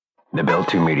The Built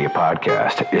 2 Media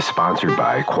podcast is sponsored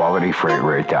by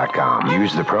QualityFreightRate.com.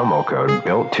 Use the promo code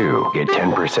BUILT2. Get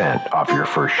 10% off your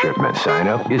first shipment. Sign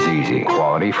up is easy.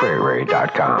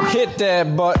 QualityFreightRate.com. Hit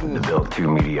that button. The Built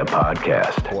 2 Media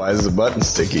podcast. Why is the button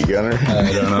sticky, Gunner? I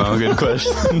don't know. Good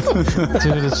question.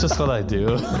 Dude, it's just what I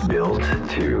do. Built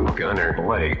 2. Gunner,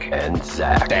 Blake, and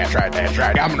Zach. That's right.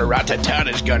 I'm gonna ride to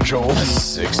tonnage control.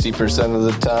 60% of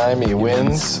the time, he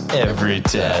wins. Every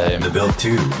time. The Built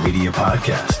 2 Media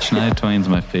podcast. Shania Twain's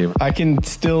my favorite. I can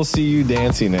still see you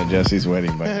dancing at Jesse's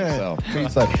wedding by yourself.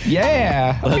 It's like,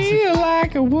 yeah, feel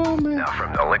like a woman. Now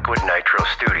from the Liquid Nitro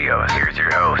Studios, here's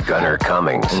your host, Gunner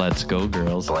Cummings. Let's go,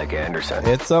 girls. Blake Anderson.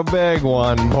 It's a big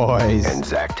one, boys. And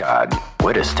Zach Todd.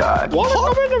 Wittes Todd. Wanna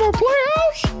come into my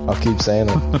playhouse? I'll keep saying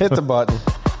it. Hit the button.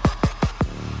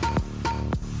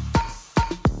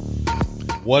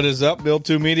 What is up, Built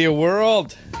 2 Media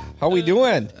World? How we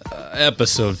doing?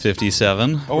 Episode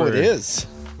 57. It is.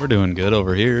 We're doing good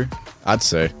over here. I'd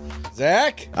say.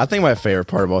 Zach? I think my favorite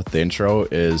part about the intro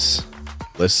is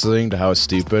listening to how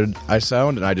stupid I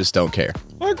sound, and I just don't care.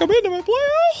 Wanna come into my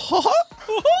playhouse?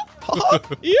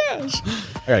 Yes.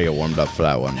 I gotta get warmed up for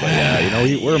that one, but yeah, you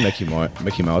know, we're a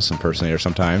Mickey Mouse impersonator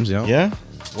sometimes, you know? Yeah.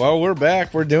 Well, we're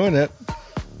back. We're doing it.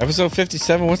 Episode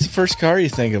 57. What's the first car you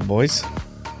think of, boys?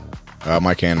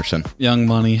 Mike Anderson. Young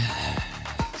Money.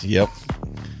 Yep.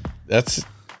 That's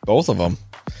both of them.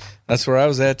 That's where I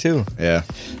was at, too. Yeah.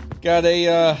 Got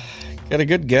a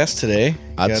good guest today.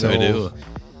 I'd say We do.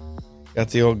 Got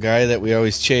the old guy that we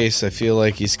always chase. I feel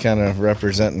like he's kind of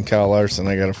representing Kyle Larson.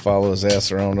 I got to follow his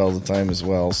ass around all the time as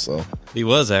well. So He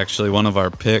was actually one of our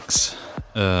picks.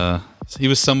 He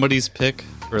was somebody's pick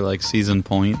for like season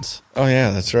points. oh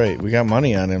yeah, that's right. We got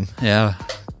money on him. Yeah.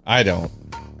 I don't.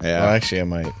 Yeah. Well, actually, I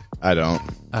might. I don't.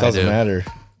 Doesn't I do. matter.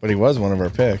 But he was one of our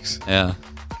picks, Yeah.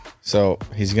 so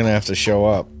he's gonna have to show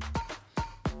up.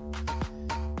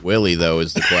 Willie, though,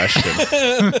 is the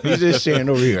question. He's just standing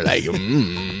over here like,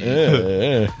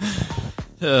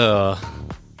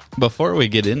 Before we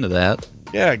get into that,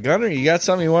 Yeah, Gunner, you got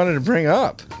something you wanted to bring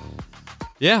up?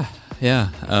 yeah.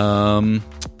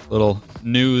 Little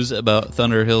news about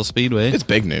Thunder Hill Speedway. It's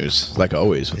big news, like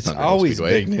always. With It's Thunder Hill always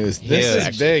Speedway. big news. This Yeah.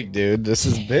 is big, dude. This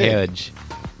is big. Huge.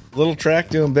 Little track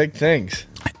doing big things.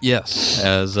 Yes,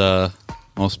 as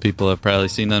most people have probably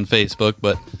seen on Facebook,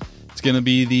 but it's going to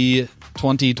be the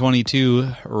 2022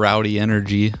 Rowdy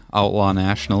Energy Outlaw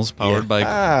Nationals powered by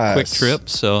Yes. Quick Trip,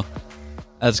 so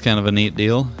that's kind of a neat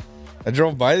deal. I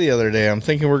drove by the other day. I'm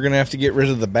thinking we're gonna have to get rid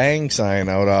of the bang sign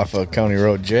out off of County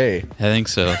Road J. I think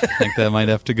so. I think that might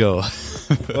have to go.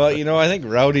 Well, you know, I think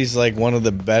Rowdy's like one of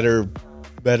the better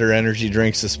energy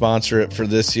drinks to sponsor it for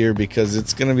this year because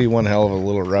it's going to be one hell of a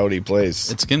little rowdy place.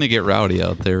 It's going to get rowdy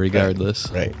out there regardless.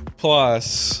 Right.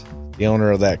 Plus, the owner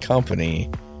of that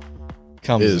company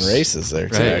comes and races there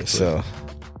too. Right. So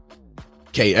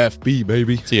KFB,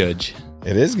 baby. It's huge.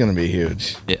 it is going to be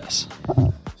huge. Yes.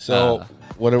 So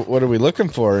what are we looking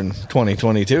for in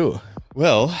 2022?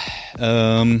 Well,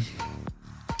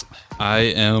 I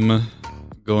am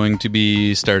going to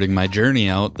be starting my journey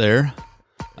out there.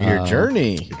 Your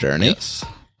journey. Yes.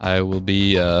 I will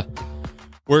be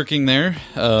working there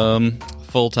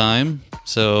full time,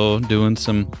 so doing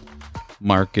some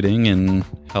marketing and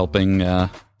helping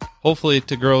hopefully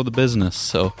to grow the business.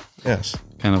 So Yes.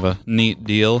 kind of a neat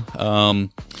deal.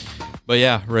 But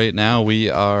yeah, right now we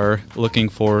are looking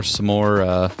for some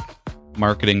more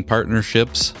marketing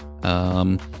partnerships.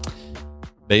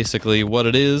 Basically what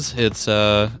it is, it's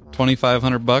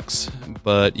 $2,500,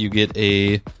 but you get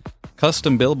a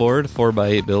custom billboard,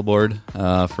 4x8 billboard,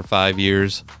 for 5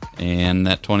 years, and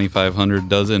that $2,500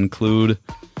 does include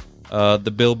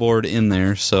the billboard in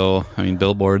there. So I mean,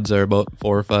 billboards are about $400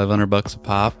 or $500 a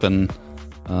pop, and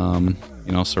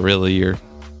so really you're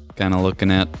kind of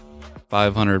looking at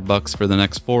 $500 for the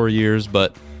next 4 years.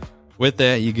 But with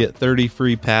that, you get 30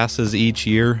 free passes each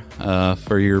year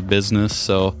for your business.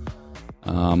 So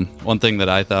one thing that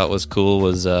I thought was cool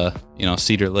was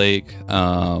Cedar Lake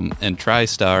and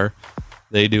TriStar.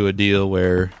 They do a deal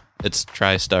where it's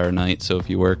TriStar night, so if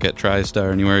you work at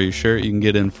TriStar and you wear your shirt, you can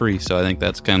get in free. So I think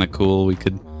that's kind of cool. We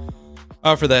could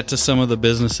offer that to some of the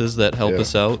businesses that help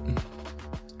us out.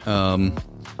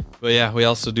 But yeah, we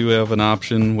also do have an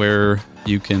option where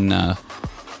you can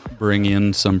bring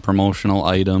in some promotional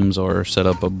items or set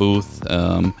up a booth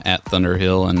at Thunder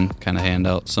Hill and kind of hand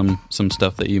out some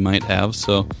stuff that you might have.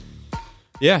 So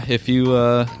yeah, if you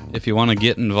want to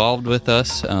get involved with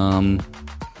us,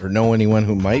 Or know anyone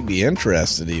who might be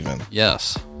interested even.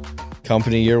 yes.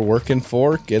 Company you're working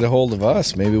for, get a hold of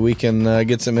us. Maybe we can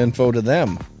get some info to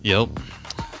them. Yep.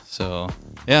 So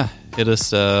yeah, hit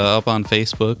us up on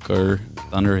Facebook or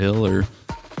Thunderhill, or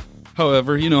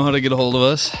however, you know how to get a hold of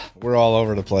us. We're all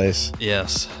over the place.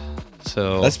 Yes.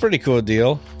 So That's a pretty cool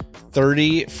deal.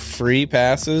 30 free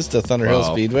passes to Thunderhill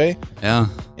Wow. Speedway. yeah,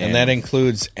 And that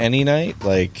includes any night,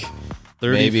 like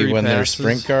 30 maybe free when there's passes.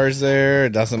 sprint cars there.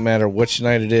 It doesn't matter which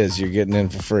night it is, you're getting in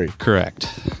for free. Correct.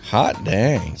 Hot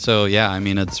dang. So yeah, I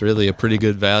mean it's really a pretty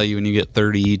good value when you get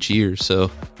 30 each year.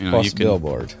 So you know Plus you can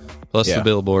billboard. plus Yeah. the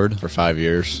billboard, For 5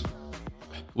 years.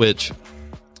 which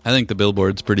I think the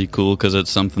billboard's pretty cool because it's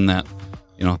something that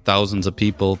you know thousands of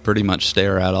people pretty much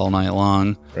stare at all night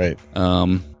long. Right.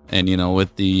 And you know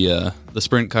with the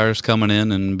sprint cars coming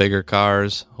in and bigger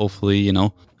cars, hopefully you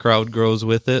know crowd grows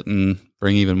with it and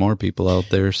bring even more people out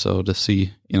there. So to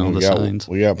see you know the signs,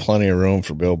 We got plenty of room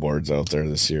for billboards out there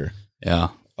this year. yeah,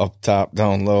 Up top,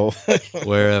 down low.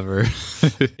 wherever.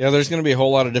 Yeah, there's going to be a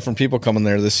whole lot of different people coming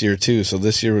there this year, too. So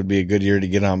this year would be a good year to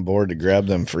get on board to grab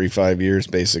them free 5 years,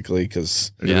 basically,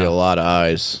 because There's going to be a lot of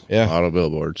eyes. Yeah. A lot of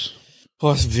billboards.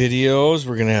 plus videos.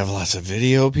 We're going to have lots of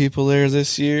video people there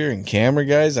this year and camera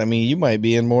guys. I mean, you might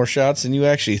be in more shots than you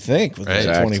actually think with Right.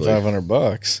 that Exactly.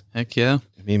 $2,500. Heck yeah.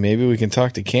 I mean, maybe we can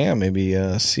talk to Cam, maybe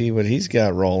see what he's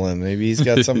got rolling. Maybe he's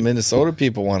got some Minnesota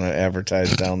people want to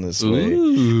advertise down this way.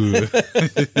 Ooh.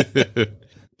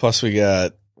 Plus, we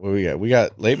got what we got. We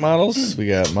got late models, we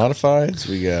got modifieds,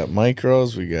 we got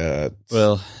micros, we got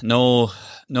Well, no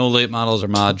late models or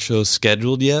mod shows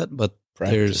scheduled yet, but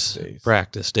practice there's days.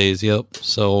 practice days. Yep.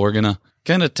 So we're gonna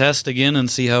kind of test again and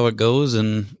see how it goes,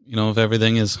 and you know if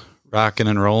everything is rocking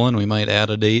and rolling, we might add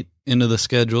a date into the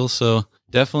schedule. So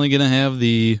definitely gonna have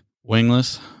the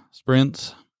wingless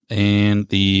sprints and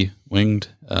the winged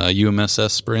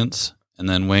UMSS sprints, and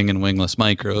then wing and wingless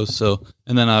micros. So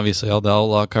and then obviously all the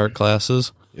outlaw kart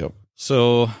classes. Yep.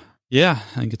 So yeah,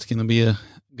 I think it's gonna be a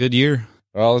good year.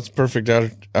 Well, it's a perfect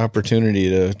opportunity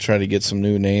to try to get some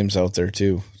new names out there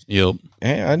too. Yep.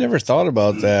 Hey, I never thought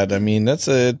about that. I mean,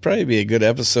 it'd probably be a good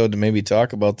episode to maybe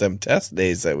talk about them test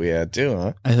days that we had too,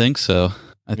 huh? I think so.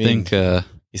 I mean, think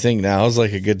You think now is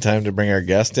like a good time to bring our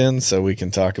guest in so we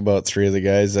can talk about 3 of the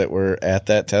guys that were at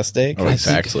that test day? Oh,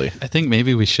 exactly. I think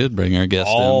maybe we should bring our guest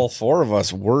All 4 of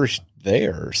us were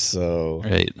there, so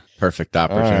in. Right. Perfect all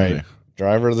opportunity. right.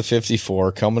 Driver of the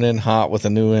 54 coming in hot with a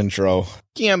new intro.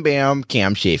 Cam Bam,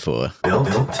 Cam Schaefer. Built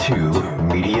 2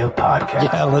 Media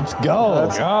Podcast. Yeah, let's go.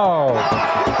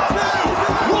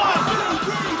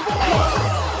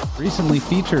 Recently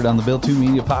featured on the Build 2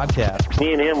 Media podcast.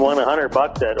 Me and him won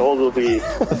 $100 at Oglesby,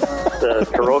 the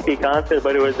karaoke contest,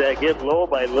 but it was that Get Low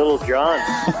by Little John.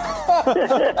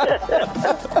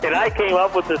 And I came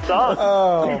up with the song.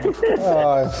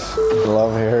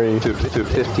 Love Harry. To a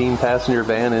 15-passenger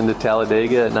van into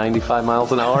Talladega at 95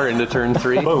 miles an hour into turn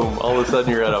 3. Boom. All of a sudden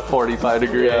you're at a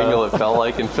 45-degree angle, it felt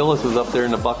like. And Phyllis was up there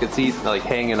in the bucket seat, like,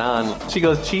 hanging on. She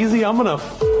goes, Cheesy, I'm going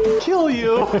to kill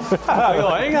you. I go,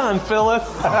 hang on, Phyllis.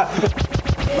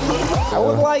 I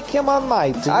would like him on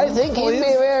my team. I think he'd be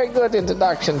a very good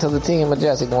introduction to the team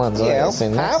Majestic Ones. Yes,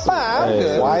 have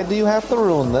fun. Why do you have to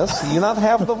ruin this? You not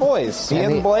have the voice. He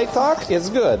and Blake talk is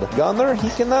good. Gunner, he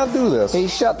cannot do this. He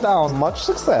shut down. Much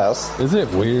success. Is it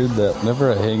weird that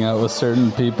whenever I hang out with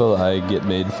certain people, I get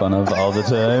made fun of all the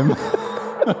time?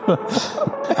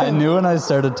 I knew when I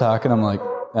started talking, I'm like,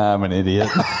 I'm an idiot.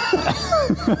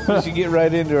 We should get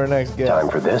right into our next guest. Time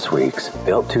for this week's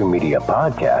Built 2 Media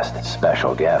Podcast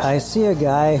special guest. I see a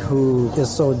guy who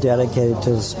is so dedicated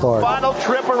to the sport. Final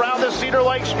trip around the Cedar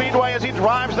Lake Speedway as he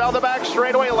drives down the back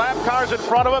straightaway. Lap cars in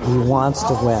front of him. He wants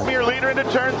to win. Your leader into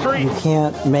turn 3. You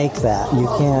can't make that. You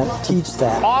can't teach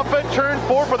that. Off at turn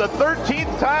 4 for the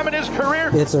 13th time in his career.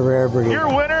 It's a rare breed. Your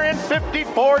winner in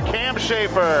 54, Cam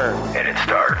Schaefer. And it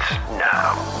starts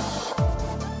now.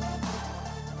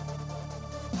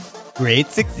 Great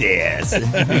success.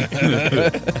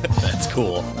 That's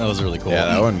cool. That was really cool. Yeah,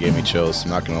 that one gave me chills. I'm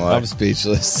not going to lie. I'm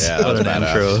speechless. Yeah, that was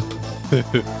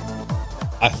badass.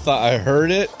 I thought I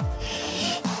heard it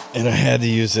and I had to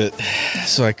use it.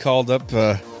 So I called up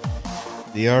the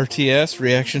RTS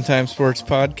Reaction Time Sports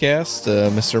Podcast,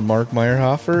 Mr. Mark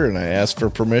Meyerhofer, and I asked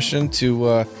for permission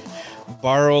to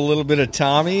borrow a little bit of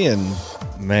Tommy, and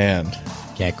man,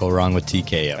 Can't go wrong with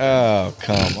TKO. oh,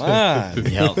 come on.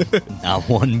 Yep, not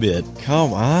one bit.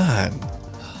 Come on.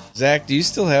 Zach, do you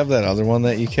still have that other one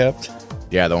that you kept?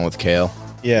 Yeah, the one with Kale.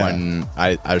 Yeah. When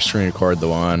I screen recorded the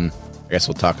one, I guess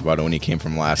we'll talk about it when he came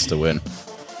from last to win.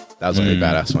 That was a really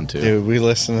badass one, too. Dude, we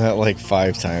listened to that like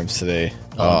 5 times today.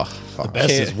 Oh, fuck. The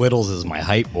best is Whittles is my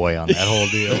hype boy on that whole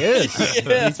deal. He is.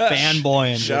 He's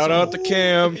fanboying. Shout out to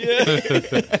Cam.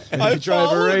 I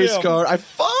drive a race car. I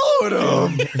followed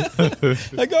followed him.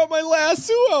 I got my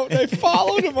lasso out and I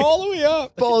followed him all the way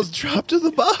up. Balls dropped to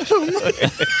the bottom.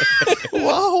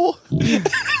 Wow.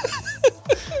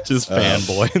 Just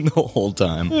fanboying the whole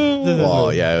time.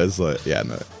 Well, yeah, it was like,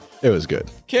 no, it was good.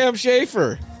 Cam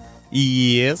Schaefer.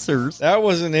 Yes, sir. That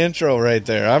was an intro right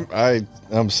there.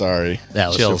 I'm sorry. That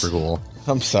was Chills. super cool.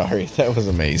 I'm sorry. That was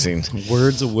amazing.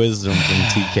 Words of wisdom from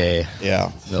TK.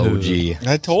 Yeah. The OG.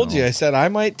 I told you. I said I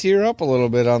might tear up a little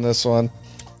bit on this one.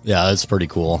 Yeah, that's pretty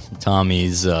cool. Tommy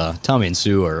and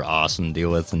Sue are awesome to deal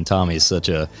with, and Tommy's such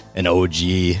an OG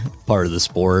part of the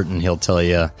sport, and he'll tell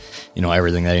you,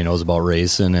 everything that he knows about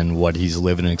racing and what he's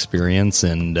lived and experienced,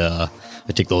 and I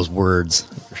take those words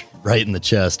right in the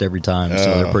chest every time,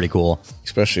 so they're pretty cool.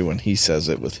 Especially when he says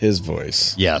it with his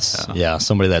voice. Yes, yeah,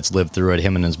 somebody that's lived through it,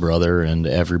 him and his brother, and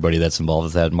everybody that's involved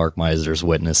with that. Mark Meiser's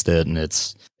witnessed it, and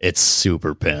it's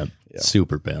super pimp,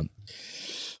 super pimp.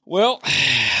 Well,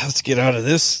 let's get out of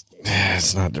this.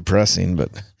 It's not depressing,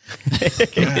 but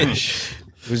gosh,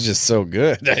 it was just so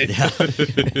good.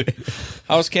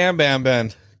 How's Cam Bam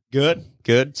been?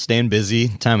 Good. Staying busy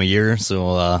time of year.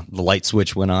 So the light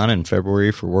switch went on in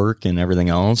February for work and everything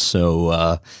else.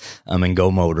 So I'm in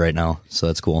go mode right now. So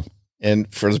that's cool.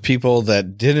 And for the people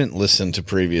that didn't listen to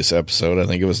previous episode, I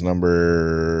think it was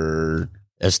number...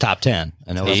 It's top 10.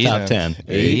 I know it's top 10.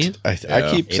 8?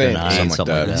 I keep saying 8,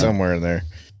 something like that. Somewhere in there.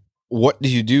 What do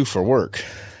you do for work?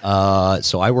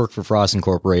 So I work for Frost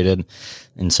Incorporated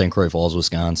in St. Croix Falls,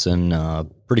 Wisconsin.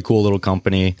 Pretty cool little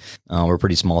company. We're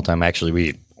pretty small time. Actually,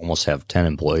 we almost have 10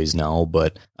 employees now,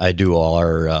 but I do all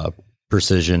our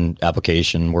precision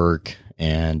application work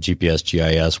and GPS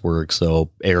GIS work. So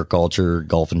agriculture,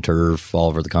 golf and turf all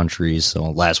over the country.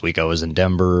 So last week I was in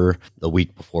Denver. The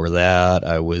week before that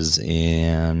I was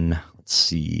in...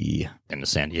 into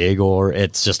San Diego.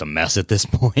 It's just a mess at this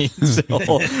point. So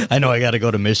I know I got to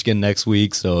go to Michigan next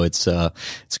week. So it's a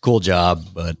cool job,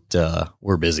 but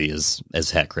we're busy as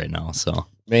heck right now. So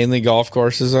mainly golf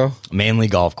courses, though. Mainly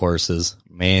golf courses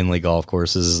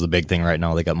is the big thing right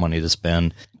now. They got money to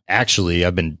spend. Actually,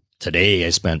 I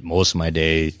spent most of my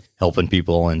day helping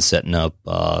people and setting up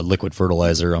liquid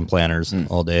fertilizer on planters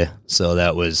all day. So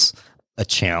that was a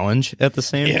challenge at the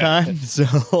same time.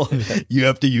 So you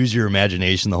have to use your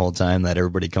imagination the whole time that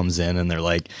everybody comes in and they're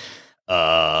like,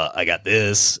 I got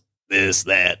this,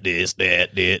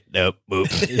 that, nope,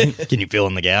 boop. Can you fill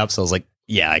in the gaps? I was like,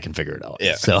 yeah, I can figure it out.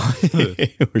 Yeah.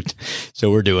 So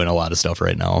we're doing a lot of stuff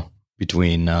right now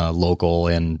between local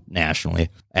and nationally.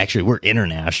 Actually, we're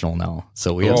international now.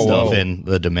 So we have stuff in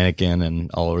the Dominican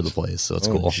and all over the place. So it's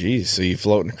cool. Geez, so you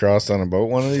floating across on a boat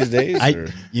one of these days?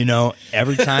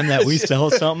 Every time that we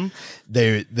sell something,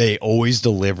 they always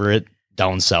deliver it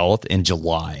down south in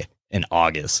July and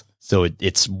August. So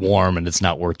it's warm and it's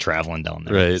not worth traveling down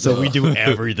there. Right. So we do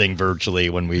everything virtually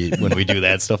when we do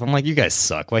that stuff. I'm like, you guys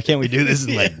suck. Why can't we do this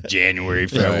in like January,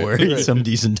 February, some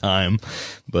decent time?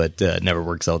 But it never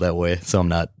works out that way. So I'm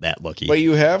not that lucky. But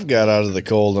you have got out of the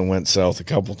cold and went south a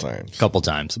couple times.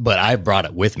 But I brought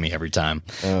it with me every time.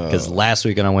 Because last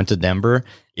week when I went to Denver,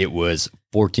 it was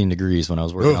 14 degrees when I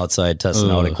was working outside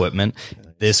testing out equipment.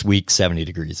 This week, 70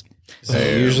 degrees. Is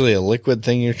that usually a liquid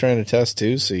thing you're trying to test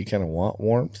too? So you kind of want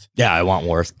warmth? Yeah, I want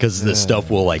warmth because the stuff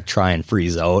will like try and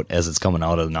freeze out as it's coming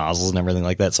out of the nozzles and everything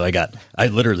like that. So I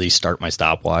literally start my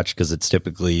stopwatch because it's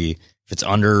typically, if it's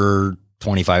under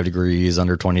 25 degrees,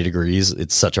 under 20 degrees,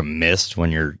 it's such a mist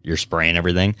when you're spraying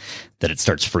everything that it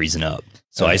starts freezing up.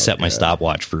 So I set my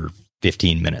stopwatch for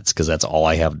 15 minutes because that's all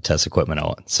I have to test equipment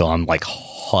out. So I'm like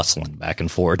hustling back and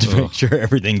forth to make sure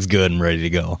everything's good and ready to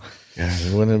go. Yeah,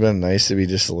 it wouldn't have been nice to be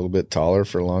just a little bit taller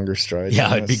for longer strides.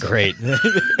 Yeah, it'd be great.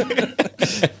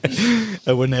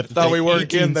 I wouldn't have to. Thought we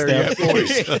weren't in there yet,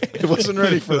 boys. It wasn't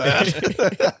ready for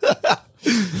that.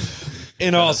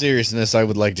 In all seriousness, I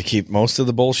would like to keep most of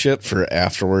the bullshit for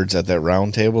afterwards at that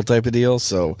round table type of deal.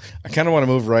 So I kind of want to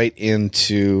move right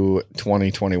into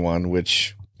 2021,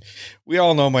 which we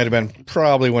all know might have been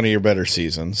probably one of your better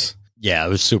seasons. Yeah, it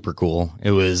was super cool. It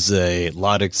was a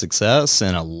lot of success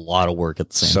and a lot of work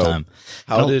at the same time.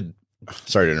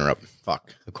 Sorry to interrupt.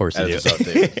 Fuck. Of course you do.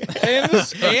 and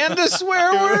a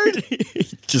swear word?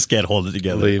 Just can't hold it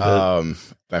together.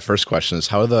 My first question is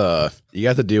you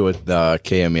got to deal with the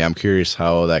KME. I'm curious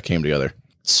how that came together.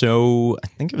 So I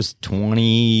think it was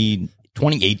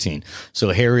 2018.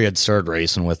 So Harry had started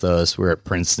racing with us. We were at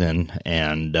Princeton,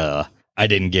 and I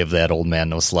didn't give that old man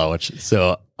no slouch.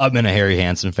 So I've been a Harry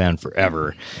Hansen fan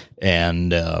forever,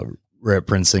 and we're at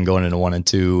Princeton going into 1 and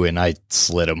 2, and I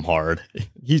slid him hard.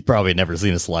 He's probably never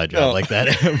seen a slide job like that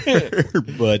ever.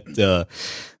 But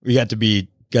we got to be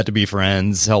got to be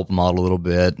friends, help him out a little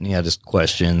bit. And he had just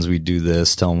questions. We do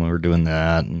this, tell him we were doing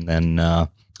that. And then I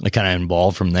kind of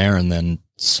involved from there. And then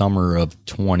summer of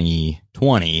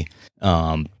 2020,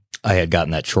 I had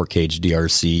gotten that short cage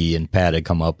DRC, and Pat had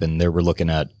come up and they were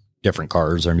looking at different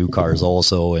cars or new cars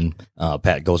also. And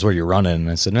Pat goes, "Where are you running?"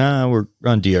 And I said, "Nah, we're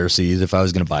on DRCs. If I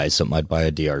was going to buy something, I'd buy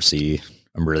a DRC.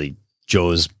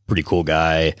 Joe's a pretty cool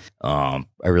guy. I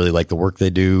really like the work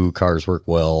they do. Cars work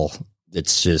well.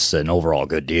 It's just an overall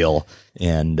good deal."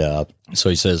 And so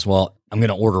he says, "Well, I'm going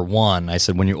to order one." I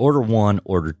said, "When you order one,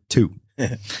 order two."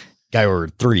 Guy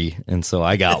ordered 3. And so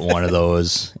I got one of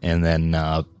those. And then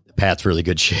Pat's really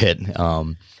good shit.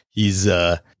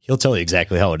 He'll tell you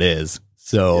exactly how it is.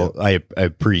 So I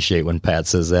appreciate when Pat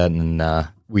says that. And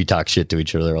we talk shit to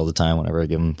each other all the time whenever I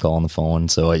give him a call on the phone.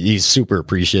 So he's super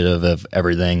appreciative of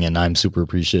everything. And I'm super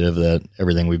appreciative that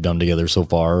everything we've done together so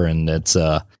far. And it's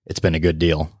been a good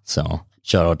deal. So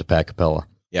shout out to Pat Capella.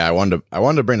 Yeah, I wanted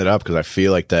to bring it up because I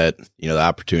feel like that, the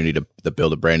opportunity to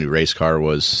build a brand new race car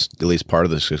was at least part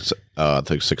of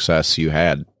the success you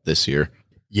had this year.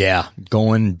 Yeah,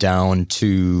 going down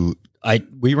to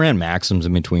we ran Maxims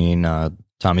in between.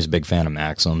 Tommy's a big fan of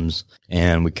Maxims,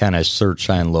 and we kind of searched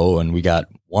high and low, and we got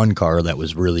one car that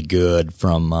was really good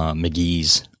from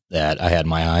McGee's that I had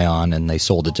my eye on, and they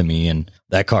sold it to me, and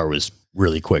that car was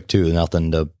really quick too.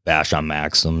 Nothing to bash on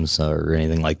Maxims or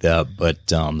anything like that,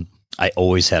 but I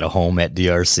always had a home at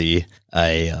DRC.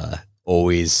 I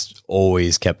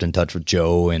always kept in touch with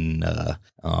Joe, and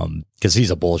because he's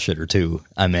a bullshitter too.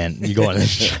 I mean, you go in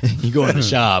the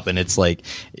shop, and it's like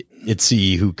it's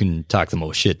see who can talk the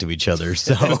most shit to each other.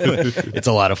 So it's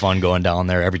a lot of fun going down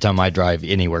there. Every time I drive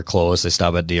anywhere close, I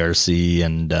stop at DRC,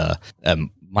 and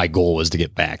my goal was to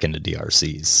get back into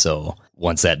DRCs. So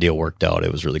once that deal worked out,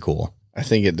 it was really cool. I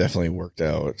think it definitely worked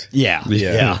out. Yeah.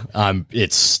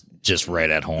 It's just right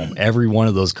at home. Every one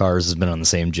of those cars has been on the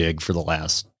same jig for the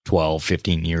last 12,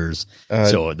 15 years.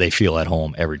 So they feel at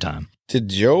home every time. Did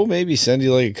Joe maybe send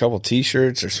you like a couple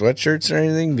t-shirts or sweatshirts or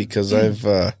anything? Because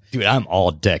dude, I'm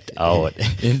all decked out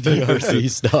in DRC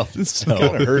stuff. So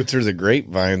kind of heard through the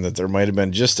grapevine that there might have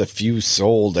been just a few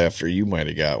sold after you might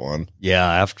have got one.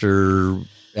 Yeah. After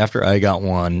I got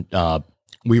one,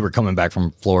 we were coming back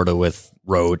from Florida with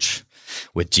Roach,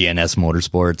 with GNS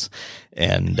Motorsports,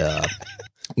 and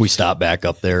we stopped back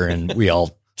up there, and we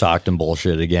all talked and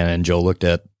bullshit again. And Joe looked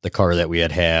at the car that we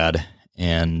had,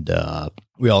 and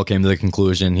we all came to the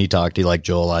conclusion he liked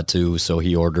Joe a lot too. So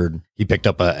he picked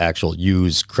up an actual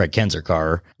used Craig Kenzer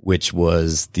car, which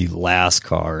was the last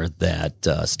car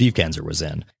that Steve Kenzer was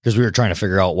in, because we were trying to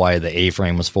figure out why the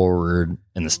A-frame was forward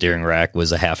and the steering rack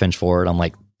was a half-inch forward. I'm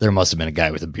like, there must have been a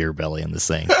guy with a beer belly in this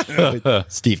thing.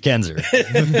 Steve Kenzer.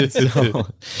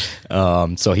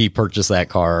 So he purchased that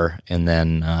car, and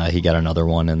then he got another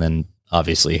one, and then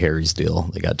obviously Harry's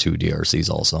deal. They got 2 DRCs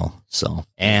also. So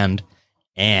and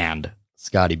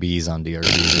Scotty B's on DRC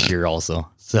this year also.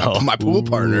 So my pool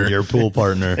partner. Your pool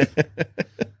partner.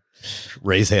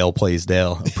 Raise Hale, praise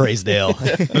Dale. Dude,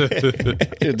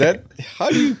 how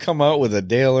do you come out with a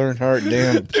Dale Earnhardt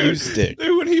damn cue stick?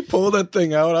 Dude, when he pulled that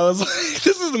thing out, I was like,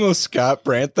 this is the most Scott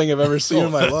Brandt thing I've ever seen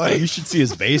in my life. You should see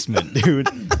his basement, dude.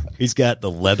 He's got the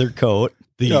leather coat,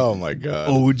 oh my God,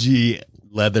 OG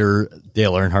leather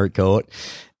Dale Earnhardt coat,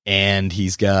 and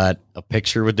he's got a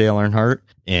picture with Dale Earnhardt,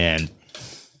 and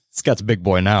Scott's a big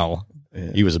boy now.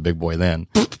 Yeah. He was a big boy then.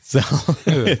 So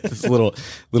this little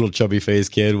chubby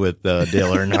faced kid with Dale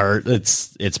Earnhardt.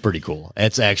 It's pretty cool.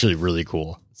 It's actually really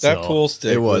cool. That pool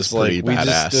stick was like we badass.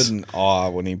 just stood in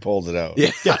awe when he pulled it out. Yeah,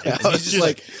 I was just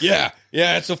like, yeah,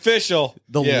 it's official.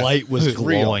 The light was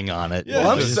glowing on it. Yeah.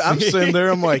 Well, I'm sitting there.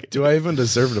 I'm like, do I even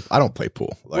deserve to? I don't play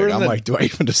pool. Like, I'm like, do I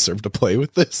even deserve to play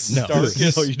with this? No,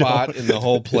 darkest spot in the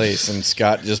whole place, and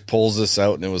Scott just pulls this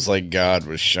out, and it was like God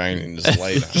was shining his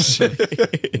light on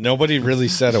it. Nobody really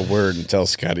said a word until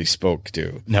Scotty spoke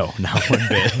too. No, not one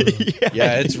bit.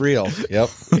 Yeah, it's real.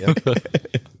 Yep.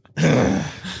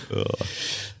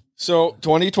 So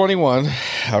 2021,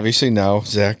 obviously now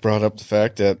Zach brought up the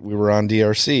fact that we were on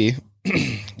DRC.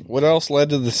 What else led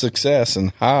to the success,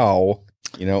 and how,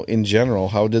 in general,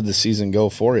 how did the season go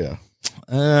for you?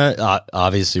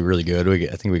 Obviously really good.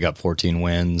 I think we got 14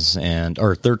 wins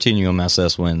or 13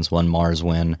 UMSS wins, 1 Mars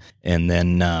win. And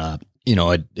then, at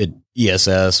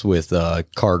ESS with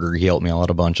Carter, he helped me out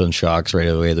a bunch on shocks right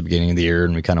away at the beginning of the year,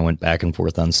 and we kind of went back and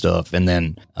forth on stuff. And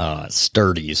then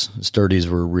Sturdies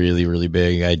were really, really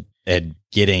big. I had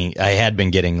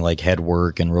been getting like head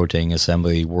work and rotating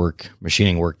assembly work,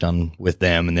 machining work done with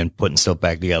them, and then putting stuff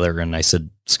back together. And I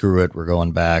said, screw it, we're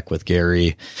going back with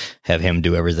Gary, have him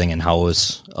do everything in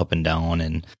house, up and down.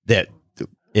 And that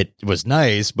it was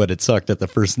nice, but it sucked at the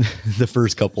first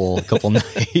couple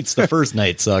nights. The first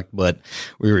night sucked, but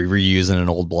we were reusing an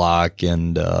old block,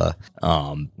 and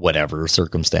whatever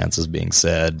circumstances being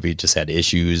said, we just had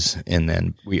issues, and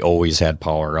then we always had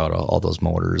power out of all those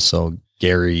motors. So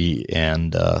Gary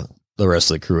and the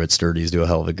rest of the crew at Sturdy's do a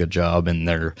hell of a good job, and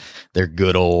they're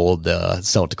good old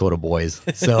South Dakota boys.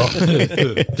 So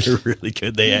they're really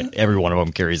good. Every one of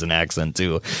them carries an accent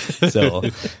too. So,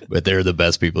 but they're the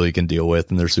best people you can deal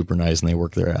with, and they're super nice, and they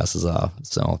work their asses off.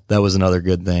 So that was another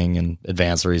good thing. And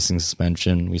advanced racing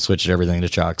suspension, we switched everything to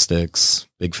chalk sticks.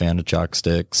 Big fan of chalk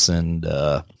sticks, and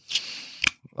I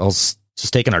was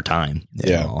just taking our time.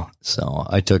 You know? So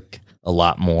I took a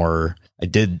lot more.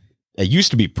 I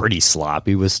used to be pretty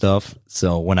sloppy with stuff.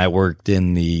 So when I worked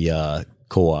in the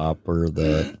co-op or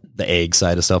the ag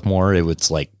side of stuff more, it was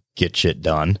like, get shit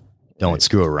done. Don't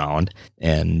screw around,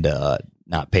 and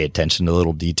not pay attention to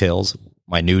little details.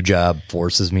 My new job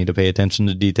forces me to pay attention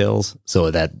to details.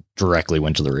 So that directly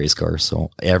went to the race car.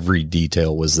 So every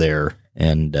detail was there.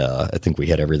 And I think we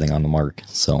had everything on the mark.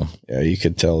 So yeah, you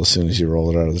could tell as soon as you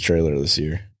rolled it out of the trailer this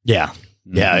year. Yeah.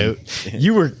 Yeah,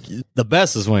 you were the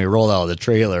best is when you rolled out of the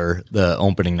trailer the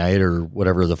opening night or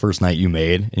whatever the first night you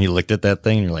made, and you looked at that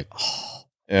thing and you're like, oh,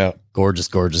 yeah, gorgeous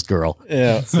girl.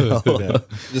 Yeah,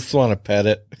 just want to pet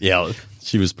it. Yeah,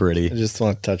 she was pretty. I just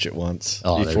want to touch it once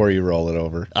before you roll it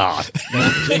over.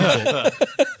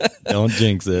 Don't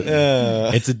jinx it.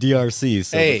 It's a DRC.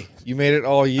 So hey, you made it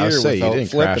all year without you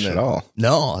didn't flipping crash it at all.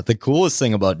 No, the coolest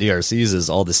thing about DRCs is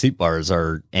all the seat bars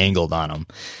are angled on them,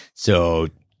 so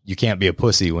you can't be a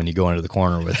pussy when you go into the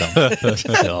corner with them.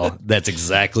 So that's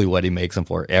exactly what he makes them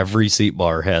for. Every seat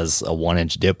bar has a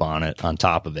 1-inch dip on it, on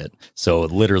top of it. So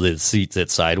literally the seat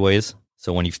sits sideways.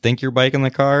 So when you think you're biking the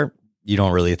car, you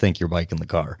don't really think you're biking the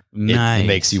car. Nice. It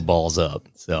makes you balls up.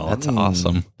 So that's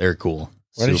awesome. They're cool.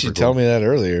 Why didn't you tell me that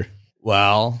earlier?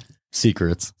 Well,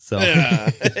 secrets. So,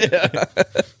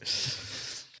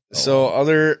 So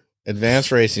other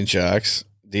advanced racing shocks,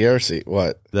 DRC,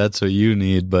 what? That's what you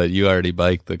need, but you already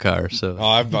biked the car, so. Oh,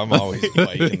 I'm always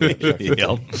biking the truck.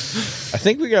 Yep. I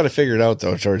think we got to figure it out,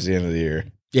 though, towards the end of the year.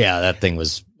 Yeah, that thing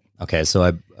was... Okay, so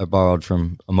I borrowed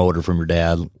from a motor from your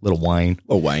dad, little Wayne.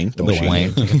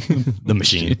 The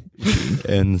machine.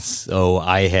 And so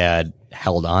I had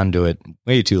held on to it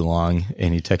way too long,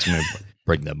 and he texted me to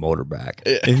bring the motor back.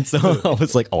 And so I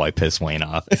was like, oh, I pissed Wayne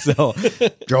off. So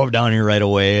drove down here right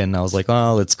away, and I was like,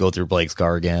 oh, let's go through Blake's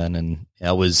car again. And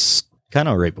that was kind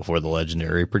of right before the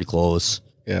Legendary, pretty close.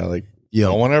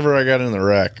 Yeah, whenever I got in the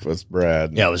wreck with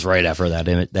Brad. Yeah, it was right after that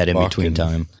in-between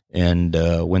time. And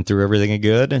went through everything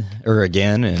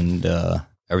again, and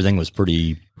everything was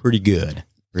pretty good.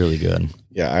 Really good.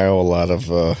 Yeah, I owe a lot of,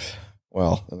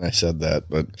 and I said that,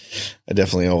 but I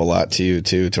definitely owe a lot to you,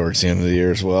 too, towards the end of the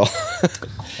year as well.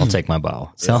 I'll take my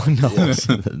bow. So,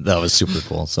 that was super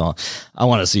cool. So, I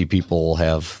want to see people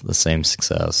have the same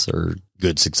success or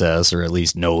good success, or at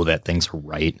least know that things are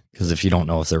right. Because if you don't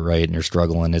know if they're right and you're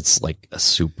struggling, it's like a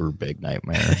super big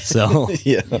nightmare. So,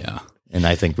 yeah. And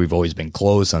I think we've always been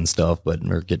close on stuff, but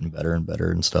we're getting better and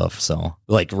better and stuff. So,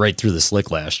 like right through the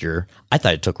slick last year, I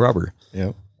thought it took rubber.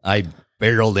 Yeah. I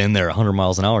barreled in there 100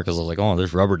 miles an hour because I was like, oh,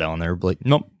 there's rubber down there. Blake,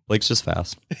 nope, Blake's just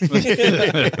fast. Yeah,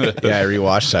 I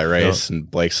rewatched that race,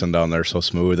 and Blake's down there so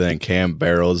smooth, and Cam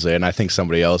barrels in. I think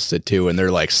somebody else did too, and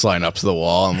they're like sliding up to the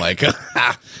wall. I'm like, I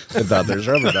thought there's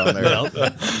rubber down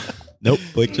there. Nope,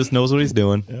 Blake just knows what he's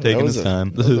doing, taking his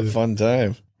time. That was a fun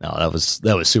time. No, that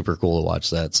was super cool to watch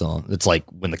that. So it's like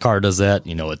when the car does that,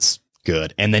 it's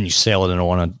good. And then you sail it in a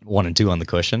 1 and 2 on the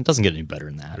cushion. It doesn't get any better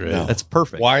than that. Really? That's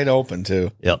perfect. Wide open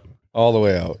too. Yep. All the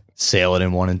way out. Sail it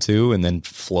in 1 and 2, and then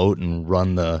float and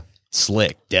run the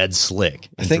slick, dead slick.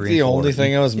 I think the only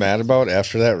thing I was mad about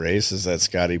after that race is that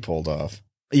Scotty pulled off.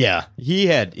 Yeah, he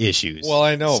had issues. Well,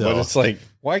 I know, but it's like,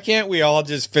 why can't we all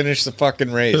just finish the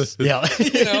fucking race? Yeah.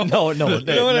 No. You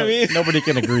know what I mean? Nobody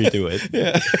can agree to it.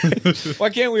 Yeah. Why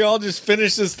can't we all just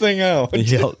finish this thing out?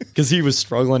 Yeah, because he was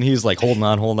struggling. He was like holding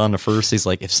on to first. He's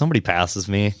like, if somebody passes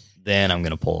me, then I'm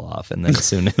going to pull off. And then as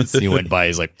soon as he went by,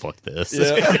 he's like, fuck this.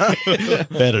 Yeah.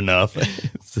 Bad enough.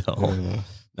 So,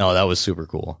 no, that was super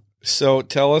cool. So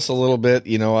tell us a little bit,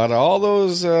 out of all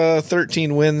those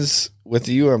 13 wins with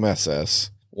the UMSS,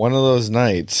 one of those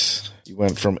nights, you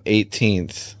went from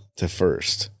 18th to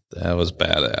 1st. That was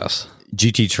badass.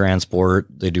 GT Transport,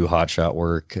 they do hotshot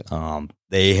work.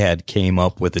 They had came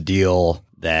up with a deal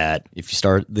that if you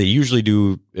start, they usually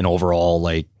do an overall,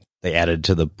 like they added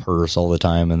to the purse all the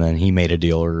time. And then he made a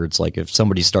deal where it's like, if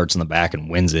somebody starts in the back and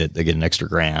wins it, they get an extra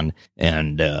 $1,000.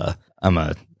 And I'm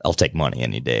a I'll take money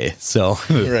any day. So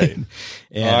Right.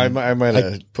 and I might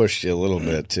have pushed you a little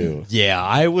bit too. yeah,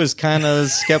 I was kind of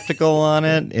skeptical on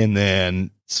it, and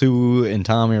then Sue and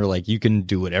Tommy were like, "You can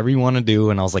do whatever you want to do,"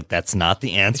 and I was like, "That's not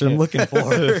the answer I'm looking for."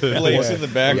 Blake's in the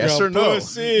background. Yes or no?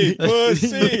 Pussy.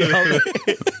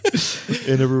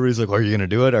 And everybody's like, "Are you going to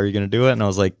do it? Are you going to do it?" And I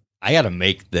was like, "I got to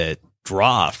make the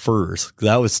draw first, because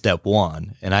that was step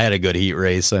one." And I had a good heat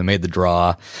race, so I made the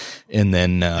draw, and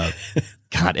then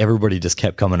God, everybody just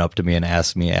kept coming up to me and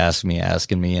asking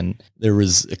me. And there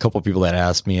was a couple people that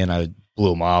asked me, and I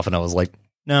blew them off, and I was like,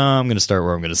 "No, I'm going to start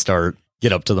where I'm going to start."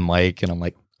 Get up to the mic, and I'm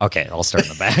like, "Okay, I'll start in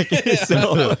the back."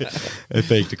 So I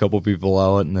faked a couple people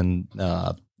out, and then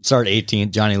started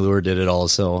 18th. Johnny Lure did it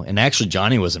also, and actually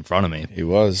Johnny was in front of me. He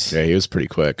was. Yeah, he was pretty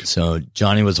quick. So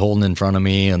Johnny was holding in front of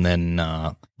me, and then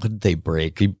what did they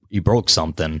break? He broke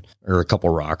something, or a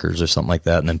couple rockers or something like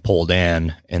that, and then pulled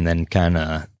in, and then kind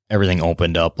of everything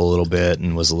opened up a little bit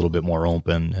and was a little bit more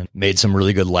open, and made some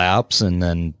really good laps, and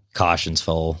then cautions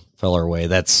fell our way.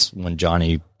 That's when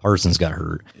Johnny Parsons got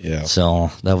hurt. Yeah. So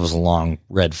that was a long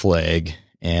red flag.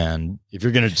 And if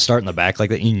you're going to start in the back like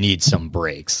that, you need some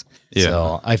breaks. Yeah.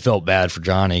 So I felt bad for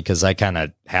Johnny, because I kind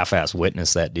of half-assed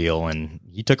witnessed that deal, and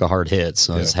he took a hard hit.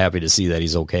 So I was happy to see that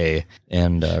he's okay.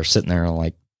 And sitting there and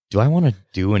like, do I want to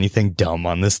do anything dumb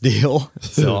on this deal?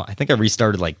 So I think I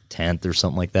restarted like 10th or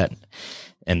something like that.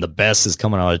 And the best is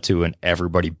coming out of 2, and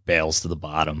everybody bails to the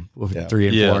bottom with 3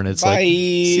 and 4. And it's Bye. like,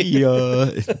 see ya.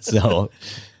 So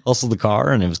also the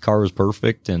car, and his car was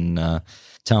perfect. And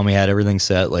Tommy had everything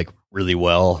set like really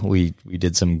well. We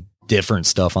did some different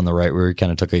stuff on the right rear. We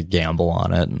kind of took a gamble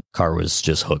on it, and the car was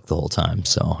just hooked the whole time.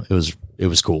 So it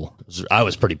was cool. I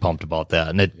was pretty pumped about that.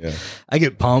 And I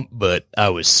get pumped, but I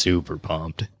was super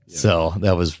pumped. Yeah. So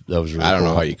that was really I don't cool.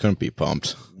 know how you couldn't be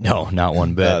pumped. No, not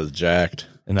one bit. That was jacked.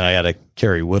 And then I had to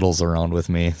carry Whittles around with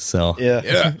me. So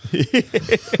Yeah.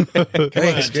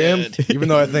 Thanks, Cam. Even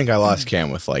though I think I lost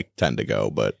Cam with like 10 to go,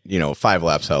 but 5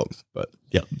 laps helped. But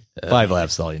yep, 5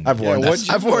 laps all you need. I've worn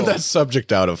that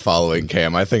subject out of following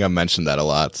Cam. I think I mentioned that a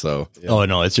lot. So Oh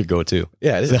no, it's your go-to.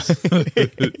 yeah, it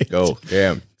is. Go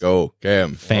Cam, go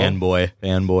Cam.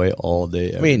 Fanboy all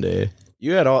day, every day.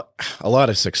 You had a lot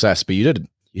of success, but you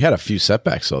had a few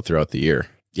setbacks though throughout the year.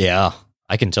 Yeah,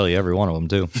 I can tell you every one of them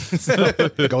too.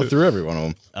 Go through every one of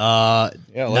them.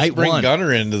 Yeah, let's night bring one.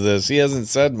 Gunner into this. He hasn't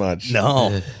said much.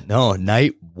 No,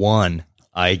 night one.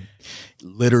 I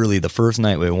literally the first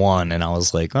night we won, and I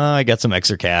was like, I got some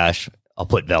extra cash. I'll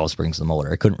put valve springs in the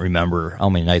motor. I couldn't remember how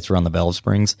many nights were on the valve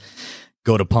springs.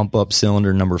 Go to pump up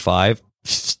cylinder number 5,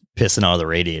 pissing out of the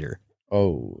radiator.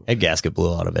 Oh, head gasket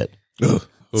blew out of it.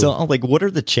 So I'm like, what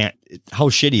are the how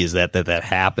shitty is that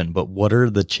happened? But what are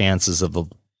the chances of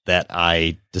that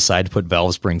I decide to put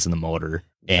valve springs in the motor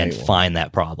and find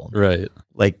that problem? Right.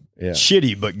 Like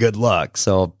shitty, but good luck.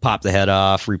 So pop the head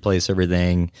off, replace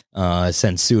everything,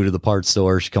 send Sue to the parts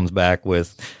store. She comes back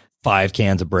with 5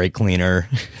 cans of brake cleaner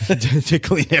to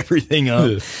clean everything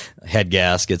up, head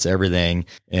gaskets, everything,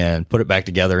 and put it back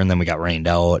together. And then we got rained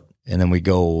out, and then we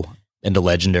go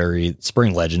into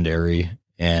Spring Legendary,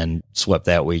 and swept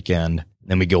that weekend.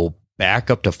 Then we go back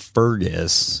up to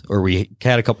Fergus, or we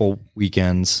had a couple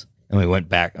weekends, and we went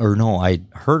back. Or no, I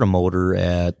heard a motor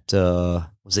at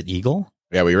was it Eagle?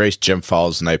 Yeah, we raced Jim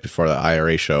Falls the night before the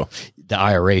IRA show. The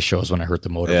IRA show is when I hurt the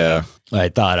motor. Yeah. I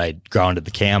thought I grounded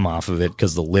the cam off of it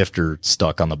because the lifter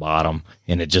stuck on the bottom,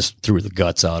 and it just threw the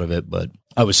guts out of it. But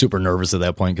I was super nervous at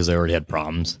that point because I already had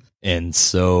problems. And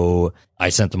so I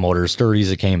sent the motor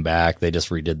sturdies. It came back. They just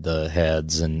redid the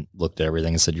heads and looked at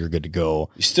everything and said, "You're good to go."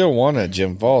 You still won at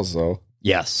Jim Falls, though.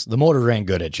 Yes. The motor ran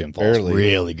good at Jim Falls. Barely.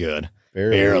 Really good.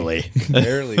 Barely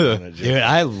won at Jim Dude,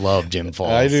 I love Jim Falls.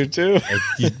 I do too.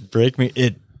 You break me.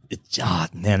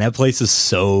 Man, that place is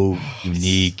so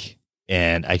unique,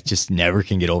 and I just never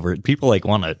can get over it. People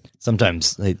want to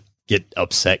sometimes they get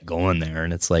upset going there,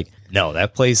 and it's like, no,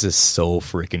 that place is so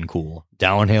freaking cool.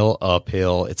 Downhill,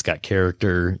 uphill, it's got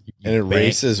character, and it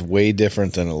races way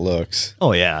different than it looks.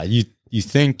 Oh yeah, you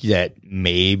think that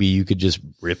maybe you could just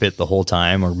rip it the whole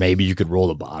time, or maybe you could roll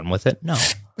the bottom with it?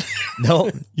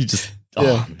 No, you just.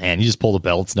 Oh man, you just pull the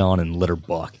belts down and let her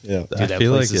buck. Yeah, dude, I that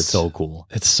feel place like is so cool.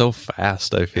 It's so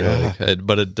fast. I feel like,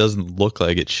 but it doesn't look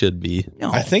like it should be. No,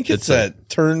 I think it's that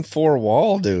turn 4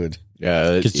 wall, dude.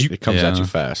 Yeah, it comes at you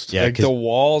fast. Yeah, like the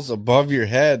wall's above your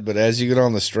head, but as you get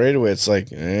on the straightaway, it's like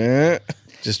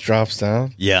just drops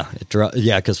down. Yeah,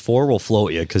 because 4 will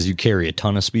float you because you carry a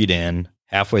ton of speed in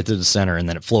halfway through the center, and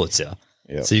then it floats you.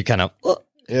 Yeah. So you kind of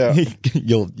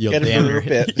you'll gotta burp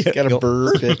it. Gotta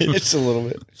burp it. It's a little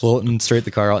bit floating straight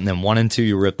the car out, and then 1 and 2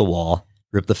 you rip the wall.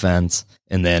 rip the fence,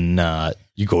 and then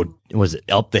you go, was it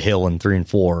up the hill in 3 and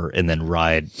 4, and then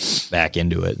ride back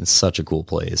into it. It's such a cool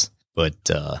place. But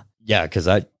yeah, because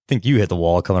I think you hit the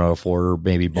wall coming out of 4, or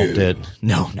maybe bumped it.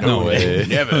 No way.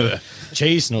 Never.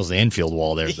 Chase knows the infield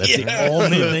wall there. That's the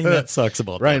only thing that sucks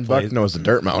about Ryan that Buck place. knows the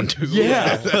dirt mountain too.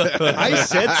 Yeah. I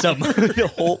said something.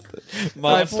 The whole,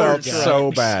 I felt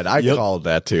so bad. I called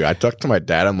that too. I talked to my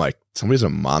dad. I'm like, somebody's a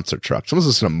monster truck. Someone's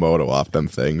listening to moto off them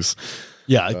things.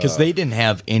 Yeah, because they didn't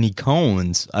have any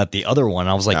cones at the other one.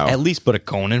 I was like, No. at least put a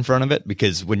cone in front of it,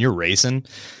 because when you're racing,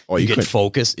 you get couldn't-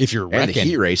 focused. If you're And the wrecking,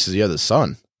 heat races, you have the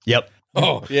sun. Yep.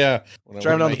 Oh yeah, when I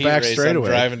Driving win down my the back heat race, straightaway.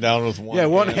 I'm driving down with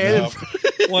one. One hand up,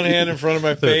 one hand in front of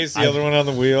my face, the other one on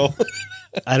the wheel.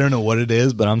 I don't know what it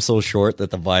is, but I'm so short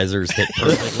that the visors hit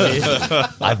perfectly.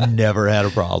 I've never had a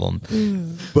problem.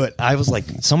 But I was like,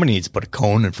 somebody needs to put a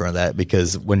cone in front of that,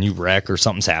 because when you wreck or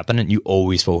something's happening, you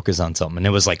always focus on something. And it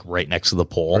was like right next to the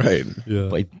pole. Right. Yeah.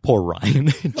 Like poor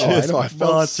Ryan. I know. I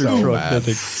felt monster so truck. bad.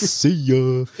 Like, see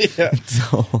ya. Yeah.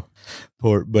 So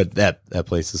poor, but that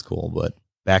place is cool. But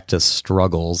back to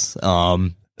struggles.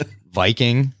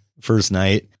 Viking first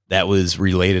night, that was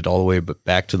related all the way but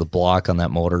back to the block on that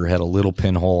motor. Had a little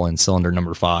pinhole in cylinder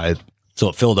number 5, so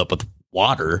it filled up with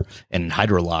water and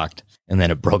hydrolocked, and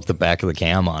then it broke the back of the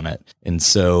cam on it. And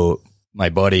so my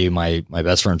buddy, my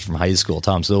best friend from high school,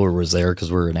 Tom Silver, was there because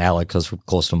we're in Alec, because we're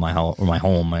close to my house, or my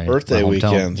home, my Birthday my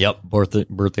hometown. weekend. Yep,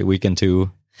 birthday weekend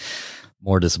too.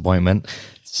 More disappointment.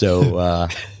 So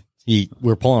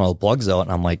we're pulling all the plugs out,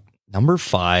 and I'm like, number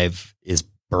 5 is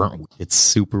burnt. It's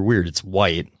super weird. It's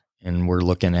white. And we're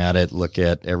looking at it, look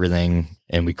at everything,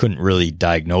 and we couldn't really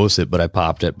diagnose it, but I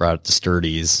popped it, brought it to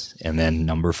Sturdy's, and then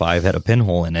number 5 had a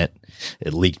pinhole in it.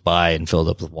 It leaked by and filled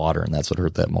up with water, and that's what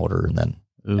hurt that motor. And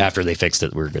then after they fixed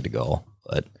it, we were good to go.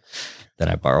 But then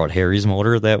I borrowed Harry's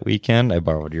motor that weekend. I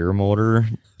borrowed your motor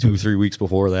 2-3 weeks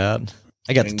before that.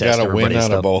 I got to test got a win everybody's out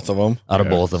stuff. of both of them. Out of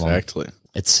both of them. Exactly.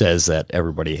 It says that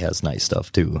everybody has nice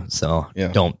stuff too. So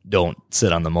Yeah. don't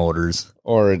sit on the motors.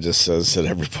 Or it just says that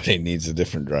everybody needs a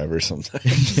different driver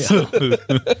sometimes.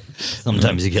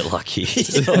 Sometimes you get lucky.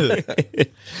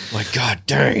 My God,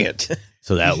 dang it.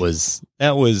 So that was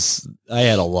I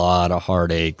had a lot of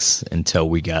heartaches until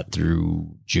we got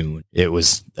through June. It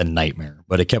was a nightmare,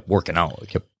 but it kept working out. It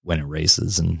kept winning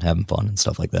races and having fun and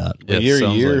stuff like that. Yeah,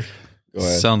 go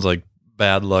ahead. Sounds like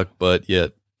bad luck, but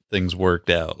yet things worked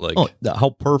out. Like,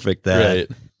 how perfect that,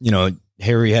 Right.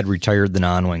 Harry had retired the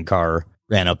non-wing car,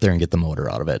 ran up there and get the motor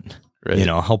out of it. Right.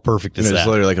 How perfect And is it was that?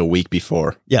 literally like a week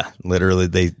before. Yeah, literally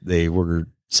they were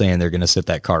saying they're going to sit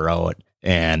that car out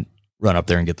and run up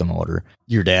there and get the motor.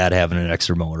 Your dad having an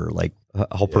extra motor, like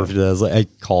how perfect that is. Like, I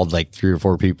called like 3 or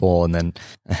 4 people and then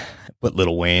put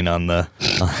little Wayne on the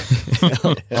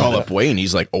Call up Wayne.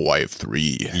 He's like, oh, I have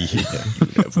 3. You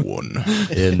have 1.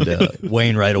 And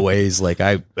Wayne right away is like,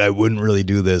 I wouldn't really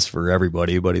do this for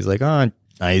everybody, but he's like, oh,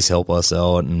 nice, help us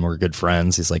out, and we're good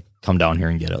friends. He's like, come down here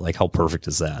and get it. Like, how perfect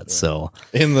is that? So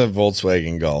In the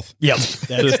Volkswagen Golf. yep,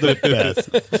 that's the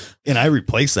best. And I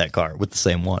replaced that car with the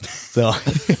same one. So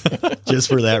just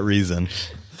for that reason.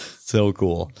 So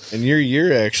cool. And your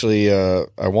year actually,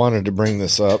 I wanted to bring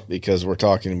this up because we're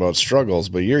talking about struggles,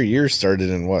 but your year started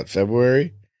in what,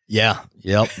 February? Yeah.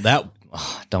 Yep. That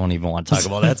don't even want to talk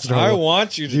about that struggle. I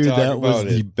want you to talk that about was it.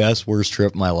 the best, worst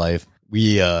trip of my life.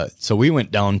 We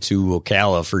went down to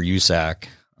Ocala for USAC.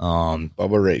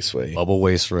 Bubba Raceway. Bubba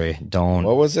Raceway.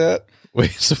 What was that?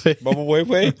 Raceway. Bubba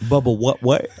Way? Bubba what?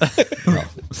 No.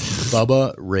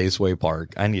 Bubba Raceway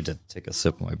Park. I need to take a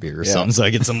sip of my beer or something so I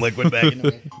get some liquid back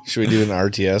into me. Should we do an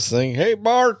RTS thing? Hey,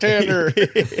 bartender.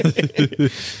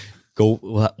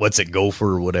 Go. What's it? Go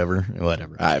for whatever.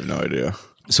 I have no idea.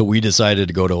 So we decided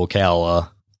to go to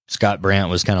Ocala. Scott Brandt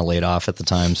was kind of laid off at the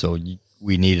time, so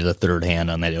we needed a third hand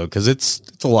on that deal because it's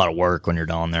a lot of work when you're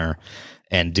down there.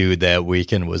 And dude, that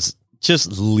weekend was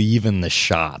just leaving the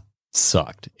shop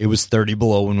sucked. It was 30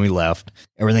 below when we left.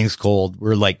 Everything's cold.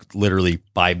 We're like literally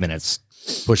 5 minutes,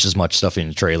 push as much stuff in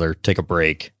the trailer, take a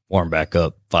break, warm back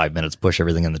up, 5 minutes, push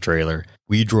everything in the trailer.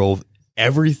 We drove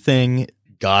everything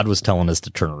God was telling us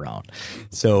to turn around.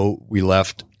 So we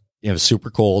left. It was super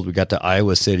cold. We got to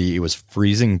Iowa City. It was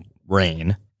freezing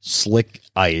rain, slick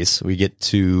ice. We get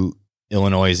to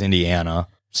Illinois, Indiana,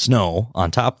 snow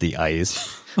on top of the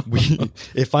ice.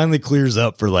 It finally clears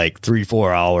up for like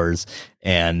 3-4 hours,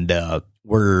 and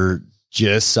we're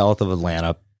just south of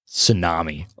Atlanta.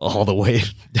 Tsunami all the way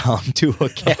down to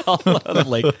Ocala.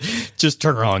 Like, just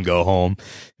turn around, go home.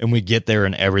 And we get there,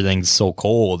 and everything's so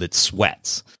cold it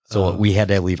sweats. So we had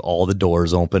to leave all the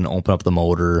doors open up the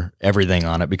motor, everything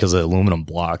on it, because the aluminum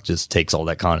block just takes all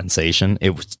that condensation.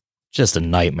 It was just a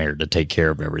nightmare to take care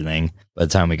of everything by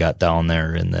the time we got down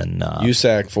there. And then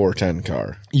USAC 410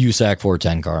 car. USAC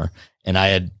 410 car. And I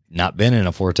had not been in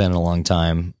a 410 in a long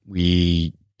time.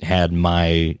 We had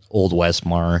my old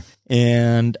Westmar,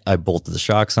 and I bolted the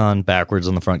shocks on backwards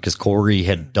on the front because Corey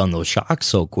had done those shocks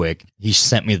so quick. He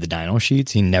sent me the dyno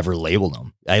sheets. He never labeled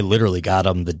them. I literally got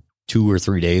them the 2 or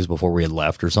 3 days before we had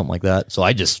left or something like that. So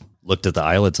I just looked at the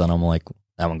eyelets on them like,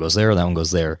 that one goes there, that one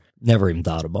goes there. Never even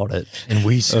thought about it. And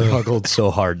we struggled so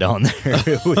hard down there.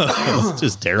 It was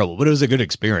just terrible, but it was a good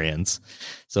experience.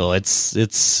 So it's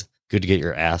good to get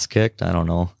your ass kicked. I don't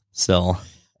know. So,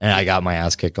 and I got my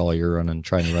ass kicked all year running,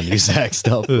 trying to run USAC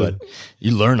stuff, but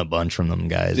you learn a bunch from them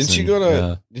guys. Didn't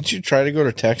you try to go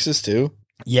to Texas too?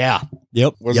 Yeah.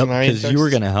 Yep. Wasn't I in because you were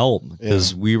Texas? going to help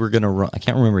because we were going to run. I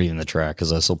can't remember even the track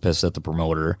because I was so pissed at the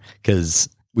promoter because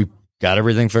we got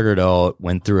everything figured out,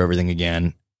 went through everything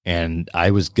again. And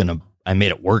I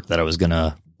made it work that I was going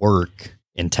to work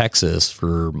in Texas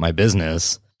for my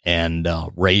business and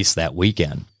race that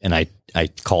weekend. And I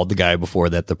called the guy before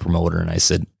that, the promoter, and I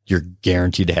said, you're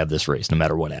guaranteed to have this race no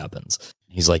matter what happens.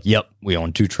 He's like, yep, we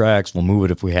own 2 tracks. We'll move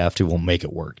it if we have to. We'll make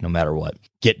it work no matter what.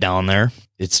 Get down there.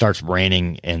 It starts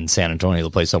raining in San Antonio,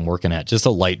 the place I'm working at. Just a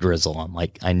light drizzle. I'm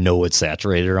like, I know it's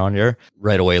saturated around here.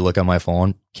 Right away, look at my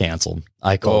phone, canceled.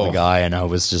 I called the guy, and I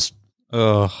was just,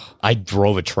 I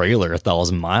drove a trailer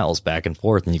 1,000 miles back and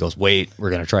forth, and he goes, wait,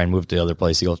 we're going to try and move to the other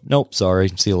place. He goes, nope, sorry,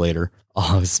 see you later.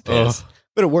 Oh, I was pissed.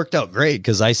 But it worked out great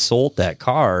because I sold that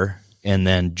car, and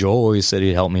then Joe always said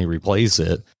he'd help me replace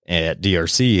it at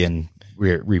DRC and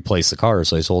replace the car.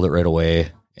 So I sold it right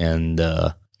away and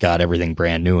got everything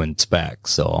brand new in spec.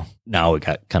 So now we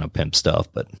got kind of pimp stuff,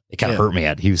 but it kind of hurt me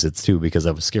at Huset's too because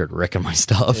I was scared of wrecking my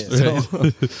stuff.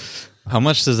 So. How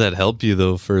much does that help you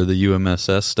though for the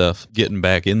UMSS stuff, getting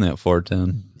back in that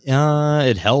 410?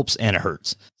 It helps and it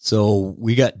hurts. So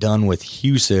we got done with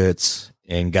Huset's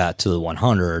and got to the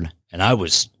 100, and I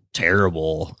was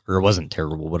terrible, or it wasn't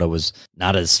terrible, but I was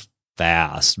not as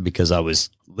fast because I was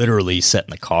literally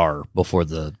setting the car before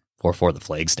the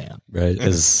flag stand. Right.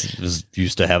 Because I was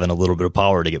used to having a little bit of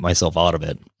power to get myself out of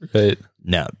it. Right.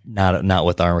 No, not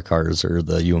with our cars or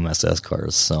the UMSS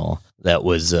cars. So that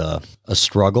was a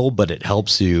struggle, but it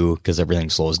helps you because everything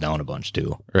slows down a bunch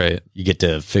too. Right. You get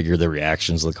to figure the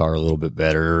reactions of the car a little bit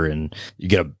better, and you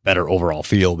get a better overall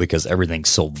feel because everything's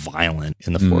so violent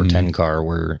in the 410 car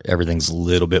where everything's a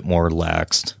little bit more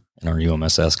relaxed in our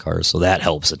UMSS cars. So that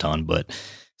helps a ton, but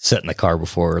setting the car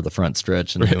before the front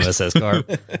stretch in the UMSS car,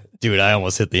 dude, I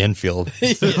almost hit the infield.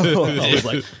 So I was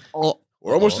like,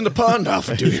 we're almost in the pond off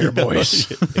of 2 here, boys.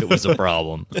 It was a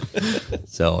problem.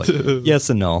 So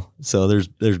yes and no. So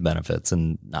there's benefits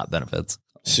and not benefits.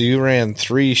 So you ran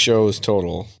 3 shows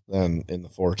total then in the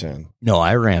 410? No,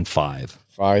 I ran 5.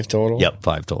 5 total? Yep,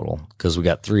 5 total. Because we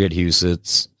got 3 at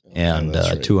Huset's and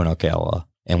right. 2 in Ocala.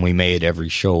 And we made every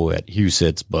show at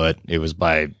Huset's, but it was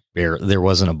by there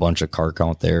wasn't a bunch of car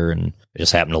count there, and I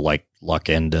just happened to luck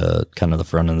into kind of the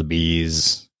front of the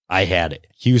bees. I had it.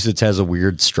 Huset's has a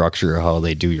weird structure of how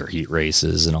they do your heat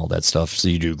races and all that stuff. So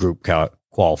you do group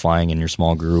qualifying in your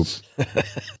small group.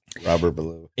 Robert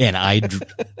Ballou. And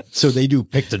so they do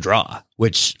pick to draw,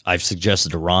 which I've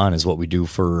suggested to Ron is what we do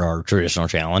for our traditional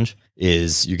challenge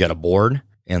is you got a board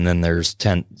and then there's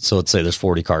 10. So let's say there's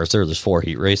 40 cars there. There's 4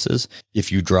 heat races.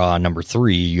 If you draw number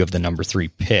 3, you have the number 3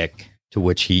 pick to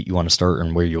which heat you want to start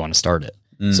and where you want to start it.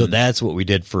 So that's what we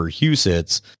did for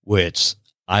Huset's, which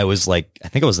I was like, I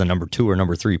think it was the number 2 or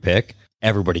number 3 pick.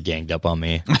 Everybody ganged up on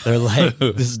me. They're like,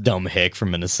 this dumb hick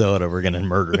from Minnesota, we're going to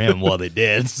murder him. Well, they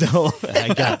did. So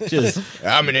I got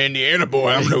I'm an Indiana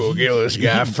boy. I'm going to go kill this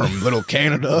guy from little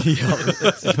Canada.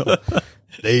 So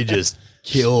they just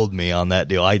killed me on that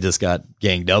deal. I just got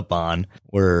ganged up on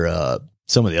where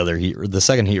some of the other the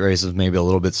second heat race was maybe a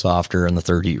little bit softer and the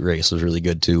third heat race was really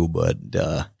good too. But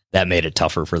that made it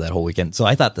tougher for that whole weekend. So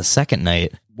I thought the second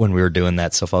night when we were doing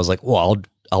that stuff, I was like, well,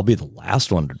 I'll be the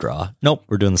last one to draw. Nope,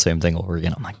 we're doing the same thing over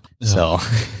again. I'm like, so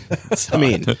I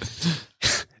mean,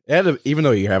 even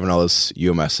though you're having all this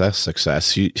UMSS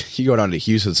success, you go down to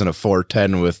Huset's in a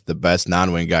 410 with the best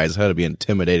non-wing guys. It had to be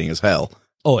intimidating as hell.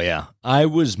 Oh yeah, I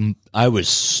was.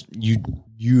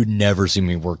 You never see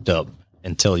me worked up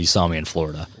until you saw me in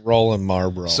Florida rolling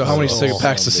Marlboro. So how many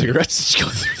packs of cigarettes did you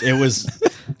go through? It was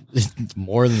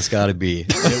more than it's got to be.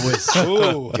 It was,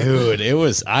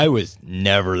 dude. I was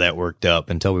never that worked up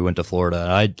until we went to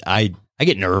Florida. I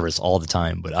get nervous all the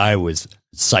time, but I was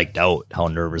psyched out how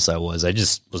nervous I was. I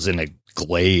just was in a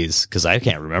glaze because I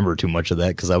can't remember too much of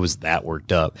that because I was that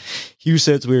worked up.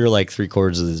 Huset's, we were like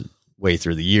 3/4 of the way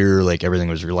through the year, like everything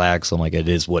was relaxed. I'm like, it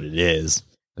is what it is.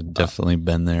 I've definitely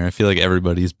been there. I feel like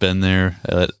everybody's been there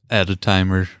at a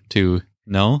time or two.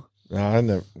 No? No, I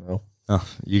never. No. Oh,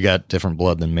 you got different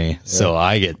blood than me, so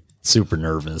I get super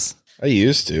nervous. I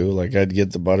used to. Like, I'd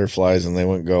get the butterflies and they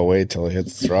wouldn't go away till I hit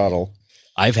the throttle.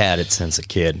 I've had it since a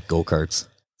kid, go-karts.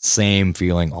 Same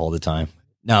feeling all the time.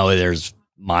 Now there's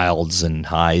milds and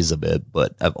highs a bit,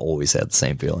 but I've always had the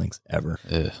same feelings ever.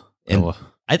 And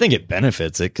I think it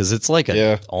benefits it because it's like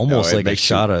almost like a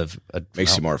shot of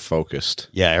makes you more focused.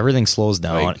 Yeah, everything slows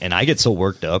down, and I get so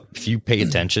worked up. If you pay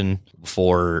attention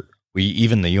before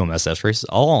even the UMSS races,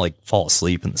 I'll like fall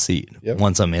asleep in the seat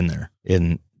once I'm in there.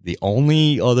 And the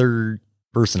only other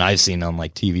person I've seen on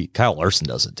like TV, Kyle Larson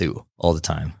does it too all the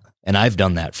time. And I've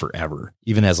done that forever,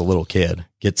 even as a little kid.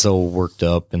 Get so worked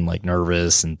up and like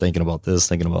nervous and thinking about this,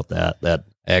 thinking about that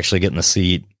I actually get in the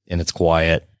seat and it's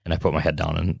quiet and I put my head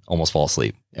down and almost fall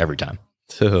asleep every time.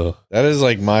 That is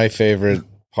like my favorite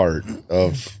part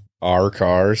of our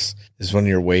cars is when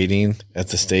you're waiting at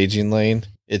the staging lane.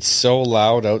 It's so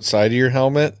loud outside of your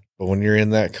helmet, but when you're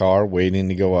in that car waiting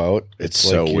to go out, it's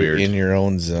so like weird. You're in your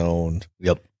own zone.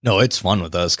 Yep. No, it's fun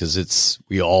with us because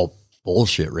we all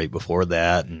bullshit right before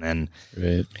that, and then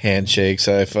handshakes,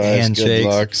 high fives, good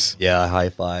lucks. Yeah, high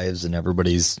fives, and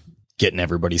everybody's getting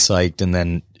everybody psyched, and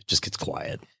then it just gets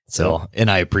quiet. So, and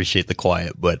I appreciate the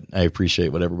quiet, but I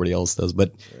appreciate what everybody else does.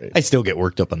 But I still get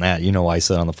worked up on that. You know, I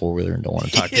sit on the 4-wheeler and don't want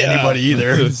to talk to anybody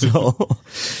either. So,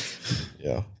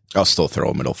 yeah. I'll still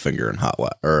throw a middle finger in hot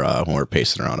or when we're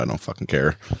pacing around. I don't fucking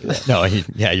care. No,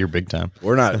 you're big time.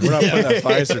 We're not putting that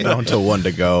Pfizer down to 1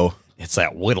 to go. It's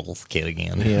that Whittles kid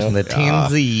again. Yeah. The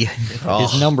TMZ.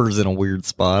 His number's in a weird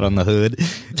spot on the hood.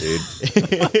 Dude.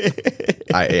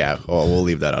 We'll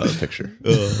leave that out of the picture.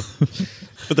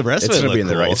 But the rest it's of it gonna be in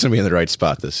the right. It's gonna be in the right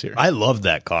spot this year. I love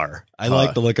that car. I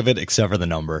like the look of it, except for the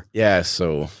number. Yeah.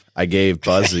 So I gave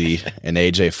Buzzy an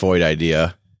AJ Foyt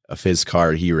idea of his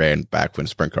car he ran back when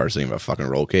sprint cars didn't even have a fucking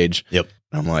roll cage. Yep.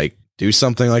 And I'm like, do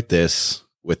something like this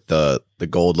with the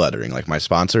gold lettering. Like my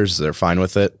sponsors, they're fine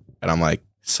with it. And I'm like,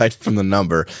 aside from the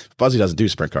number, Buzzy doesn't do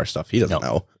sprint car stuff. He doesn't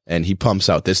know. And he pumps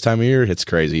out this time of year. It's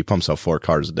crazy. He pumps out 4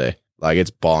 cars a day. Like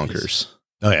it's bonkers.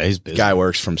 Oh yeah, he's busy. Guy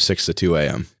works from 6 to 2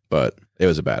 a.m. But it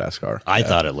was a badass car. I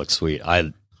thought it looked sweet.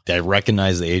 I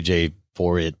recognize the AJ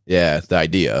for it. Yeah, the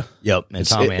idea. Yep. And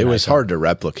Tommy it was hard to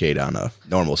replicate on a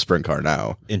normal sprint car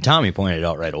now. And Tommy pointed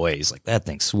out right away. He's like, that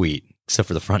thing's sweet, except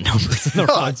for the front numbers in the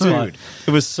front spot.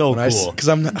 It was so cool. Because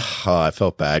I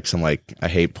felt bad because I'm like, I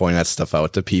hate pointing that stuff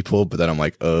out to people, but then I'm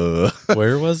like,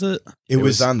 Where was it? It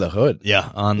was on the hood. Yeah,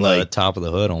 on the top of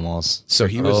the hood almost. So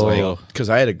he was like, because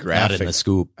I had a graphic. Not in the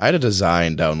scoop. I had a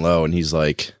design down low, and he's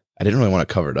like, I didn't really want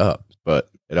to cover it up, but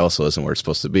it also isn't where it's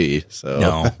supposed to be. So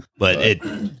no, but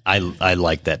I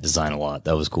like that design a lot.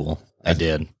 That was cool. I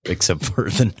did, except for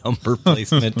the number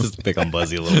placement, just to pick on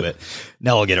Buzzy a little bit.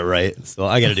 Now I'll get it right. So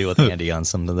I got to deal with Andy on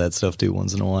some of that stuff too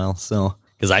once in a while. So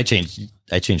because I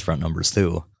changed front numbers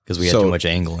too because we had too much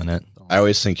angle in it. I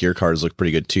always think your cars look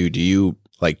pretty good too. Do you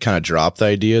like kind of drop the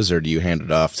ideas, or do you hand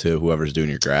it off to whoever's doing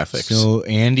your graphics? So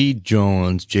Andy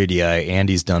Jones, JDI,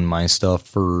 Andy's done my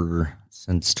stuff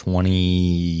since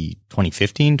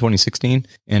 2015, 2016,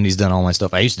 and he's done all my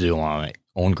stuff. I used to do all my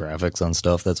own graphics on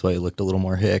stuff. That's why it looked a little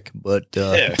more hick. But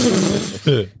Andy's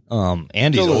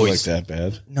always like that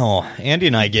bad. No, Andy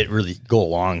and I go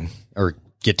along or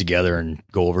get together and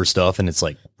go over stuff, and it's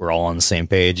like we're all on the same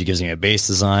page. He gives me a base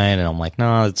design, and I'm like,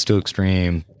 no, it's too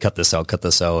extreme. Cut this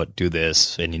out, do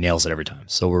this, and he nails it every time.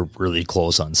 So we're really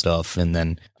close on stuff. And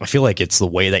then I feel like it's the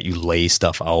way that you lay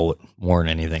stuff out more than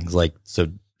anything. It's like so.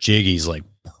 Jiggy's like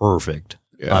perfect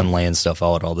on laying stuff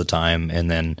out all the time. And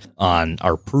then on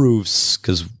our proofs,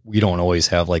 because we don't always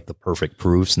have like the perfect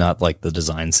proofs, not like the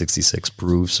Design 66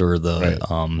 proofs or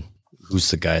the, who's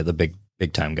the guy, the big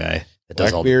time guy that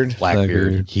does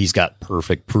Blackbeard. He's got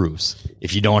perfect proofs.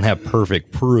 If you don't have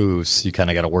perfect proofs, you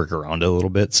kind of got to work around it a little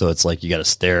bit. So it's like you got to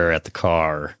stare at the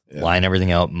car, line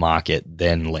everything out, mock it,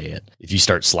 then lay it. If you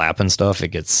start slapping stuff, it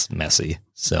gets messy.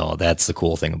 So that's the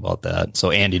cool thing about that.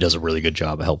 So Andy does a really good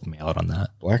job of helping me out on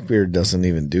that. Blackbeard doesn't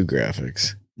even do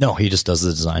graphics. No, he just does the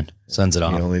design, sends it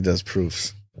off. He only does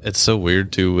proofs. It's so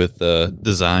weird too with the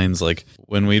designs. Like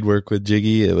when we'd work with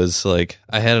Jiggy, it was like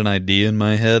I had an idea in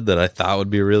my head that I thought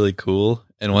would be really cool.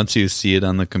 And once you see it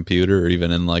on the computer or even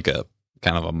in like a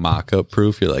kind of a mock-up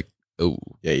proof, you're like, oh.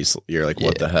 Yeah, you're like,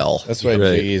 what the hell? That's why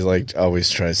Jiggy like always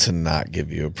tries to not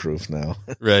give you a proof now.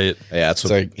 Right. Yeah, that's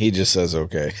what like he just says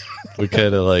okay. We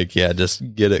kind of like,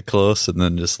 just get it close and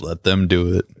then just let them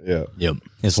do it. Yeah. Yep.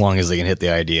 As long as they can hit the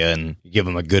idea and give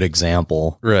them a good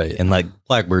example. Right. And like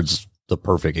Blackbeard's the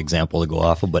perfect example to go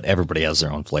off of, but everybody has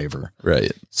their own flavor.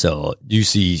 Right. So you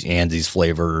see Anzi's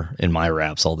flavor in my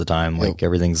wraps all the time. Like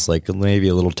everything's like maybe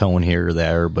a little tone here or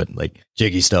there, but like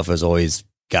Jiggy stuff has always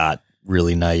got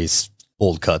really nice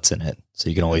bold cuts in it. So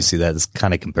you can always see that it's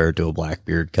kind of compared to a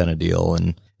Blackbeard kind of deal.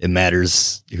 And it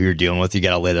matters who you're dealing with. You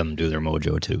got to let them do their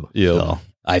mojo too. Yeah. So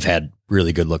I've had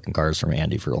really good looking cars from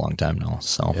Andy for a long time now.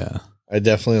 So yeah, I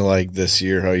definitely like this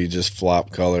year how you just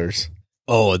flop colors.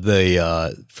 Oh,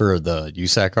 the for the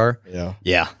USAC car?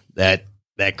 Yeah.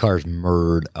 That car's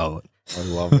murdered out. I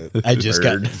love it. I just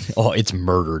it's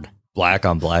murdered. Black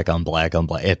on black on black on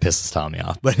black. It pisses Tommy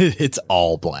off, but it's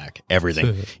all black.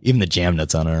 Everything. Even the jam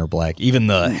nuts on it are black. Even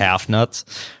the half nuts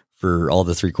for all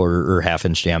the 3/4 or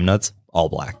half-inch jam nuts, all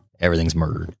black. Everything's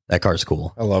murdered. That car's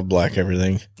cool. I love black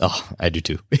everything. Oh, I do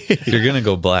too. If you're going to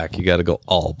go black, you got to go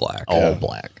all black. All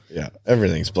black. Yeah,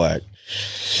 everything's black.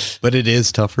 But it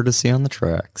is tougher to see on the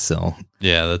track, so.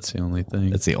 Yeah, that's the only thing.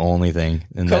 That's the only thing.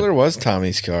 And what color was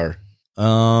Tommy's car? I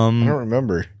don't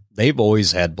remember. They've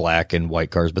always had black and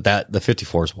white cars, but the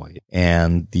 54 is white.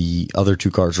 And the other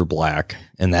 2 cars were black,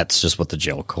 and that's just what the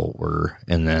gel coat were.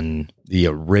 And then the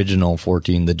original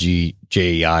 14, the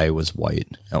JEI, was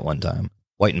white at one time.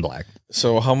 White and black.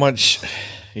 So how much,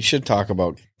 you should talk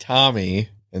about Tommy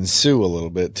and Sue a little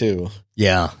bit too.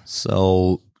 Yeah.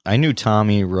 So I knew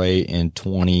Tommy right in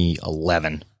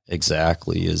 2011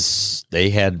 exactly, is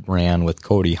they had ran with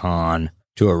Cody Hahn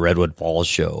to a Redwood Falls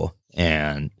show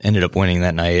and ended up winning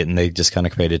that night, and they just kind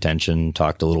of paid attention,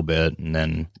 talked a little bit, and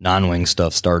then non-wing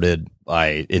stuff started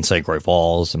in St. Croix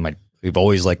Falls, and we've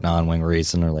always liked non-wing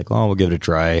racing. They're like, oh, we'll give it a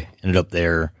try. Ended up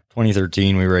there.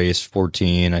 2013 we raced.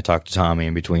 14 I talked to Tommy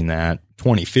in between that.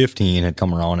 2015 had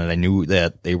come around, and I knew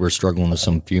that they were struggling with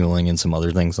some fueling and some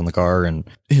other things on the car, and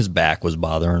his back was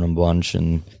bothering him a bunch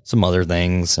and some other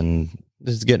things, and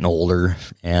he's getting older.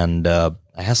 And I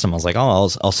asked him, I was like, oh,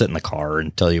 I'll sit in the car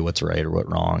and tell you what's right or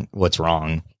what's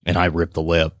wrong. And I ripped the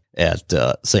lip at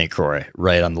St. Croix,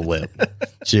 right on the lip,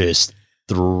 just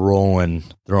throwing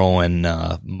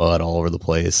mud all over the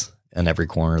place. In every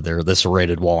corner there, the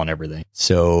serrated wall and everything.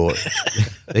 So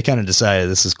they kind of decided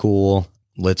this is cool.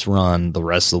 Let's run the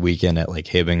rest of the weekend at like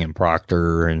Hibbing and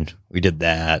Proctor. And we did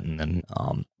that. And then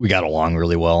we got along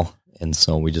really well. And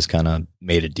so we just kind of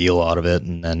made a deal out of it.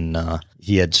 And then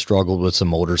he had struggled with some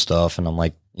motor stuff. And I'm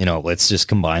like, let's just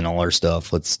combine all our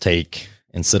stuff. Let's take,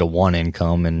 instead of 1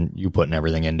 income and you putting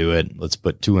everything into it, let's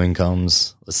put 2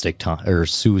 incomes. Let's take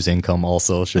Sue's income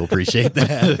also. She'll appreciate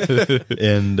that.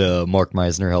 And Mark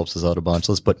Meisner helps us out a bunch.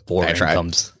 Let's put 4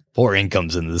 incomes. 4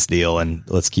 incomes in this deal, and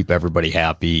let's keep everybody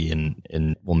happy,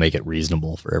 and we'll make it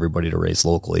reasonable for everybody to race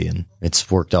locally. And it's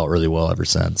worked out really well ever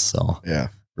since. So yeah,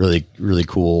 really, really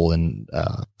cool. And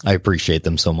I appreciate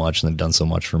them so much, and they've done so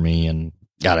much for me. And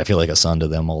God, I feel like a son to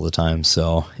them all the time.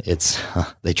 So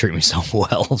they treat me so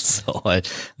well. So I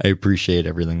appreciate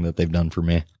everything that they've done for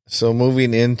me. So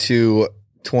moving into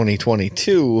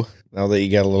 2022, now that you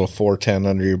got a little 410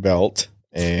 under your belt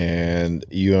and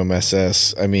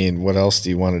UMSS, I mean, what else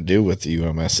do you want to do with the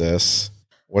UMSS?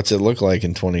 What's it look like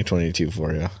in 2022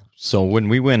 for you? So when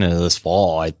we went into this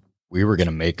fall, we were going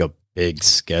to make a big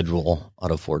schedule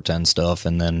out of 410 stuff.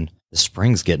 And then the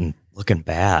spring's looking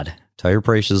bad. Tire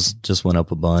prices just went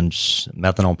up a bunch.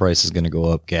 Methanol price is going to go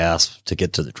up. Gas to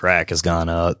get to the track has gone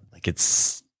up. Like,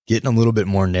 it's getting a little bit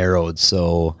more narrowed.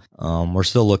 So we're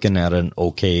still looking at an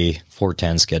okay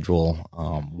 410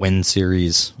 schedule. Win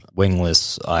Series,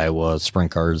 Wingless Iowa Sprint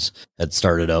Cars had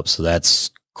started up. So that's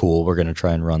cool. We're going to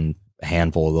try and run a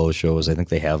handful of those shows. I think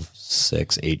they have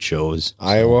 6-8 shows.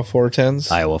 Iowa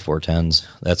 410s? Iowa 410s.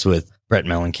 That's with Brett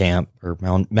Mellencamp, or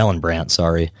Mellenbrandt,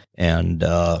 sorry, and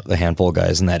a handful of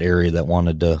guys in that area that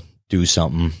wanted to do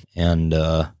something. And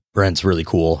Brent's really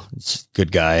cool. He's a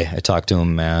good guy. I talked to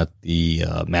him at the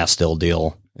Mastell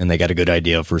deal, and they got a good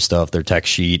idea for stuff. Their tech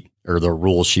sheet, or the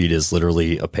rule sheet, is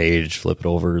literally a page. Flip it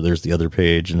over, there's the other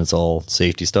page, and it's all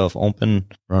safety stuff. Open,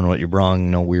 run what you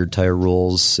brung, no weird tire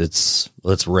rules.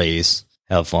 Let's race,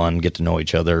 have fun, get to know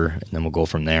each other, and then we'll go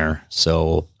from there.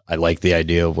 So I like the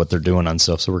idea of what they're doing on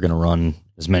stuff, so we're going to run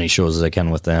as many shows as I can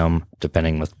with them,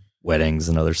 depending with weddings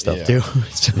and other stuff too.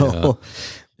 So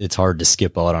it's hard to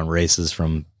skip out on races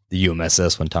from the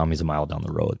UMSS when Tommy's a mile down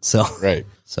the road. So right.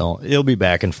 So it'll be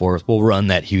back and forth. We'll run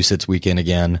that Huset's weekend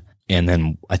again, and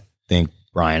then I think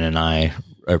Brian and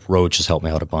Roach has helped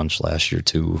me out a bunch last year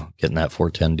too, getting that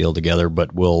 410 deal together.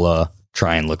 But we'll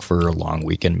try and look for a long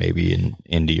weekend, maybe in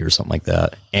Indy or something like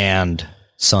that, and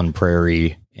Sun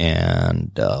Prairie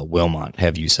and Wilmot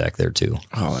have USAC there too.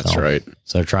 Oh, that's right.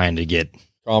 So they're trying to get.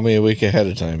 Call me a week ahead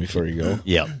of time before you go.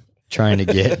 Yep. trying to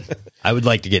get. I would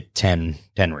like to get 10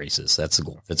 races. That's the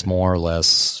goal. If it's more or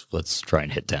less, let's try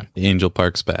and hit 10. Angel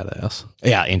Park's badass.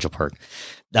 Yeah, Angel Park.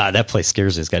 That place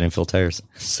scares me. It's got infill tires.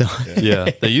 So yeah,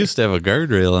 they used to have a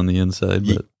guardrail on the inside,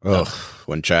 but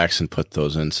when Jackson put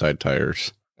those inside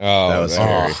tires, Oh, that was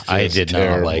I did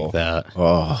terrible. not like that.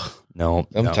 Oh, No,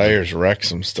 Them tires wreck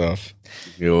some stuff.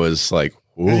 it was like,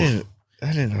 ooh. I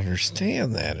didn't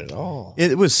understand that at all.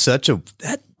 It was such a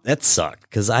that sucked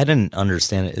because I didn't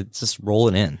understand it. It's just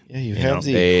rolling in. Yeah, you have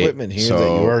the equipment here that you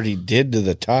already did to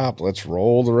the top. Let's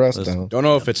roll the rest down. Don't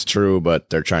know if it's true, but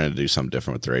they're trying to do something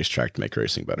different with the racetrack to make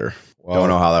racing better. Don't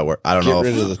know how that works. I don't know.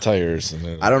 Get rid of the tires.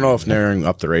 I don't know if narrowing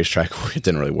up the racetrack, it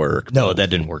didn't really work. No, that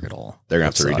didn't work at all. They're gonna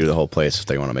have to redo the whole place if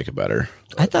they want to make it better.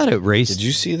 I thought it raced. Did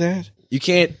you see that? You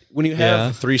can't when you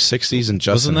have 360s and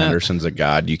Justin Wasn't that- Henderson's a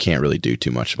god. You can't really do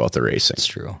too much about the racing. It's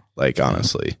true. Like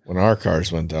honestly, When our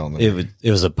cars went down there.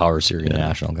 It was a Power Series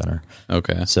National Gunner.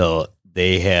 okay. So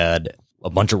they had a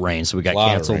bunch of rain. So we got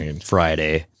Lot of rain. canceled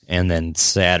Friday. And then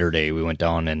Saturday we went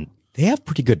down and they have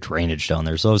pretty good drainage down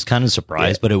there. So I was kind of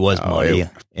surprised, but it was muddy.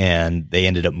 And they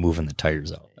ended up moving the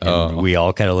tires out. And we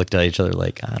all kind of looked at each other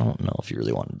like, I don't know if you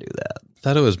really want to do that.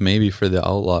 Thought it was maybe for the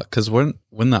Outlaw because when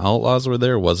the Outlaws were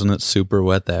there, wasn't it super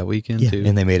wet that weekend too?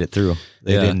 And they made it through.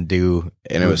 They didn't do,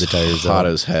 and it was the tires hot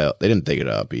out. as hell. They didn't dig it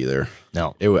up either.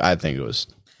 No, I think it was.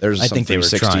 There's I some think they were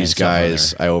trying 360s something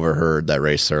guys I overheard that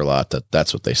raced there a lot.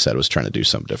 That's what they said was trying to do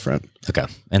something different. Okay,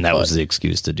 and that was the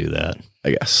excuse to do that.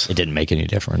 I guess It didn't make any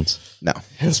difference. no.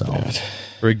 It's bad.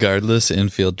 Regardless,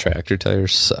 infield tractor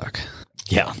tires suck.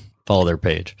 Yeah, follow their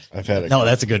page. I've had No,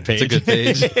 that's a good page. It's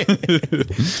a good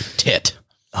page. Tit.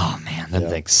 Oh man, them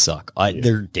things suck.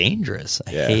 They're dangerous.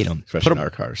 I Yeah, hate them. especially in our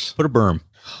cars. Put a berm.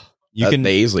 You can.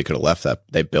 They easily could have left that.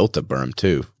 They built a berm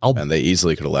too, and they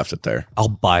easily could have left it there. I'll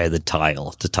buy the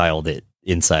tile to tile the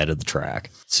inside of the track,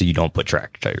 so you don't put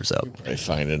tractor tires up. I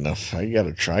find enough. I got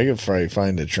to try to probably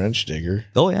find a trench digger.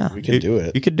 Oh yeah, We can do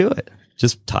it. You could do it.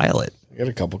 Just tile it. I got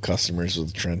a couple customers with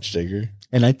a trench digger.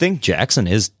 And I think Jackson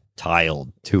is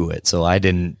tiled to it, so I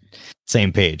didn't.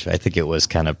 Same page. I think it was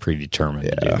kind of predetermined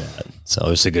to do that. So it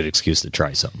was a good excuse to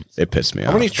try something. It pissed me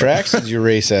off. How many tracks did you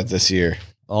race at this year?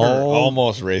 Or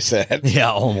almost race at.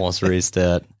 Yeah, almost raced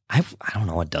at. I don't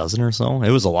know, a dozen or so. It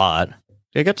was a lot.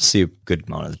 I got to see a good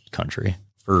amount of the country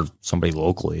for somebody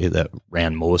locally that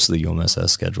ran most of the UMSS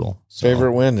schedule. So,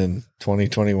 Favorite win in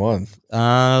 2021?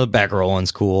 the back row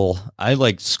one's cool. I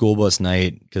liked school bus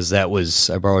night because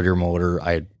I borrowed your motor.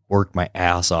 I worked my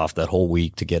ass off that whole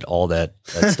week to get all that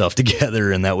stuff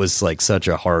together. And that was like such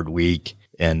a hard week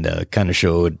and kind of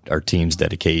showed our team's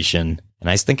dedication. And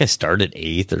I think I started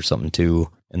 8th or something too.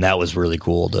 And that was really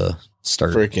cool to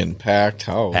start. Freaking packed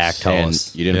house. Packed And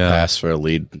house. you didn't pass for a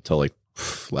lead until like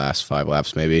last 5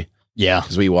 laps, maybe. Yeah.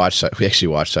 Because we actually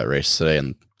watched that race today,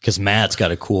 and Because Matt's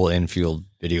got a cool infield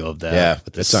video of that. Yeah,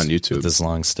 with it's on YouTube. With this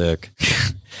long stick.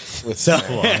 With so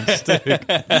long stick.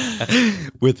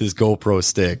 With his GoPro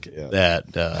stick.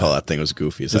 That that thing was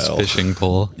goofy as His hell. fishing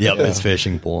pole. Yep, his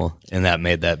fishing pole. And that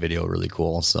made that video really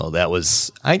cool. So that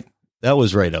was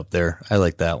right up there. I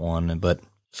like that one. But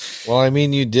Well, I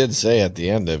mean, you did say at the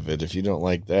end of it, if you don't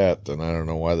like that, then I don't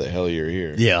know why the hell you're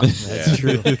here. yeah, that's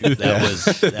true.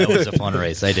 That was a fun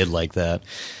race. I did like that.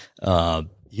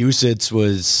 Usitz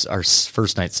was our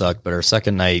first night sucked, but our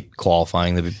second night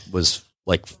qualifying was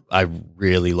like, I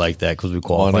really liked that because we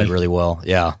qualified really well.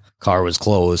 Yeah. Car was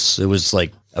close. It was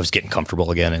like I was getting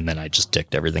comfortable again, and then I just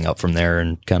ticked everything up from there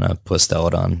and kind of pussed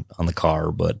out on the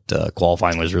car. But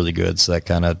qualifying was really good, so that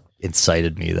kind of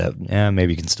incited me that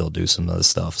maybe you can still do some of the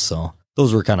stuff. So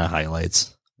those were kind of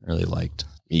highlights. I really liked.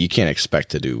 You can't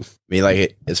expect to do. I mean,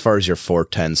 like as far as your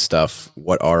 410 stuff,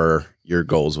 what are your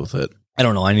goals with it? I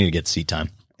don't know. I need to get seat time.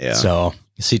 Yeah. So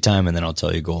seat time, and then I'll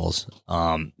tell you goals.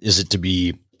 Is it to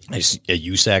be a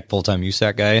USAC, full-time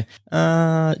USAC guy?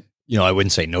 I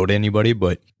wouldn't say no to anybody,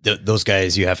 but those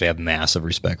guys, you have to have massive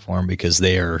respect for them because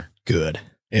they are good.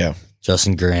 Yeah.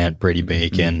 Justin Grant, Brady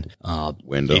Bacon,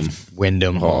 Wyndham.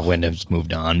 Wyndham's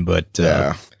moved on, but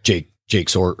Jake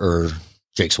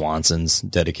Swanson's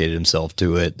dedicated himself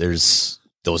to it. Those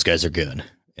guys are good,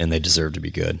 and they deserve to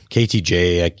be good.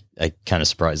 KTJ, I kind of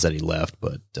surprised that he left,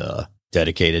 but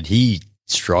dedicated. He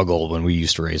struggled when we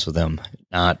used to race with him.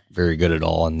 Not very good at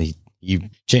all, and he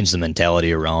changed the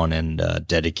mentality around and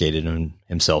dedicated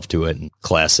himself to it. And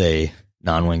Class A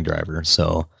non-wing driver,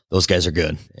 so those guys are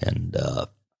good. And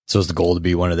so is the goal to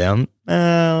be one of them?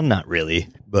 Not really,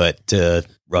 but to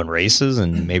run races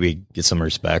and maybe get some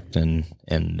respect and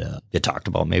get talked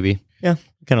about. Maybe, yeah,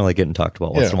 kind of like getting talked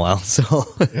about once in a while. So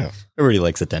everybody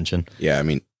likes attention. Yeah, I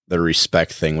mean the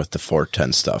respect thing with the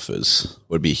 410 stuff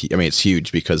it's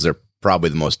huge because they're probably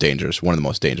one of the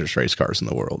most dangerous race cars in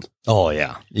the world. Oh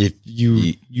yeah, if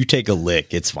you take a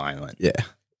lick, it's violent. Yeah,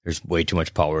 there's way too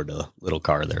much power to little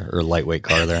car there or lightweight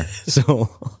car there. So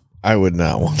I would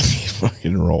not want to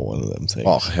fucking roll one of them things.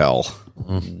 Oh hell,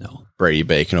 no. Brady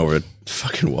Bacon over the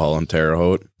fucking wall in Terre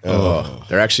Haute. Oh,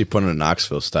 they're actually putting a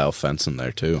Knoxville style fence in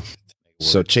there too.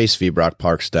 So Chase Vebrock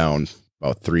parks down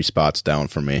about 3 spots down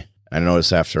from me. I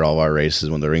noticed after all of our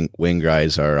races, when the wing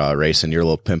guys are racing, your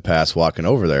little pimp ass walking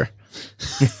over there.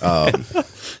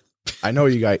 I know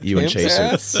you and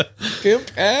Chase are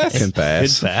Pimp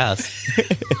ass.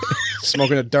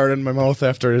 Smoking a dart in my mouth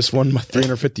after I just won my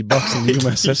 $350 in the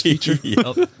UMSS feature.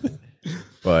 Yep.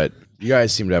 But you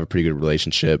guys seem to have a pretty good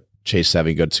relationship. Chase is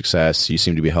having good success. You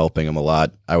seem to be helping him a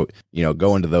lot.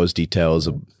 Go into those details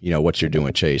of what you're doing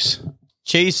with Chase.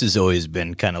 Chase has always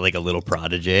been kind of like a little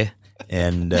prodigy,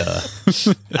 and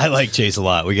I like Chase a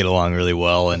lot. We get along really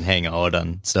well and hang out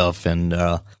on stuff, and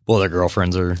both our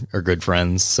girlfriends are good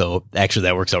friends. So actually,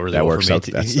 that works out really well for me.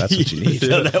 That's what you need.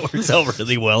 So that works out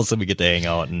really well. So we get to hang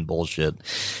out and bullshit.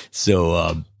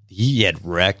 So he had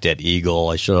wrecked at Eagle.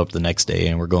 I showed up the next day,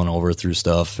 and we're going over through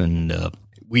stuff, and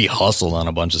we hustled on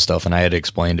a bunch of stuff. And I had to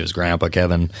explain to his grandpa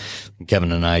Kevin.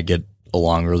 Kevin and I get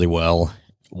along really well.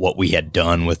 What we had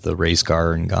done with the race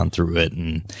car and gone through it,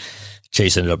 and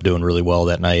Chase ended up doing really well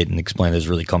that night and explained he was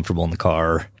really comfortable in the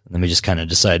car. And then we just kind of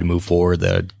decided to move forward,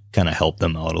 that I'd kind of help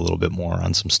them out a little bit more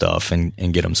on some stuff and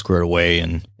get them squared away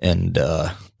and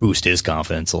boost his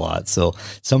confidence a lot. So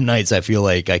some nights I feel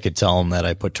like I could tell him that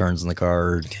I put turns in the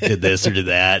car, or did this or did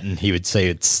that, and he would say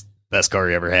it's best car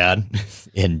he ever had,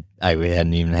 and I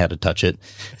hadn't even had to touch it.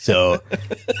 So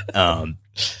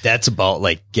that's about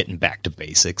like getting back to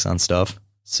basics on stuff.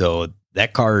 So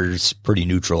that car is pretty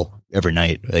neutral every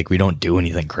night. Like, we don't do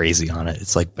anything crazy on it.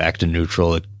 It's like back to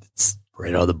neutral. It's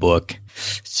right out of the book.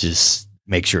 It's just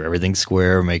make sure everything's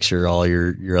square, make sure all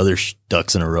your other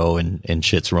ducks in a row and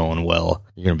shit's rolling well.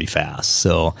 You're going to be fast.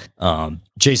 So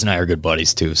Chase and I are good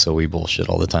buddies too. So we bullshit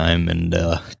all the time. And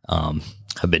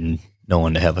I've been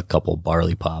known to have a couple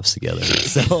barley pops together.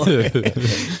 So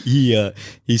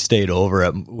he stayed over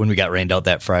when we got rained out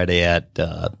that Friday at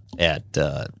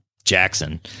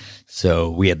Jackson.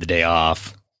 So we had the day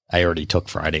off. I already took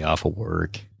Friday off of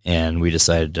work, and we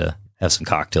decided to have some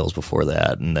cocktails before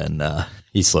that. And then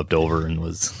he slipped over and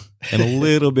was in a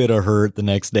little bit of hurt the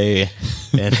next day,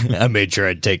 and I made sure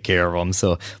I'd take care of him.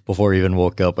 So before he even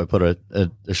woke up, I put a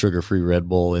sugar-free Red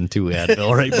Bull and 2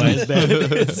 Advil right by his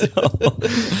bed.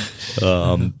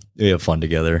 So we have fun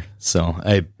together. So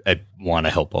I want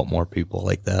to help out more people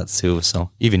like that too. So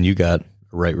even you got a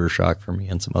right rear shock for me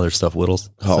and some other stuff, Whittles.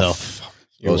 Oh,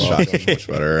 those shocks are much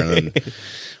better. And then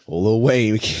Lil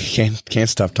Wayne, we can't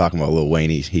stop talking about Lil Wayne.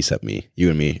 He set me, you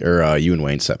and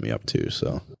Wayne set me up too.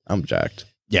 So I'm jacked.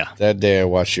 Yeah. That day I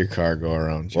watched your car go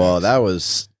around. Well, that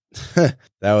was the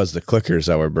clickers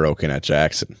that were broken at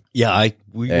Jackson. Yeah,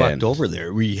 we walked over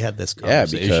there. We had this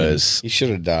conversation. Yeah, because he should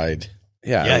have died.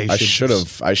 Yeah, I should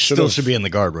have. Still should be in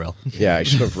the guardrail. Yeah, I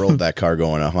should have rolled that car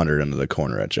going 100 into the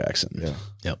corner at Jackson. Yeah.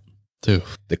 Yep. Too.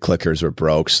 The clickers were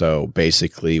broke. So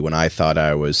basically, when I thought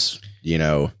I was,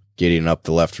 getting up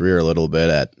the left rear a little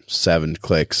bit at 7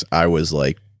 clicks, I was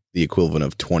like the equivalent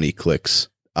of 20 clicks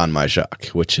on my shock,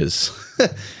 which is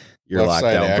you're locked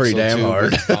down pretty damn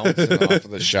hard. Bouncing off of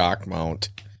the shock mount.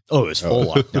 Oh, it was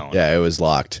full lockdown. Yeah, it was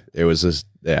locked. It was just,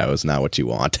 it was not what you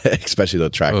want, especially the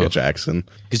track at Jackson.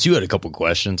 Because you had a couple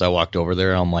questions. I walked over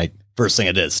there, and I'm like, first thing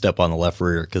I did is step on the left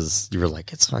rear, because you were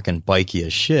like, it's fucking bikey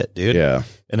as shit, dude. Yeah.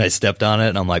 And I stepped on it,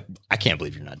 and I'm like, I can't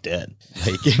believe you're not dead.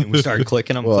 Like, we started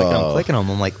clicking them, clicking them.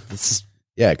 I'm like, this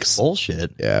is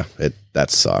bullshit. Yeah,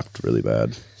 that sucked really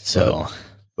bad. So,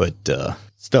 but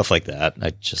stuff like that,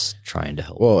 I just trying to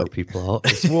help more people out.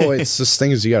 It's just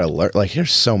things you got to learn. Like,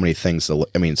 there's so many things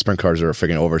sprint cars are a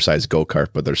freaking oversized go-kart,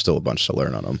 but there's still a bunch to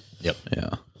learn on them. Yep. Yeah.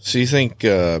 So you think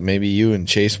maybe you and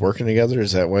Chase working together,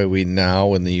 is that why we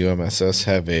now in the UMSS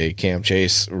have a Cam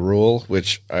Chase rule,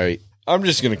 which I'm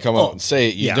just going to come out and say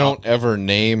it. You don't ever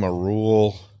name a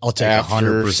rule. I'll take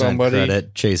 100%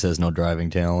 credit. Chase has no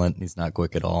driving talent. He's not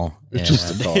quick at all. It's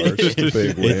just the car. It's just a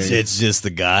big wing. It's just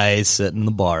the guy sitting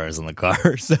the bars in the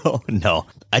car. So, no.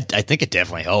 I think it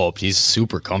definitely helped. He's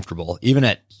super comfortable. He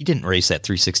didn't race at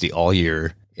 360 all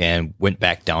year and went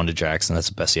back down to Jackson. That's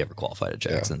the best he ever qualified at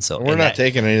Jackson. Yeah. So we're not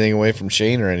taking anything away from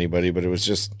Shane or anybody, but it was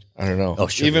just, I don't know. Oh,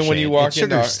 sure, even when Shane. you walk in,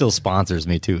 Sugar still sponsors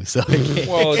me too. So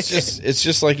well, it's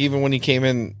just like even when he came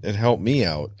in and helped me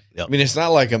out. Yep. I mean, it's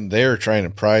not like I'm there trying to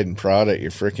pride and prod at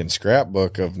your freaking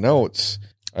scrapbook of notes.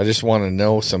 I just want to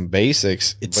know some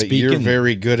basics, but you're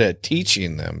very good at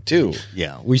teaching them too.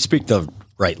 Yeah, we speak the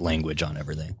right language on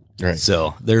everything. Right.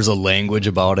 So there's a language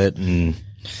about it and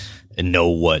know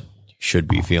what you should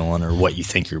be feeling or what you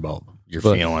think you're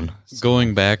feeling.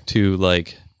 Going back to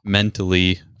like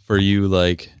mentally for you,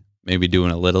 like maybe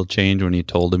doing a little change when you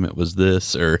told him it was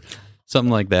this or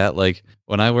something like that. Like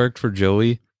when I worked for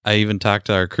Joey, I even talked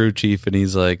to our crew chief and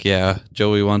he's like, yeah,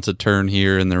 Joey wants a turn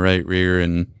here in the right rear.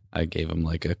 And I gave him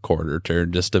like a quarter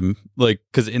turn just to like,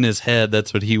 cause in his head,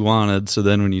 that's what he wanted. So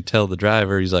then when you tell the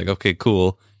driver, he's like, okay,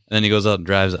 cool. And then he goes out and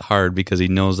drives it hard because he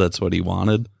knows that's what he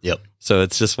wanted. Yep. So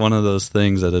it's just one of those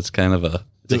things that it's kind of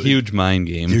it's a huge mind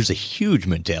game. There's a huge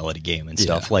mentality game and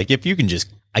stuff. Like if you can just,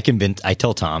 I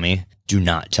tell Tommy, do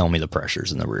not tell me the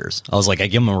pressures in the rears. I was like, I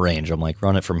give him a range. I'm like,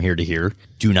 run it from here to here.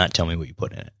 Do not tell me what you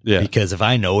put in it. Yeah. Because if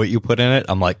I know what you put in it,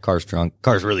 I'm like, car's drunk.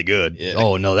 Car's really good. Yeah.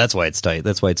 Oh, no, that's why it's tight.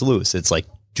 That's why it's loose. It's like,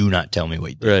 do not tell me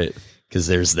what you did. Right. Because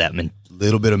there's that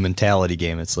little bit of mentality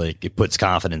game. It's like, it puts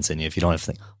confidence in you if you don't have to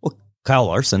think. Well, Kyle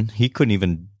Larson, he couldn't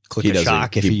even click a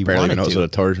shock if he barely wanted knows to. what a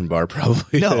torsion bar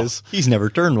probably is. He's never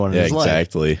turned one in his life.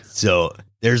 Exactly. So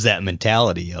there's that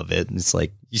mentality of it. And it's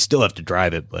like, you still have to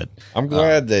drive it, but I'm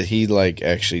glad that he like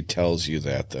actually tells you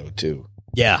that though too.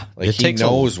 Yeah, like he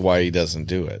knows why he doesn't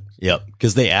do it. Yep,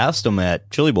 because they asked him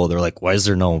at Chili Bowl, they're like, "Why is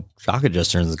there no shock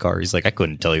adjuster in the car?" He's like, "I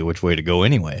couldn't tell you which way to go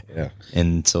anyway." Yeah,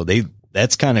 and so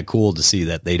that's kind of cool to see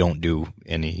that they don't do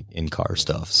any in car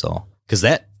stuff. So because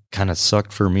that kind of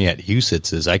sucked for me at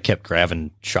Huset's is I kept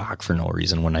grabbing shock for no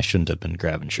reason when I shouldn't have been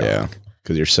grabbing shock. Yeah,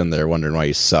 because you're sitting there wondering why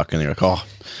you suck, and you're like, oh.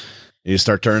 You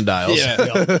start turning dials.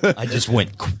 Yeah. I just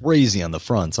went crazy on the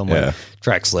fronts. I'm like,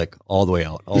 track slick all the way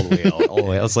out, all the way out, all the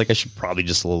way out. I was like, I should probably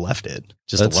just left it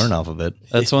just to learn off of it.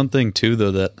 That's one thing, too,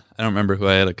 though, that I don't remember who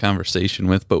I had a conversation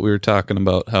with, but we were talking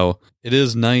about how it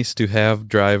is nice to have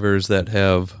drivers that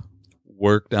have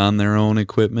worked on their own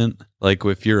equipment. Like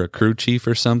if you're a crew chief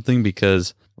or something,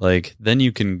 because like then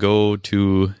you can go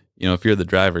to, if you're the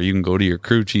driver, you can go to your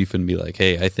crew chief and be like,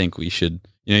 hey, I think we should.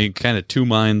 You kind of two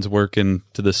minds working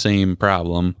to the same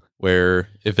problem where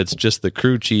if it's just the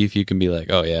crew chief, you can be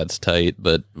like, oh yeah, it's tight,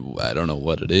 but I don't know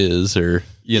what it is or,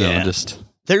 just.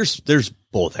 There's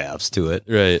both halves to it.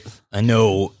 Right. I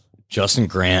know Justin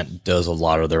Grant does a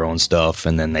lot of their own stuff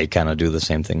and then they kind of do the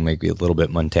same thing, maybe a little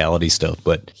bit mentality stuff,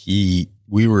 but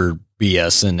we were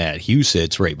BSing at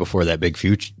Huset's right before that big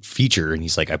feature. And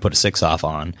he's like, I put a 6-off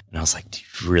on. And I was like, do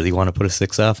you really want to put a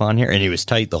 6-off on here? And he was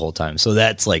tight the whole time. So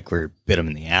that's like where it bit him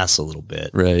in the ass a little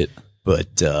bit. Right.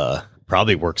 But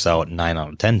probably works out 9 out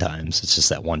of 10 times. It's just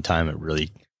that one time it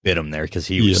really bit him there because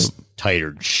he was tighter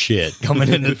than shit.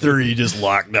 Coming into 3, just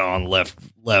locked down,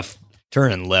 left,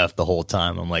 turning left the whole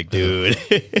time. I'm like, dude,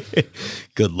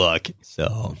 good luck.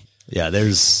 So yeah,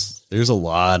 there's a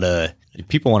lot of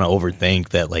people want to overthink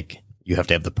that, like, you have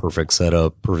to have the perfect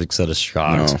setup, perfect set of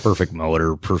shocks, perfect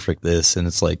motor, perfect this. And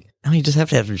it's like, no, you just have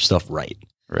to have your stuff right.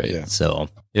 Right. Yeah. So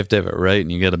you have to have it right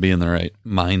and you got to be in the right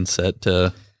mindset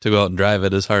to go out and drive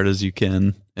it as hard as you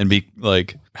can and be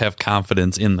like, have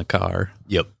confidence in the car.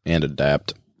 Yep. And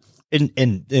adapt. And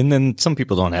then some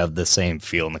people don't have the same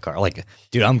feel in the car. Like,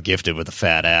 dude, I'm gifted with a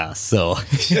fat ass. So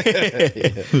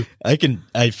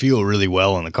I feel really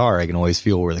well in the car. I can always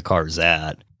feel where the car is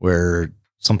at, where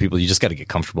some people, you just got to get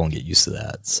comfortable and get used to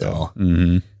that. So,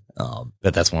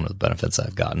 but that's one of the benefits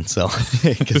I've gotten. So,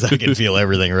 because I can feel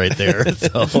everything right there.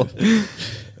 So,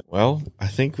 well, I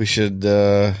think we should.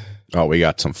 We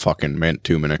got some fucking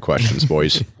 2-minute questions,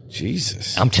 boys.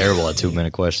 Jesus, I'm terrible at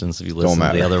 2-minute questions. If you listen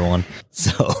to the other one,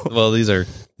 so well, these are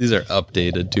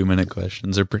updated 2-minute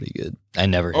questions. They're pretty good. I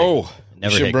never. We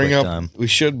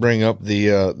should bring up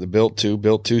the Built 2.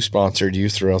 Built 2 sponsored you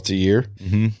throughout the year.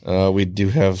 Mm-hmm. We do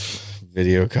have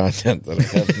video content that I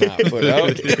have not put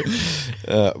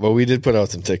out, but we did put out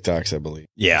some TikToks, I believe.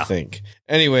 Yeah, I think.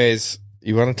 Anyways,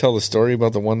 you want to tell the story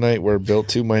about the one night where Built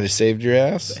 2 might have saved your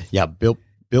ass? Yeah, Built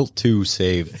 2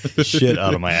 saved the shit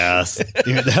out of my ass.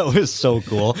 Dude, that was so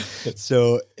cool.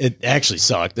 So it actually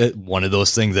sucked. One of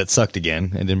those things that sucked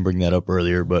again. I didn't bring that up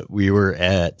earlier, but we were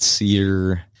at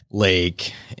Cedar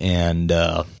Lake and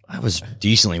I was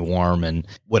decently warm and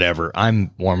whatever.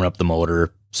 I'm warming up the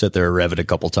motor, sit there, rev it a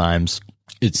couple times.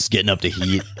 It's getting up to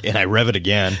heat and I rev it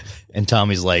again. And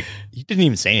Tommy's like, he didn't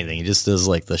even say anything. He just does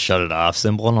like the shut it off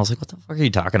symbol. And I was like, what the fuck are you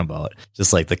talking about?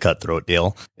 Just like the cutthroat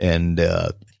deal. And,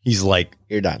 he's like,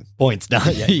 you're done. Points down.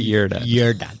 Yeah, you're done.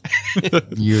 You're done.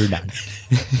 You're done.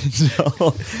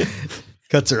 So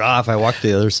cuts her off. I walked to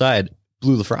the other side,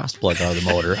 blew the frost plug out of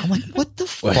the motor. I'm like, what the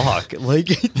fuck? Like,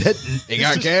 they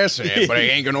got gas in it, but I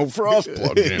ain't got no frost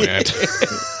plug in it.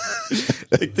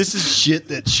 Like, this is shit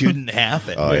that shouldn't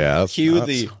happen. Oh, yeah. Cue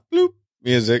the bloop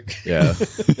music. Yeah.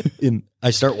 And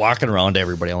I start walking around to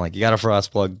everybody. I'm like, you got a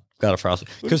frost plug? got a frost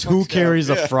plug. Because who carries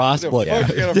a frost plug? I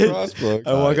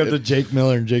walk up to Jake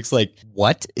Miller, and Jake's like,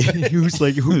 what? He was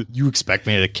like, you expect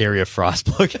me to carry a frost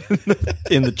plug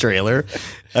in the trailer?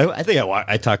 I think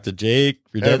I talked to Jake,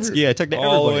 Rudetsky. I talked to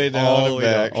everybody. All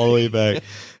the way back.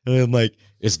 And I'm like,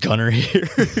 is Gunner here?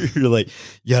 You're like,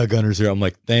 yeah, Gunner's here. I'm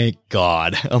like, thank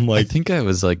God. I'm like, I think I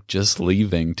was like just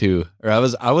leaving too, or I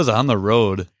was on the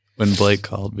road when Blake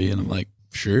called me, and I'm like,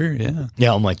 sure, yeah.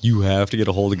 Yeah, I'm like, you have to get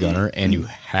a hold of Gunner, and you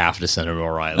have to send him to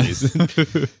O'Reilly's.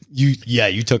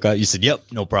 You took out. You said, yep,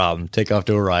 no problem. Take off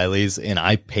to O'Reilly's, and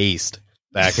I paced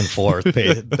back and forth,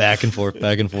 back and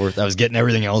forth. I was getting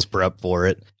everything else prepped for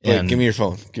it. Blake, And give me your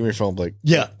phone. Give me your phone, Blake.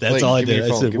 Yeah, that's Blake, all I give me did. your I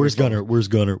phone. said, "Where's Gunner? Where's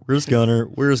Gunner? Where's Gunner?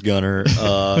 Where's Gunner?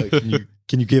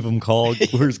 Can you give him a call?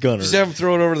 Where's Gunner?" Just have him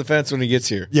throw it over the fence when he gets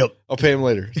here. Yep. I'll pay him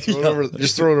later. Just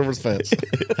throw it over the fence.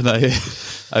 And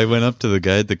I went up to the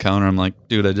guy at the counter. I'm like,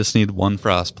 dude, I just need one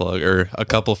frost plug or a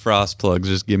couple frost plugs.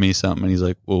 Just give me something. And he's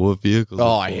like, well, what vehicle?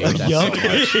 Oh, I hate that so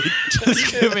much.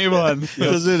 Just give me one.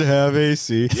 Does it have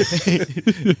AC?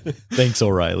 Thanks,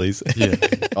 O'Reilly's. Yeah.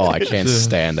 Oh, I can't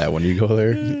stand that when you go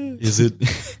there. Does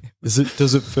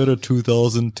it fit a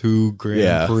 2002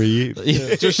 Grand Prix?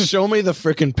 Just show me the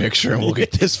freaking picture and we'll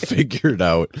get this figured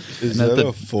out. Is that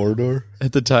a 4-door?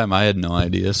 At the time, I had no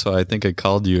idea. So I think I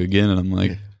called you again, and I'm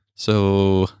like,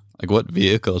 so like, what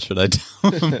vehicle should I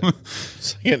tell him?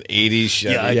 It's like an 80s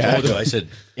Chevy. Yeah, I told you. I said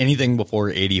anything before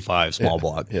 85 small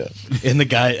block. Yeah. And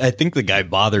I think the guy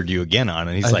bothered you again on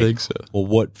it. He's I like, think so. well,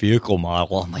 what vehicle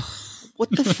model? I'm like, what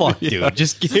the fuck, dude?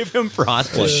 Just give him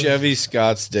frost The plug. Chevy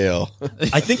Scottsdale.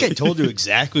 I think I told you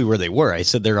exactly where they were. I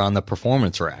said they're on the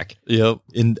performance rack. Yep.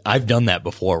 And I've done that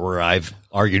before where I've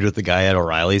argued with the guy at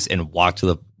O'Reilly's and walked to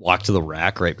the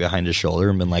rack right behind his shoulder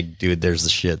and been like, dude, there's the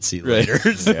shit. See you later.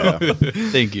 So,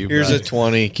 Thank you. Here's Brian. a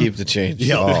 20. Keep the change.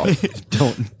 yeah,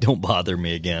 don't bother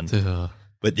me again.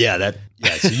 But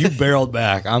so you barreled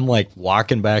back. I'm like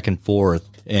walking back and forth.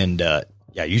 And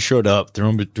you showed up, threw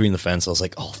him between the fence. I was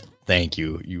like, oh, thank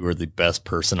you. You are the best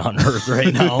person on earth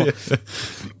right now.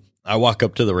 I walk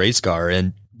up to the race car,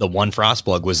 and the one frost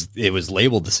plug was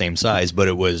labeled the same size, but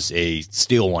it was a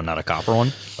steel one, not a copper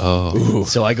one. Oh,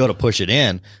 so I go to push it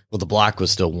in. Well, the block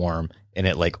was still warm, and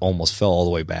it like almost fell all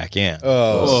the way back in.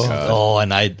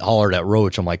 And I hollered at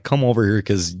Roach. I'm like, come over here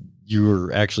because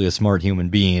you're actually a smart human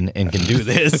being and can do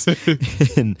this.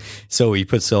 And so he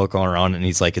put silicone around it, and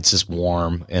he's like, it's just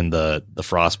warm and the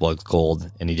frost plug's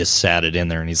cold. And he just sat it in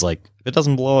there, and he's like, if it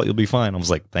doesn't blow out, you'll be fine. I was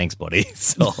like, thanks, buddy.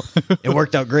 So it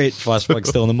worked out great. Frost plug's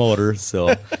still in the motor.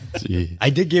 So I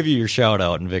did give you your shout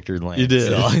out in Victor Lane. You did.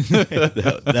 So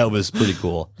that was pretty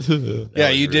cool. Yeah,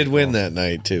 you did win that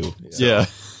night, too. yeah.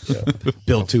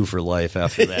 Bill 2 for life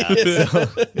after that. So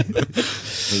it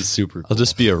was super cool. I'll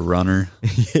just be a runner.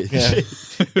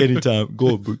 Anytime.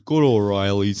 Go to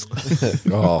O'Reilly's.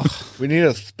 We need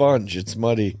a sponge. It's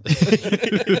muddy.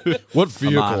 What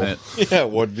vehicle? I'm on it. Yeah,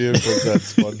 what vehicle is that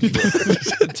sponge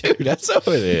for? Dude, that's how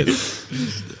it is.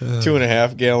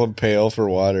 2.5 gallon pail for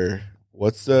water.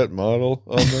 What's that model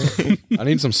on there? I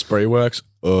need some spray wax.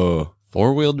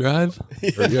 4-wheel drive?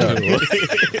 Yeah.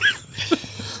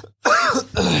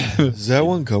 Does that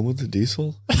one come with a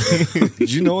diesel?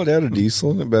 Did you know it had a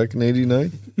diesel in it back in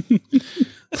 '89?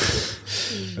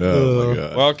 Oh my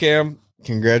god. Well, Cam,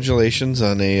 congratulations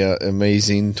on a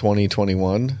amazing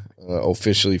 2021.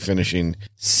 Officially finishing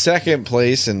second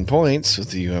place in points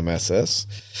with the UMSS.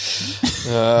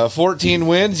 14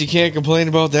 wins. You can't complain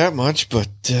about that much, but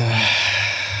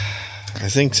I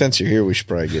think since you're here, we should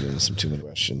probably get into some 2-minute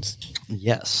questions.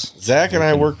 Yes. Zach and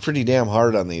I worked pretty damn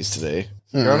hard on these today.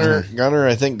 Gunner,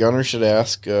 I think Gunner should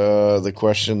ask the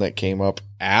question that came up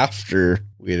after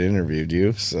we had interviewed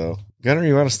you. So, Gunner,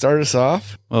 you want to start us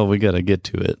off? Well, we got to get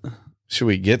to it. Should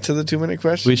we get to the 2-minute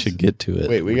question? We should get to it.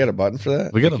 Wait, we got a button for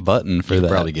that? We got a button for that.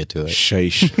 Probably get to it.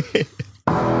 Sheesh.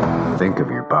 Think of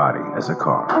your body as a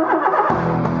car.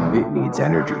 It needs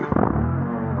energy.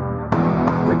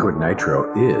 Liquid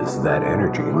Nitro is that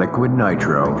energy. Liquid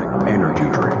Nitro energy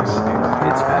drinks.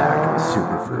 It's packed with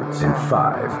superfruits and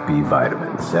 5 B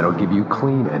vitamins that'll give you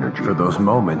clean energy for those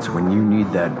moments when you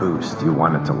need that boost. You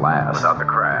want it to last without the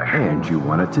crash, and you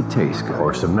want it to taste good.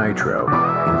 Pour some nitro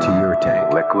into your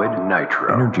tank. Liquid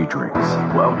Nitro energy drinks.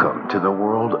 Welcome to the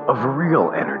world of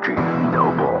real energy.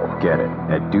 Noble. Get it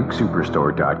at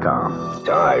DukeSuperstore.com.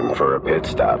 Time for a pit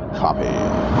stop. Copy.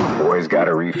 Boys got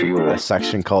to refuel. A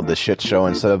section called the shit show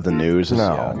instead of the news.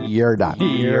 You're done.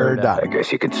 You're I done.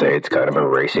 guess you could say it's kind of a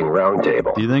racing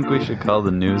roundtable. Do you think we should call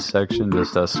the news section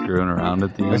just us screwing around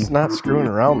at the It's end? not screwing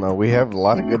around, though. We have a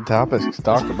lot of good topics to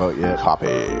talk about yet. Copy.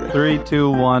 3,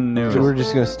 2, 1, news. So we're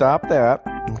just going to stop that.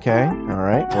 Okay, all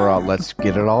right. Let's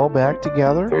get it all back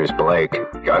together. Here's Blake,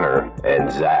 Gunner,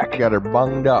 and Zach. Got her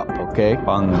bunged up, okay?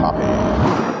 Bung.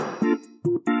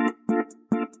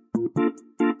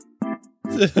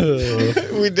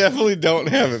 We definitely don't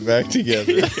have it back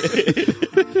together.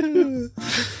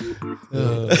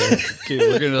 Okay,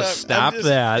 we're gonna stop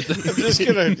that. I'm just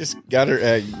gonna got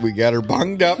her. We got her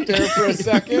bunged up there for a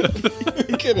second.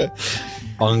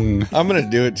 Bung. I'm gonna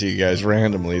do it to you guys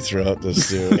randomly throughout this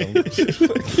too.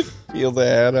 Peel the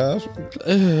hat off.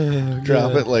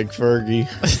 Drop it like Fergie.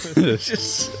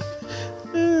 Just.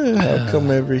 How come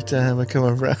every time I come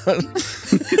around?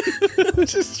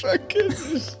 Just fucking.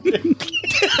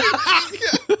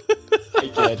 I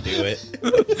can't do it.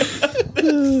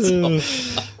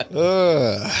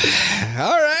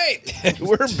 All right,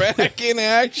 we're back in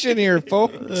action here,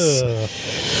 folks.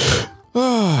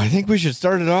 I think we should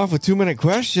start it off with 2-minute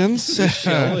questions.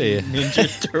 Shall we? Ninja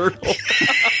Turtle.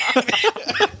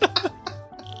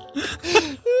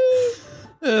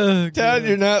 Todd,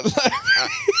 you're not laughing.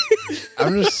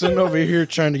 I'm just sitting over here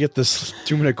trying to get this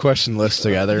 2-minute question list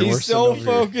together. He's so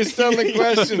focused on the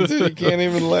questions that he can't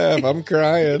even laugh. I'm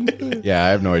crying. Yeah, I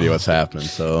have no idea what's happening.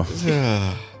 So,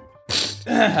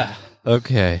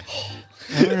 Okay.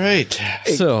 all right.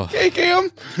 So, hey,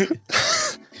 Cam.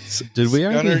 did we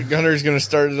already? Gunner's going to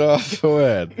start it off. Go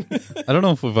ahead. I don't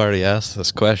know if we've already asked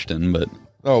this question, but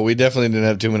Oh, we definitely didn't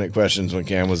have 2-minute questions when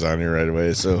Cam was on here right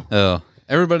away. So,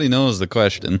 everybody knows the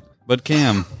question. But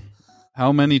Cam,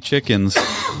 how many chickens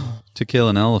to kill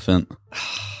an elephant?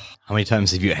 How many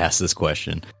times have you asked this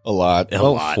question? a lot.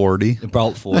 About 40.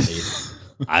 About 40.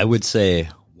 I would say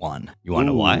 1. You want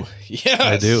to know why? Yes,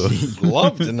 I do.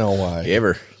 Love to know why.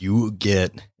 Ever. You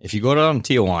get, if you go down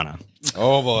to Tijuana.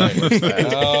 Oh boy.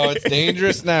 Oh, it's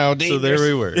dangerous now. So there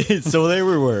we were. So there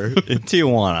we were in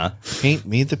Tijuana. Paint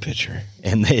me the picture.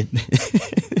 And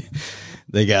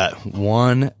they got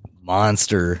one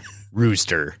monster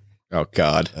rooster. Oh,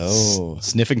 God. Oh.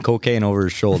 Sniffing cocaine over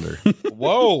his shoulder.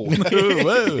 Whoa.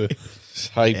 Whoa.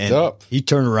 Hyped And up. he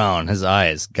turned around. His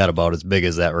eyes got about as big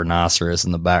as that rhinoceros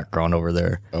in the background over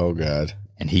there. Oh, God.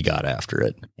 And he got after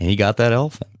it. And he got that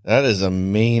elephant. That is a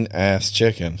mean ass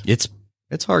chicken. It's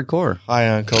hardcore. High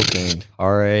on cocaine.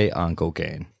 RA on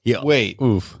cocaine. Yeah. Wait.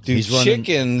 Oof. Dude, He's running-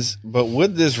 chickens, but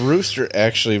would this rooster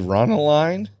actually run a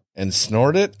line and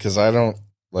snort it? Because I don't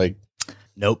like.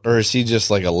 Nope. Or is he just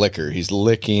like a licker? He's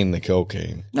licking the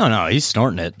cocaine. No, he's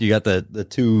snorting it. You got the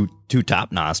two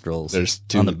top nostrils. There's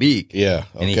two on the beak. Yeah.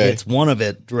 And he hits one of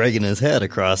it, dragging his head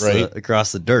across Right.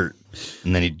 across the dirt,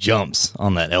 and then he jumps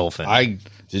on that elephant.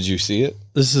 Did you see it?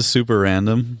 This is super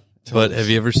random, but have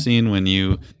you ever seen when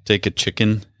you take a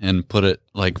chicken and put it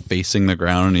like facing the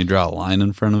ground and you draw a line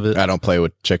in front of it? I don't play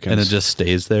with chickens. And it just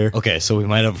stays there? Okay, so we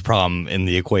might have a problem in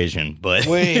the equation, but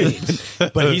Wait.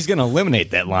 but he's going to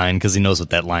eliminate that line because he knows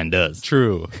what that line does.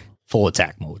 True. Full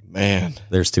attack mode. Man.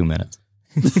 There's 2 minutes.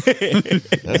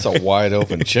 That's a wide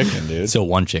open chicken, dude. So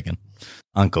one chicken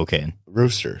on cocaine.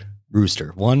 Rooster.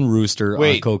 One rooster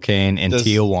on cocaine in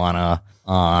Tijuana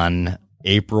on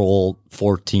April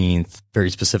 14th. Very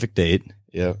specific date.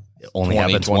 Yeah. It only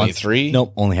happens once. 2023?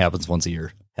 Nope, only happens once a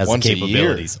year. Has Once the a year?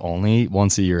 capabilities. Only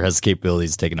once a year has the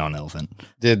capabilities of taking on an elephant.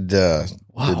 Did the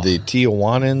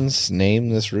Tijuanans name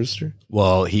this rooster?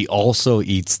 Well, he also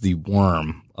eats the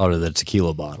worm out of the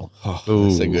tequila bottle. Oh,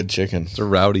 that's a good chicken. It's a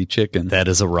rowdy chicken. That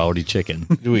is a rowdy chicken.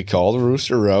 Do we call the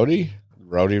rooster rowdy?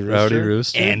 Rowdy rooster? Rowdy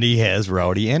rooster. And he has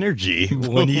rowdy energy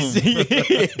when he's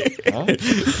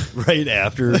right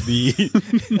after the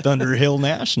Thunder Hill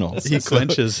Nationals. He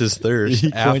quenches his thirst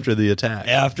after the attack.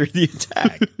 After the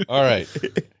attack. All right.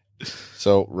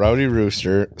 So, rowdy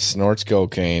rooster snorts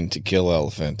cocaine to kill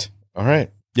elephant. All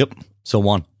right. Yep. So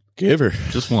one. Give her.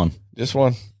 Just one. Just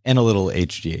one. And a little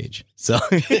HGH. So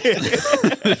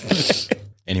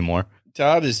any more?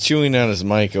 Todd is chewing on his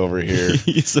mic over here.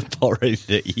 He's about ready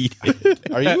to eat it.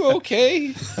 Are you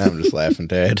okay? I'm just laughing,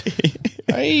 Dad.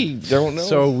 I don't know.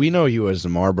 So we know you as the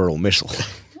Marlboro Michelin.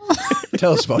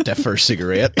 Tell us about that first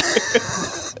cigarette.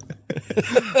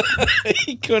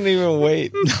 He couldn't even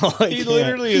wait. No, he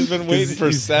literally has been waiting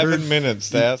for 7 minutes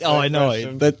to ask Oh, that I know.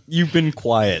 question. That you've been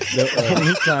quiet. The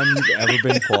only time you've ever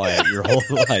been quiet your whole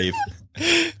life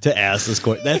to ask this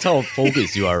question. That's how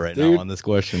focused you are right now on this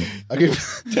question. Okay,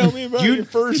 tell me about your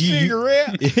first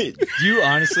cigarette. Do you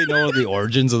honestly know the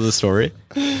origins of the story?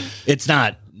 It's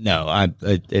not. No, I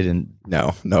didn't.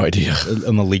 No idea.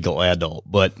 I'm a legal adult,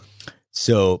 but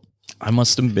so I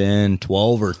must have been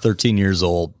 12 or 13 years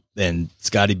old, and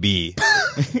Scotty B.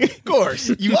 Of course.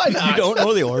 You don't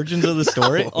know the origins of the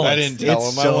story? Oh, I didn't tell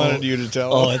him. I wanted you to tell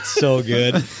him. Oh, it's so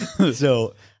good.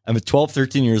 So I'm 12,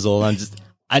 13 years old.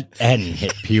 I hadn't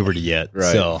hit puberty yet,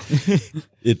 Right. so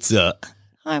it's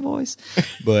hi boys,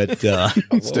 but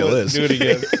Still is. Do it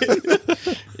again.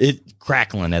 it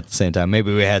crackling at the same time.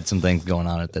 Maybe we had some things going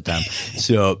on at the time.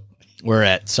 So we're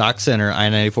at Sauk Center,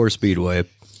 I-94 Speedway,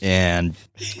 and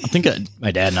I think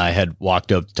my dad and I had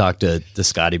walked up to talk to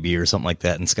Scotty B or something like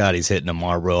that, and Scotty's hitting a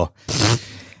Marlboro,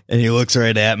 and he looks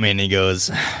right at me and he goes,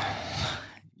 "You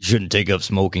shouldn't take up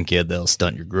smoking, kid. That'll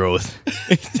stunt your growth."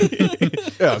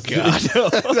 Oh, God.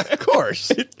 Of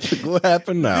course. What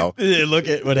happened now? Look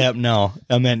at what happened now.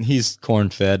 I mean, he's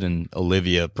corn-fed and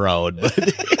Olivia proud, but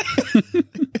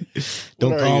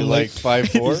don't call him like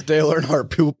 5'4"? He's Dale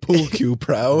Earnhardt pool cue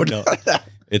proud. No.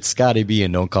 It's Scotty B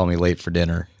and don't call me late for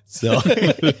dinner. So,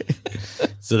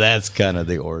 so that's kind of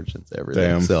the origins of everything.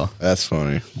 Damn, so that's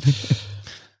funny.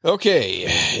 Okay,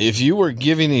 if you were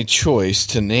given a choice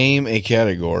to name a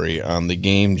category on the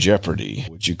game Jeopardy,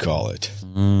 what would you call it?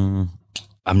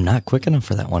 I'm not quick enough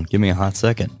for that one. Give me a hot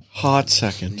second. Hot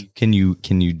second. Can you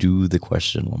do the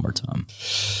question one more time?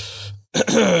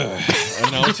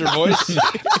 Announcer voice.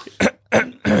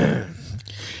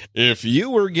 If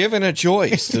you were given a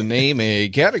choice to name a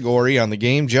category on the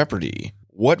game Jeopardy,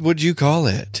 what would you call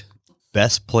it?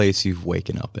 Best place you've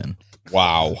waken up in.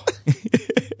 Wow.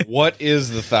 What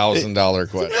is the $1,000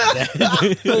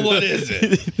 question? What is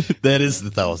it? That is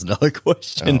the $1,000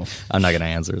 question. Oh. I'm not going to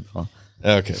answer it though.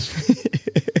 Okay.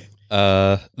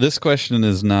 This question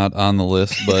is not on the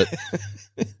list, but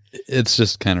it's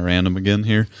just kind of random again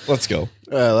here. Let's go.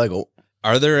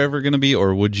 Are there ever going to be,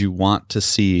 or would you want to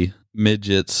see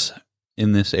midgets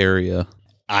in this area?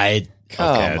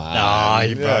 Come on.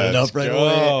 You brought it up right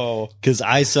away. Because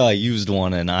I saw a used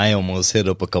one and I almost hit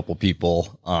up a couple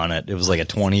people on it. It was like a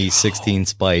 2016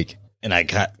 Spike, and I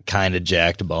got kind of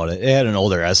jacked about it. It had an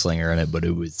older S-Slinger in it, but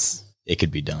it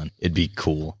could be done. It'd be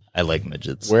cool. I like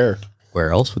midgets. Where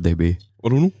else would they be? I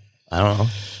don't know. I don't know.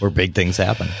 Where big things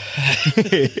happen.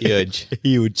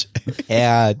 Huge.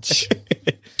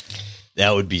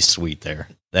 That would be sweet there.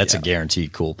 That's a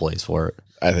guaranteed cool place for it.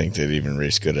 I think they'd even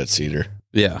race good at Cedar.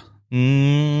 Yeah.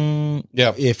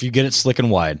 Yeah. If you get it slick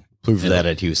and wide, prove that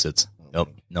at Huset's.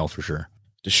 Nope. No, for sure.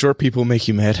 Do short people make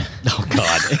you mad? Oh,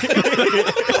 God.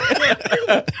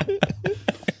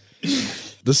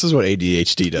 This is what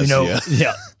ADHD does.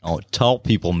 Yeah. Oh, tall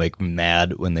people make me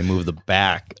mad when they move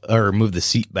the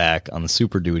seat back on the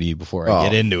Super Duty before I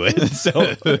get into it.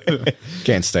 So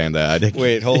can't stand that.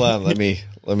 Wait, hold on. Let me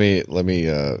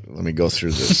go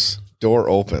through this. Door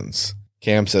opens.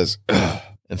 Cam says, "Ugh,"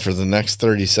 and for the next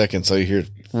 30 seconds, all you hear.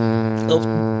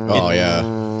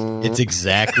 Yeah. It's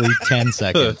exactly 10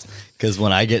 seconds. Because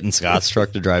when I get in Scott's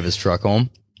truck to drive his truck home,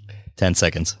 10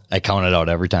 seconds. I count it out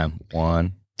every time.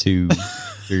 1, 2,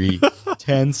 3,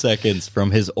 10 seconds from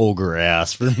his ogre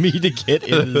ass for me to get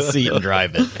into the seat and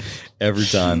drive it every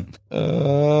time.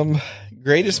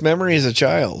 Greatest memory as a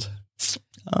child.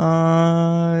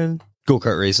 Go-kart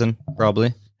racing,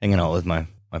 probably. Hanging out with my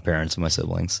parents and my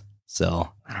siblings. So,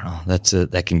 I don't know. That's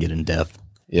that can get in depth.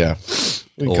 Yeah.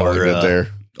 We covered it there.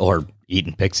 Or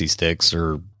eating pixie sticks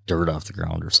or dirt off the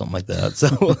ground or something like that. So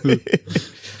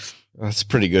that's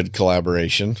pretty good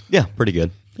collaboration. Yeah, pretty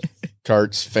good.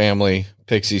 Carts, family,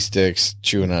 pixie sticks,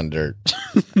 chewing on dirt.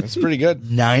 That's pretty good.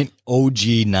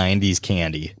 OG 90s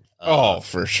candy.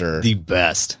 For sure. The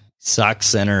best. Sauk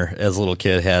Center, as a little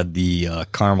kid, had the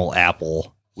caramel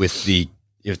apple with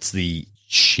it's the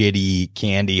shitty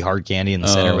candy, hard candy in the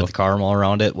center with the caramel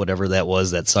around it, whatever that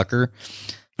was, that sucker.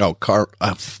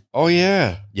 Oh,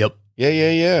 yeah. Yep.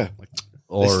 Yeah.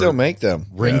 Or they still make them.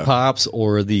 Ring pops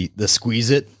or the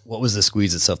squeeze it. What was the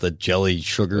squeeze it stuff? The jelly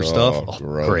sugar stuff? Oh,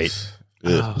 gross. Great.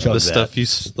 The stuff you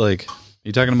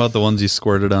talking about the ones you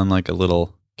squirted on like a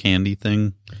little candy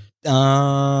thing?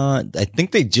 I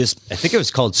think it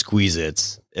was called Squeeze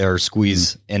Its or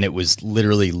Squeeze, and it was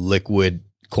literally liquid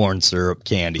corn syrup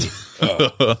candy.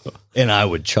 And I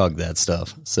would chug that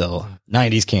stuff. So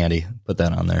 90s candy, put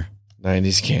that on there.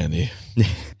 90s candy.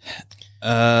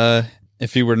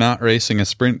 If you were not racing a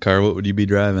sprint car, what would you be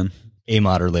driving?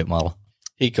 A-mod or late model.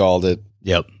 He called it.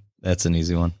 Yep. That's an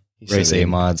easy one. He Race said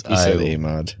A-mods. He said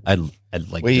A-mod. I'd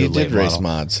like Well, to do you a late did race model.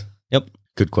 mods. Yep.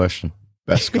 Good question.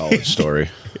 Best college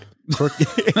story.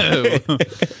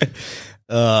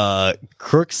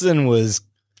 Crookston was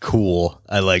cool.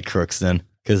 I liked Crookston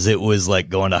because it was like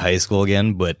going to high school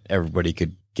again, but everybody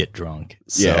could get drunk.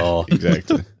 So, yeah,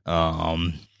 exactly.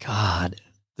 God,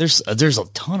 there's a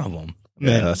ton of them.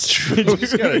 Yeah, that's true.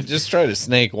 just try to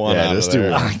snake one out just of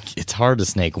there. It's hard to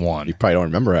snake one. You probably don't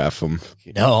remember half of them.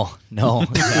 No.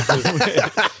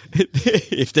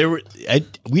 If there were,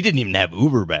 we didn't even have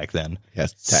Uber back then. Yeah,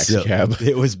 taxi cab.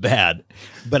 It was bad.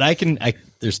 But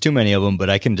there's too many of them, but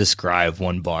I can describe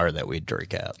one bar that we'd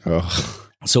drink at. Oh.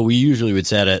 So we usually would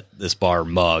sit at this bar,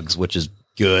 Mugs, which is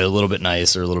good, a little bit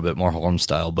nicer, a little bit more home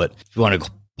style. But if you want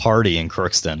to party in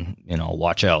Crookston,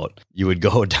 watch out. You would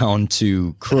go down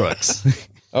to Crooks.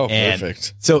 Oh,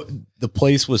 perfect. So the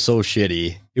place was so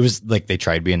shitty. It was like they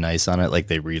tried being nice on it. Like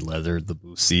they re-leathered the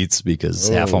booth seats because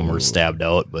half of them were stabbed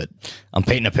out. But I'm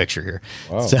painting a picture here.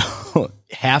 Wow. So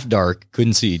half dark,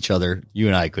 couldn't see each other. You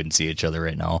and I couldn't see each other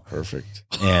right now. Perfect.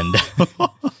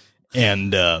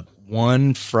 And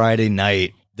one Friday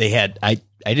night they had, I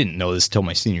didn't know this till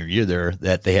my senior year there,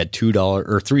 that they had $2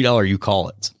 or $3 you call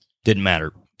it. Didn't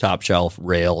matter. Top shelf,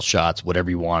 rail, shots, whatever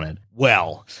you wanted.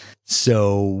 Well,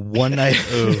 so one night,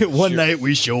 night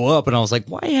we show up and I was like,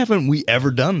 why haven't we ever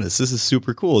done this? This is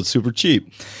super cool. It's super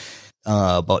cheap.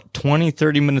 About 20,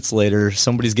 30 minutes later,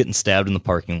 somebody's getting stabbed in the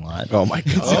parking lot. Oh my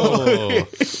God.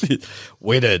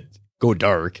 Way to go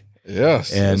dark.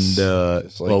 Yes. And,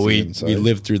 we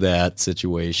lived through that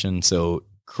situation. So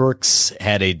Crooks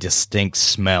had a distinct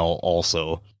smell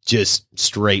also, just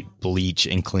straight bleach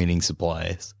and cleaning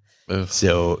supplies. Ugh.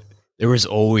 So there was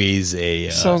always a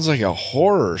sounds like a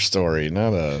horror story,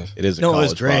 not a. It is a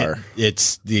college bar.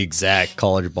 It's the exact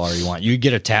college bar you want. You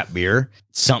get a tap beer.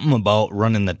 Something about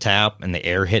running the tap and the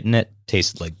air hitting it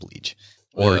tasted like bleach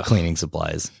or cleaning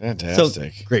supplies.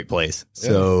 Fantastic, so, great place. Yeah.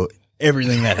 So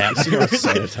everything that happened,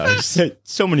 sanitized.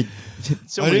 so many.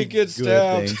 I didn't get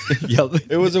stabbed. Yep.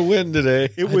 It was a win today.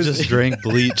 It was just drank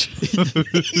bleach.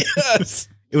 Yes.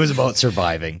 It was about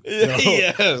surviving. So,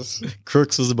 yes.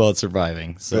 Crooks was about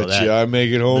surviving. So I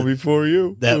make it home before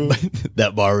you.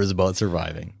 That bar was about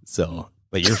surviving. So,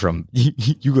 but you're from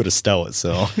you go to Stout,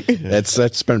 so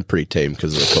that's been pretty tame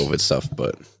because of the COVID stuff,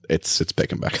 but it's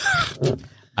picking back up.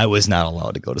 I was not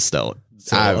allowed to go to Stout.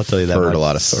 So I'll tell you that. Heard a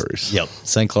lot of stories. Yep,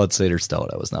 St. Cloud Cider Stout.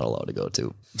 I was not allowed to go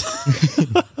to.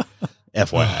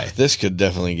 FYI, this could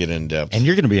definitely get in depth. And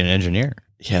you're going to be an engineer.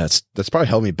 Yeah, that's probably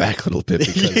held me back a little bit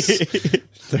because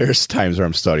there's times where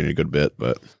I'm studying a good bit.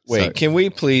 But wait, can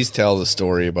we please tell the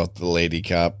story about the lady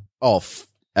cop? Oh,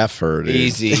 F her, dude.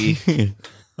 Easy.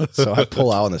 So I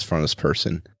pull out in this front of this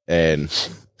person, and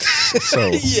so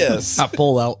yes, I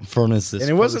pull out in front of this, and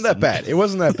it wasn't that bad. It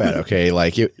wasn't that bad. Okay,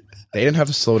 like they didn't have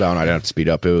to slow down. I didn't have to speed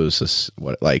up. It was just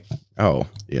probably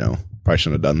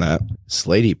shouldn't have done that. This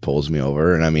lady pulls me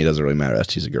over, and I mean, it doesn't really matter that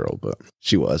she's a girl, but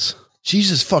she was. She's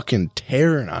just fucking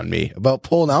tearing on me about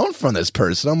pulling out in front of this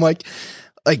person. I'm like,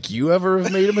 you ever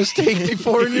have made a mistake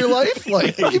before in your life?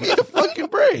 Like, give me a fucking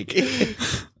break.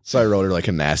 So I wrote her like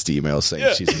a nasty email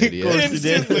saying she's an idiot.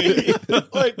 Instantly.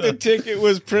 Like the ticket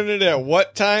was printed at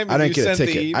what time? I didn't get a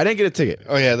ticket. I didn't get a ticket.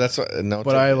 Oh yeah, that's what. No,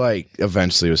 but I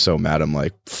eventually was so mad. I'm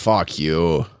like, fuck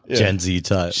you. Yeah. Gen Z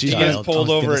type. She gets pulled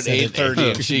over at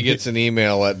 8:30 and she gets an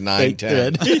email at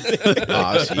 9:10.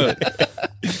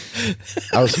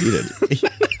 I was heated.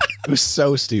 It was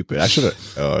so stupid. I should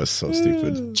have. Oh, it was so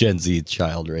stupid. Gen Z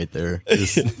child right there.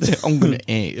 I'm gonna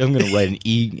write an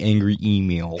angry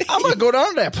email. I'm gonna go down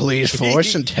to that police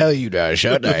force and tell you to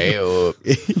shut the hell up.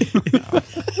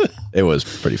 It was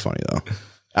pretty funny though.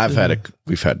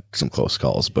 We've had some close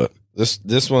calls, but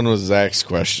this one was Zach's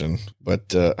question.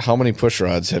 But how many push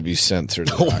rods have you sent through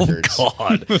the records? Oh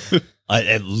God.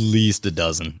 At least a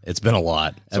dozen. It's been a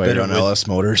lot. So I've been on LS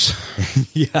Motors.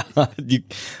 Yeah.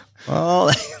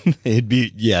 It'd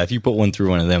be, if you put one through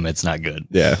one of them, it's not good.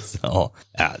 Yeah. So,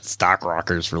 stock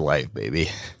rockers for life, baby.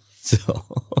 So,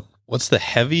 what's the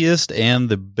heaviest and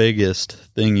the biggest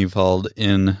thing you've hauled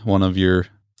in one of your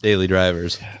daily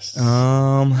drivers? Yes.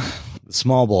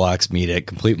 Small blocks meet at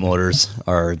Complete Motors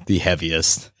are the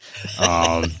heaviest.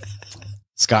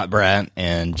 Scott Bratt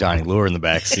and Johnny Lure in the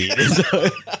back seat.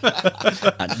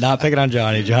 Not picking on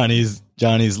Johnny.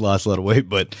 Johnny's lost a lot of weight,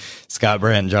 but Scott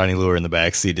Bratt and Johnny Lure in the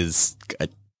back seat is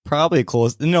probably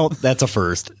close. No, that's a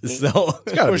first. So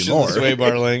it's gotta be more. Sway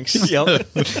bar links. Yep.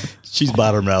 She's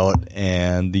bottomed out,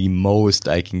 and the most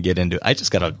I can get into. I just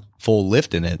got a full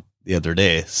lift in it the other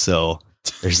day, so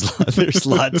there's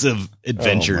lots of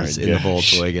adventures in the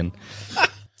Volkswagen.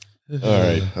 All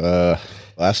right,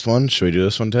 last one. Should we do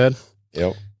this one, Ted?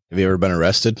 Yep. Have you ever been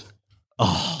arrested?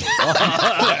 Oh.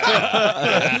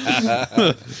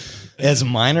 As a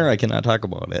minor, I cannot talk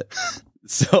about it.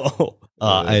 So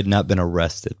I had not been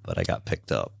arrested, but I got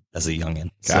picked up as a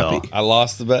youngin. Copy. So I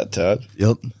lost the bet, Todd.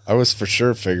 Yep. I was for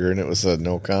sure figuring it was a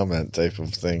no comment type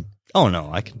of thing. Oh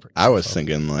no, I can. I was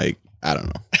thinking like, I don't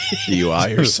know.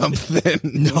 DUI or something.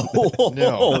 No,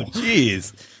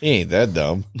 jeez, he ain't that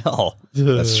dumb. No,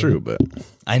 that's true. But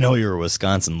I know you're a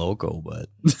Wisconsin loco, but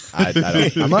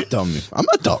I'm not dumb. I'm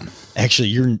not dumb. Actually,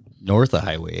 you're north of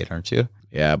Highway 8, aren't you?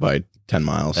 Yeah, by 10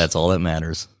 miles. That's all that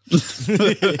matters.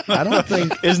 I don't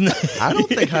think I don't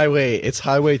think Highway. It's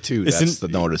Highway 2. That's the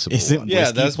noticeable one.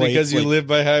 Yeah, that's because you live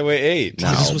by Highway 8.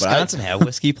 No, does Wisconsin have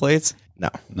whiskey plates?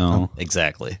 No.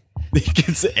 Exactly.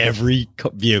 Because every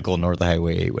vehicle north of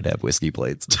Highway 8 would have whiskey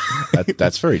plates.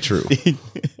 That's very true.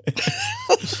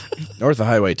 North of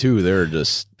Highway 2, they're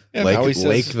just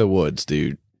Lake the Woods,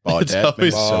 dude. Baudette,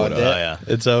 Minnesota. Yeah.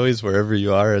 It's always wherever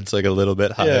you are. It's like a little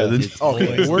bit higher than.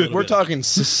 Okay, we're talking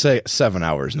 7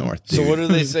 hours north. Dude. So what do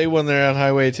they say when they're on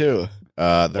Highway 2? They're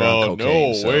on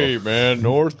cocaine. No way, man.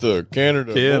 North of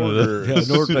Canada. Border. Yeah,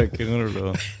 north of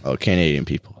Canada. Oh, Canadian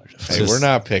people. Hey, we're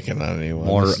not picking on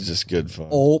anyone. This is just good fun.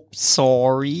 Oh,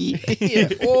 sorry. Yeah.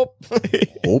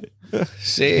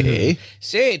 Say,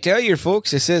 tell your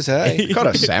folks it says hi. Caught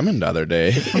a salmon the other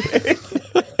day.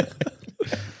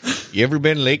 You ever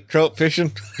been lake trout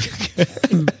fishing?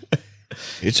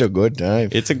 It's a good time.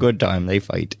 It's a good time. They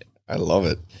fight. I love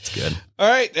it. It's good. All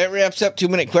right, that wraps up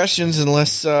 2-minute questions.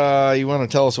 Unless you want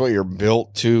to tell us what you're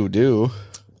built to do.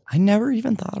 I never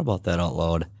even thought about that out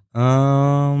loud.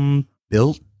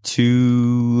 Built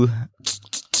to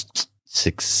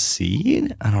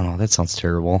succeed? I don't know. That sounds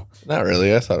terrible. Not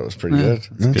really. I thought it was pretty good.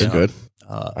 That's good.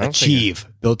 Achieve.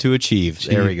 Built to achieve.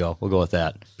 There we go. We'll go with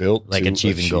that. Built like to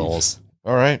achieving achieve. Goals.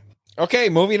 All right. Okay,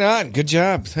 moving on. Good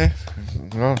job.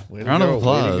 Well, round of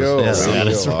applause. Yes, round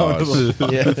of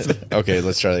applause. Yes. Okay,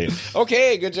 let's try that again.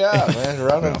 Okay, good job, man.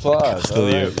 Round of applause. Still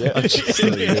you.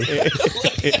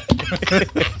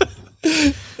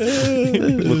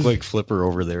 Look like Flipper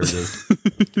over there.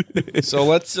 So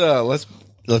let's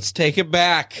take it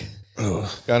back.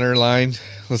 Gunner line.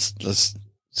 Let's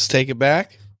take it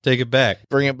back. Take it back.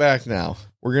 Bring it back now.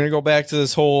 We're gonna go back to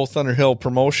this whole Thunderhill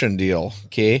promotion deal.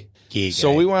 Okay.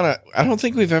 So we want to. I don't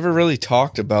think we've ever really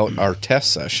talked about our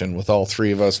test session with all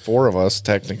 4 of us,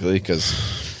 technically,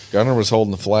 because Gunner was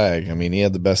holding the flag. I mean, he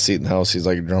had the best seat in the house. He's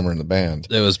like a drummer in the band.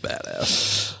 It was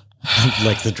badass.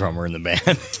 Like the drummer in the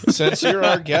band. Since you're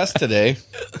our guest today,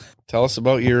 tell us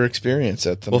about your experience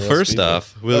at the. Well, first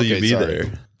off, will you be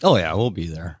there? Oh yeah, we'll be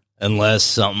there. Unless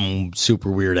something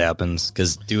super weird happens,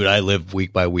 because dude, I live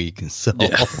week by week, so.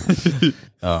 Yeah.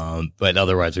 But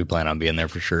otherwise, we plan on being there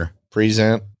for sure.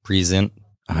 Present.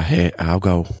 Hey, I'll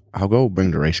go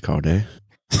bring the race car day.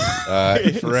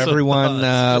 For everyone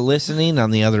listening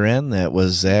on the other end, that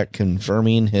was Zach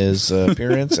confirming his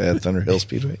appearance at Thunderhill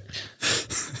Speedway.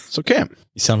 So, Cam,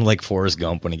 you sound like Forrest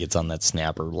Gump when he gets on that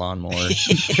snapper lawnmower.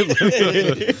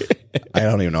 I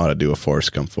don't even know how to do a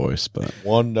Forrest Gump voice, but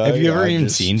one day. Have you ever even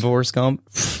seen Forrest Gump?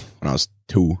 When I was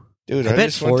 2. Dude, I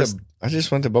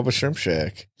just went to Bubba Shrimp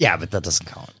Shack. Yeah, but that doesn't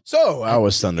count. So I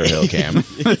was Thunderhill Cam.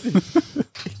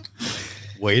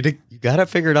 You got to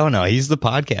figure it out now. He's the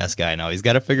podcast guy now. He's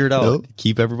got to figure it out. Nope.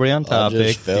 Keep everybody on topic. I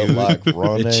just felt like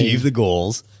running. Achieve the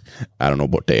goals. I don't know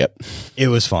about that. It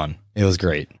was fun. It was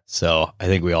great. So I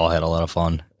think we all had a lot of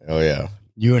fun. Oh, yeah.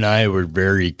 You and I were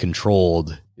very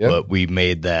controlled, but we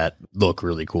made that look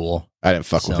really cool. I didn't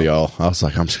fuck with y'all. I was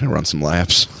like, I'm just going to run some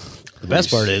laps. The best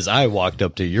part is I walked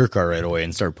up to your car right away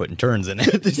and started putting turns in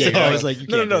it. So I was like,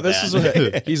 no, this is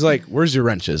what he's like, where's your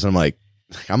wrenches? I'm like,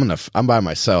 I'm by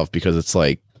myself because it's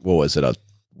like, what was it, a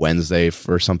Wednesday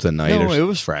or something night? No, it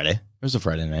was Friday. It was a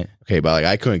Friday night. Okay, but like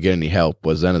I couldn't get any help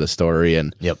was the end of the story.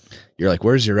 And you're like,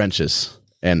 where's your wrenches?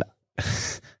 And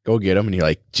go get them. And you're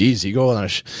like, geez, you go on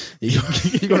you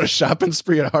go on a shopping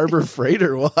spree at Harbor Freight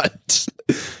or what?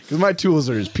 Because my tools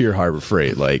are just pure Harbor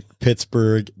Freight, like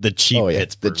Pittsburgh, the cheap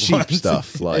Pittsburgh, the cheap ones.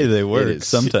 stuff. Like, hey, they work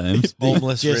sometimes.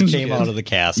 Homeless just came out of the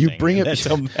casting. You bring it. That's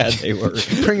how bad they were.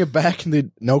 You bring it back,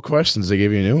 and no questions. They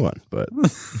give you a new one. But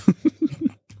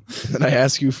then I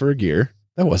ask you for a gear.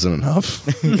 That wasn't enough.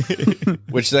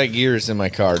 Which that gear is in my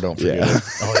car. Don't forget it.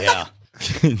 Oh yeah.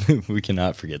 We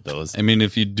cannot forget those. I mean,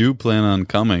 if you do plan on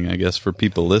coming, I guess for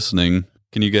people listening,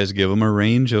 can you guys give them a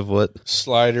range of what?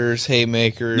 Sliders,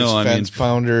 haymakers, fence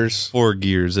pounders. 4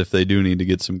 gears if they do need to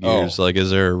get some gears. Like, is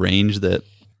there a range that...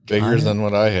 Bigger than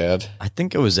what I had? I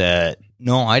think it was at...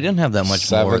 No, I didn't have that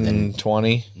much more than...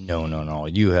 720? No.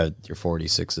 You had your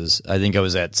 46s. I think I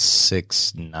was at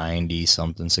 690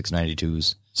 something,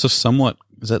 692s. So is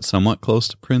that somewhat close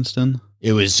to Princeton?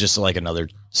 It was just like another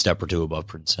step or two above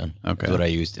Princeton. Okay. That's what I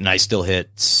used. And I still I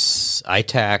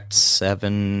tacked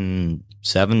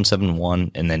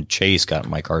 7.1, and then Chase got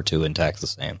my car too and tacked the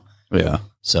same. Yeah.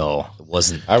 So it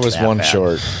wasn't. I was that one bad.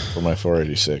 short for my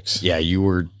 486. Yeah, you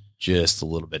were just a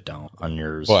little bit down on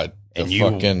yours. What?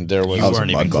 And there was a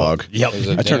mud bog. Yep.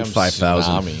 I turned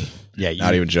 5,000. Yeah,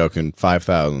 not even joking.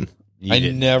 5,000. I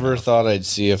never thought I'd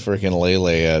see a freaking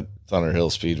Lele at Thunder Hill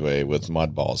Speedway with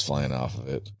mud balls flying off of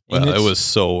it. Well, it was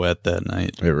so wet that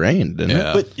night. It rained, didn't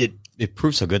it? But it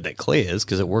proves how good that clay is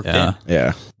because it worked in.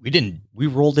 Yeah. We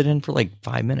rolled it in for like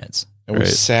 5 minutes. And we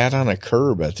sat on a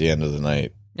curb at the end of the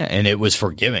night. Yeah, and it was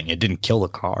forgiving. It didn't kill the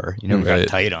car. You never got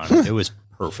tight on it. It was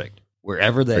perfect.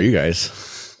 Wherever that... For you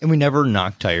guys. And we never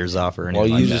knocked tires off or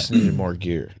anything like that. just needed more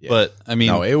gear. Yeah. But, I mean...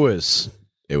 No, it was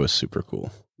super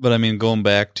cool. But, I mean, going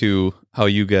back to how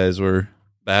you guys were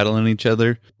battling each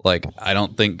other, like, I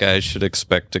don't think guys should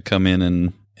expect to come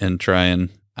in and try and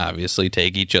obviously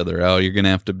take each other out. You're going to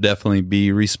have to definitely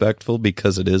be respectful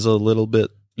because it is a little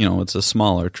bit, it's a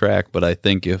smaller track. But I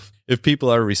think if people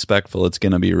are respectful, it's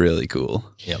going to be really cool.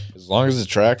 Yep. As long as the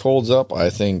track holds up, I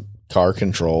think car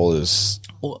control is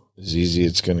as easy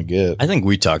as it's going to get. I think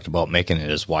we talked about making it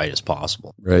as wide as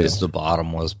possible. Right. Because the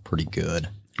bottom was pretty good.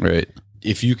 Right.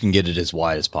 If you can get it as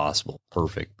wide as possible,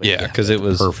 perfect. But yeah, because it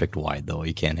was perfect wide, though.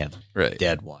 You can't have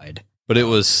dead wide. But it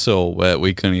was so wet,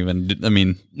 we couldn't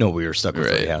even. No, we were stuck with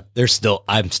it. Yeah,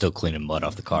 I'm still cleaning mud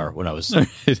off the car when I was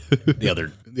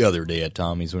the other day at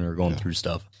Tommy's when we were going through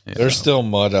stuff. Yeah. There's still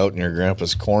mud out in your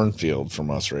grandpa's cornfield from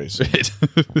us racing,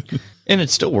 and it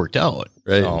still worked out.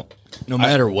 Right. So, no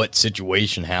matter what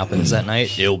situation happens that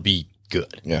night, it'll be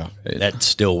good. Yeah, that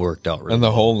still worked out. Really and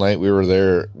the whole night we were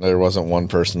there wasn't one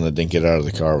person that didn't get out of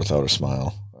the car without a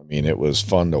smile. I mean, it was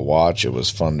fun to watch. It was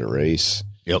fun to race.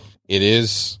 Yep. It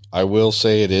is. I will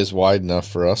say it is wide enough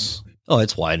for us. Oh,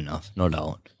 it's wide enough, no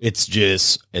doubt. It's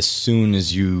just as soon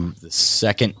as the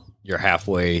second you're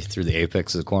halfway through the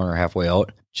apex of the corner, halfway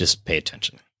out, just pay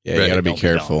attention. Yeah, you got to be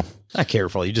careful. Not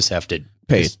careful. You just have to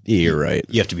You're right.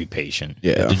 You have to be patient.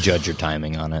 Yeah. You have to judge your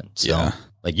timing on it. So,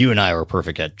 like you and I were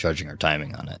perfect at judging our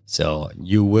timing on it. So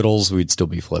you whittles, we'd still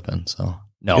be flipping. So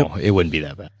no, it wouldn't be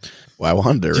that bad. Well, I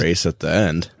wanted to race at the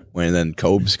end when then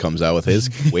Cobes comes out with his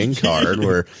wing card.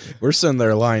 We're sitting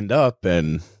there lined up,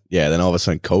 and then all of a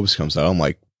sudden Cobes comes out. I'm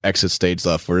like, exit stage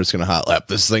left. We're just gonna hot lap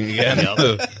this thing again.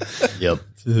 Yep.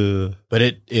 But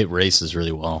it races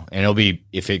really well, and it'll be,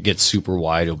 if it gets super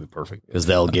wide, it'll be perfect because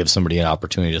they'll give somebody an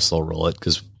opportunity to slow roll it.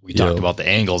 Because we talked about the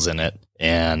angles in it,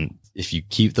 and if you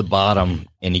keep the bottom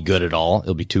any good at all,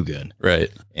 it'll be too good. Right.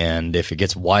 And if it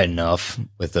gets wide enough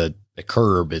with a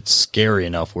curb, it's scary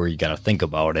enough where you got to think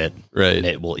about it. Right. And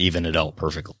it will even it out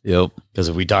perfectly. Yep. Because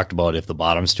if we talked about if the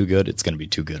bottom's too good, it's going to be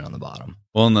too good on the bottom.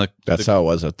 Well, that's how it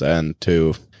was at the end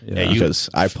too. Yeah, because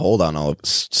I pulled on all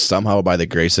somehow by the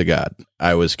grace of God,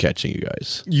 I was catching you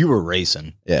guys. You were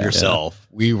racing yourself.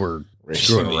 Yeah. We were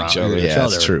racing around each other. Yeah,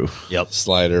 that's true. Yep.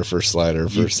 Slider for slider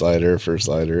for slider for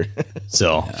slider.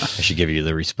 So I should give you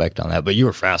the respect on that. But you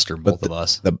were faster than both of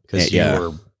us because you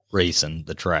were racing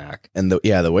the track. And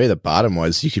the way the bottom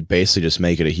was, you could basically just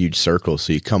make it a huge circle.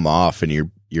 So you come off and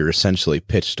you're essentially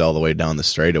pitched all the way down the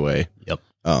straightaway. Yep.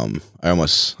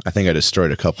 I think I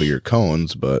destroyed a couple of your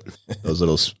cones, but those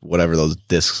little, whatever those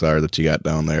discs are that you got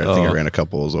down there, I think I ran a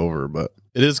couple of those over, but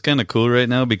it is kind of cool right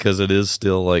now because it is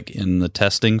still like in the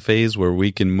testing phase where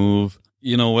we can move,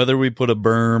 whether we put a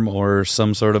berm or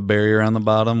some sort of barrier on the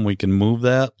bottom, we can move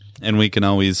that and we can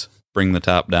always bring the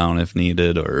top down if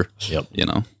needed or,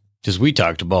 because we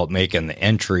talked about making the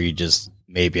entry just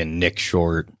maybe a nick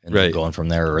short and then going from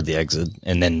there, or the exit.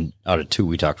 And then out of 2,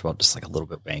 we talked about just like a little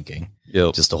bit banking.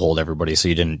 Yep. Just to hold everybody so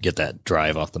you didn't get that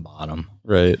drive off the bottom.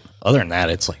 Right. Other than that,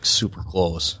 it's like super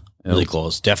close. Yep. Really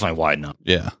close. Definitely wide enough.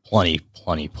 Yeah. Plenty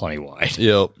wide.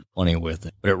 Yep. Plenty with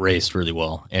it. But it raced really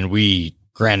well. And we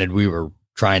were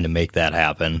trying to make that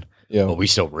happen. Yeah. But we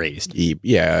still raced.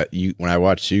 Yeah. When I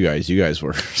watched you guys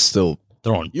were still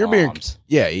throwing bombs.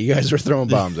 You guys were throwing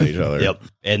bombs at each other. Yep.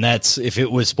 And that's, if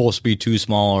it was supposed to be too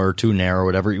small or too narrow or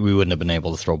whatever, we wouldn't have been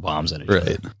able to throw bombs at each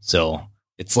other. So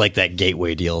it's like that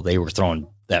Gateway deal. They were throwing,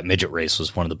 that midget race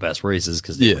was one of the best races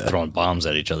because they were throwing bombs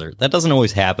at each other. That doesn't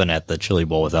always happen at the Chili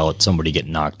Bowl without somebody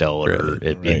getting knocked out or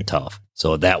it being tough.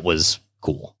 So that was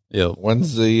cool. Yeah.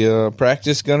 When's the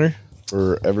practice, Gunner,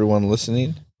 for everyone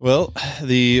listening? Well,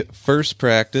 the first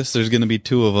practice, there's going to be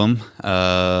 2 of them,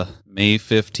 May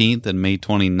 15th and May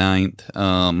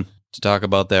 29th. To talk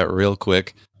about that real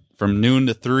quick, from noon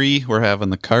to 3, we're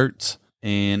having the carts,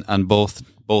 and on both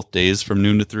days, from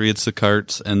noon to 3, it's the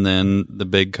carts, and then the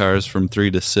big cars from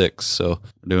 3 to 6. So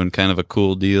we're doing kind of a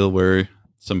cool deal where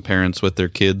some parents with their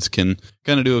kids can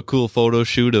kind of do a cool photo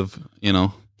shoot of,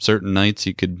 certain nights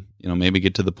you could, maybe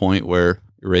get to the point where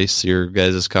you race your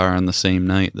guys' car on the same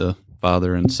night, the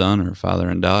father and son or father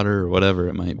and daughter or whatever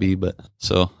it might be. But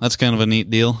so that's kind of a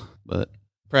neat deal. But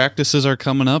practices are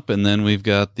coming up, and then we've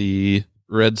got the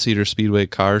Red Cedar Speedway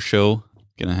car show.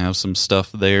 Gonna have some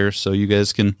stuff there, so you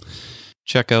guys can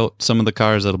check out some of the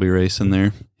cars that'll be racing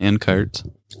there and karts.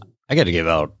 I got to give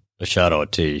out a shout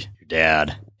out to your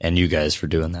dad and you guys for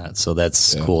doing that. So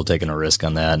that's cool, taking a risk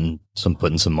on that and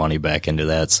putting some money back into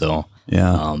that. So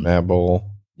Matt Bowl.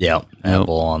 Yeah, Matt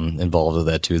Bowl involved with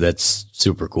that too. That's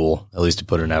super cool. At least to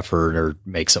put an effort or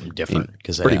make something different.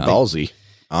 Because pretty ballsy,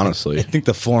 honestly. I think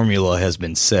the formula has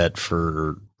been set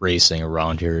for racing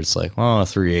around here. It's like, well,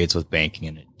 3/8 with banking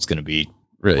in it. It's going to be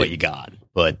what you got.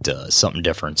 But something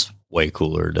different's way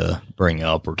cooler to bring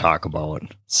up or talk about.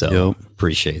 So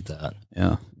appreciate that.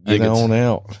 Yeah. I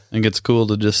think it's cool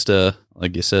to just,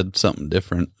 like you said, something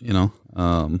different, you know.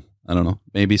 I don't know.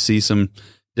 Maybe see some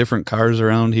different cars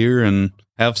around here and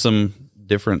have some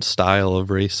different style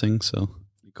of racing. So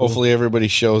hopefully everybody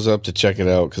shows up to check it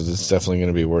out, because it's definitely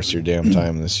going to be worth your damn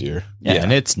time this year. Yeah,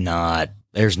 and it's not.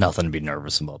 There's nothing to be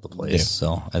nervous about the place. Yeah.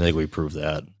 So I think we proved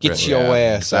that. Get your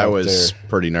ass out I was there.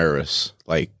 pretty nervous.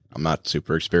 Like, I'm not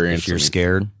super experienced. If you're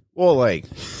scared? Well, like,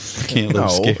 can't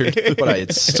live scared. But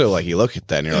it's still like, you look at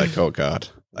that and you're like, oh God.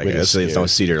 Like, I guess it's no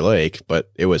Cedar Lake, but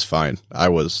it was fine.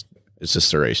 It's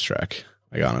just a racetrack.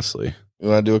 Like, honestly. You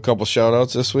want to do a couple shout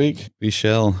outs this week? We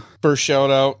shall. First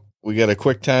shout out, we got a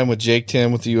quick time with Jake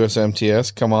Tim with the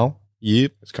USMTS. Come on.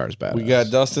 Yep. This car's bad. We got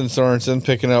Dustin Sorensen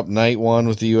picking up night 1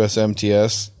 with the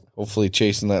USMTS, hopefully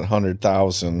chasing that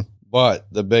 100,000. But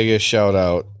the biggest shout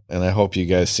out, and I hope you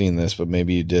guys seen this, but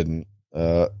maybe you didn't,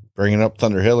 bringing up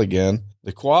Thunder Hill again,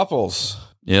 the Quapples.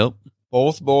 Yep.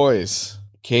 Both boys,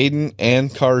 Caden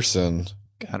and Carson,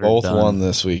 both won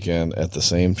this weekend at the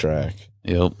same track.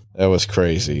 Yep. That was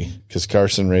crazy, because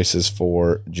Carson races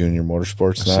for Junior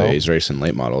Motorsports now. So he's racing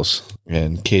late models.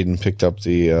 And Caden picked up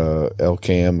the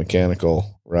LKM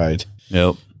mechanical ride.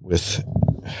 Yep. With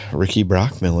Ricky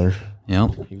Brockmiller.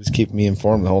 Yep. He was keeping me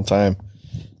informed the whole time.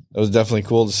 That was definitely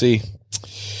cool to see.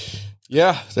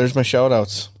 Yeah, there's my shout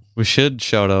outs. We should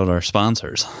shout out our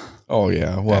sponsors. Oh,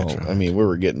 yeah. Well, I mean, we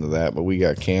were getting to that, but we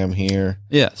got Cam here.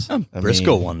 Yes.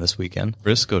 Briscoe won this weekend.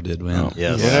 Briscoe did win.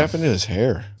 Yes. What happened to his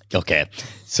hair? Okay.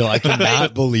 So I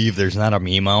cannot believe there's not a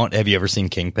meme out. Have you ever seen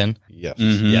Kingpin? Yes.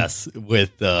 Mm-hmm. Yes.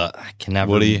 With, I can never.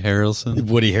 Woody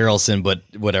Harrelson, but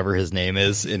whatever his name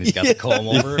is, and he's got the comb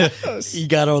over. Yes. He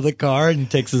got out of the car and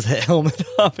takes his helmet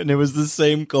off, and it was the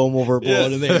same comb over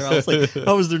blowing in the air. I was like,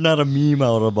 how is there not a meme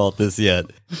out about this yet?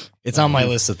 It's on my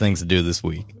list of things to do this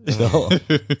week. So,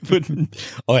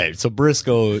 okay, so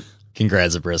Briscoe.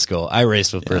 Congrats to Briscoe. I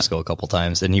raced with Briscoe a couple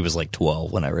times, and he was like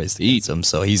 12 when I raced against him,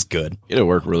 so he's good. He had to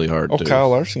work really hard, too. Kyle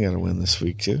Larson got to win this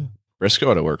week, too. Briscoe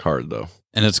had to work hard, though.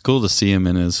 And it's cool to see him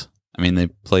in his, I mean, they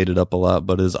played it up a lot,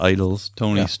 but his idols,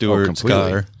 Tony Stewart's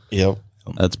car. Yep.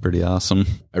 That's pretty awesome.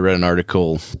 I read an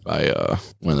article by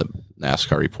one of the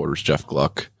NASCAR reporters, Jeff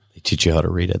Gluck. They teach you how to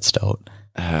read at Stout.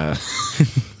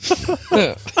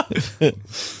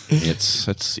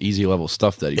 It's easy level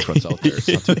stuff that he puts out there. It's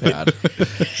not too bad.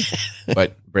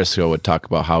 But Briscoe would talk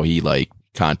about how he like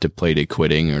contemplated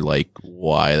quitting, or like,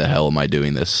 why the hell am I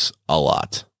doing this, a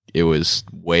lot. It was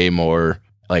way more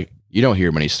like, you don't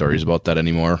hear many stories about that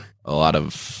anymore. A lot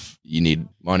of, you need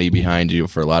money behind you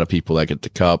for a lot of people that get the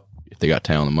cup. If they got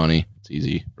talent and money, it's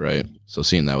easy, right? So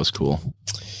seeing that was cool.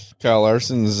 Kyle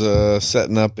Larson's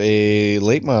setting up a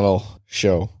late model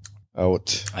show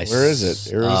out. Where is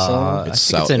it? Arizona?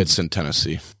 It's in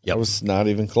Tennessee. That was not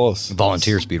even close.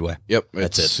 Volunteer Speedway. Yep.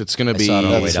 That's it. It's going to be.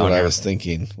 That's what I was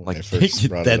thinking when I first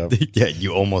brought it up. Yeah,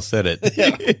 you almost said it.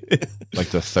 Like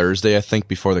the Thursday, I think,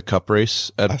 before the Cup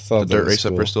race at the dirt race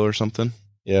at Bristol or something.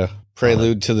 Yeah.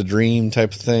 Prelude to the Dream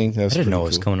type of thing. I didn't know it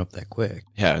was coming up that quick.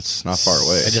 Yeah, it's not far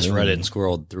away. I just read it and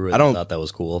scrolled through it. I thought that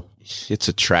was cool. It's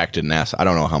a track to NASA. I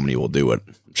don't know how many will do it.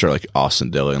 I'm sure like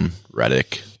Austin Dillon,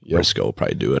 Reddick, Briscoe will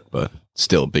probably do it, but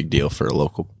still a big deal for a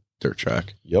local dirt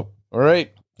track. Yep. All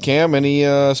right. Cam, any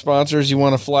sponsors you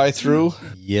want to fly through?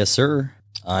 Yes, sir.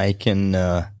 I can,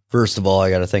 first of all, I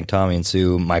got to thank Tommy and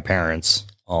Sue, my parents,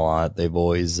 a lot. They've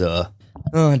always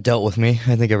dealt with me.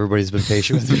 I think everybody's been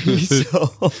patient with me.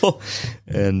 So,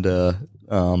 and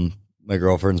my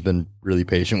girlfriend's been really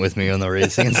patient with me on the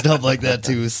racing and stuff like that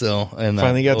too. So, and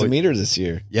finally got to meet her this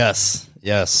year. Yes.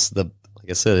 Like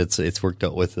I said, it's worked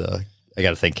out with. I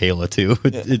got to thank Kayla too,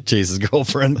 Chase's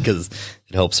girlfriend, because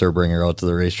it helps her bring her out to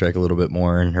the racetrack a little bit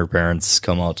more, and her parents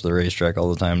come out to the racetrack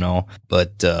all the time now.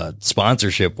 But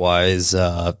sponsorship wise,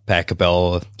 Pat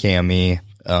Capel, Cami,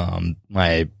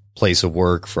 my place of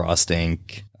work, Frost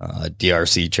Inc.,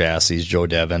 DRC Chassis, Joe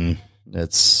Devon.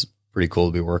 It's pretty cool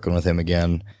to be working with him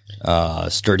again.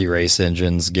 Sturdy Race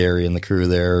Engines, Gary and the crew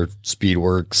there,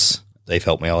 Speedworks. They've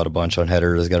helped me out a bunch on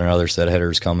headers. Got another set of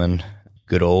headers coming.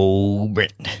 good old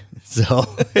Brent. So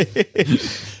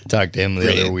talked to him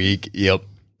the other week. Yep.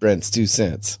 Brent's 2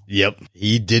 cents. Yep.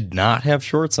 He did not have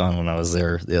shorts on when I was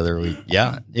there the other week.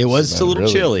 Yeah. It was a little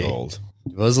really chilly. cold.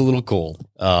 It was a little cold.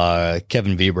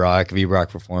 Kevin V-Brock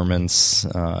Performance,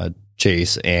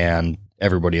 Chase, and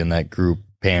everybody in that group,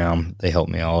 Pam, they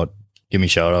helped me out. Give me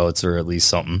shout outs or at least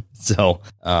something. So,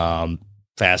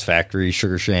 Fast Factory,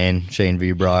 Sugar Shane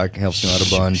V-Brock helps me out a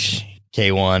bunch.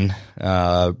 K1,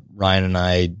 Ryan and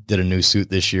I did a new suit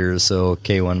this year, so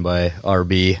K1 by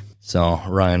RB. So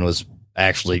Ryan was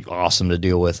actually awesome to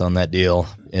deal with on that deal.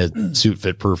 It suit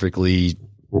fit perfectly,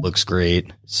 looks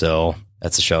great. So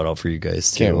that's a shout out for you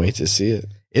guys too. Can't wait to see it.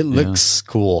 It looks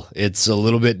cool. It's a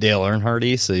little bit Dale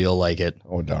Earnhardt-y, so you'll like it.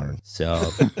 Oh darn! So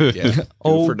Yeah.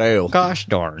 Oh, for Dale. Gosh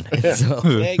darn! So,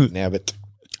 Nabbit.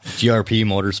 GRP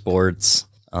Motorsports.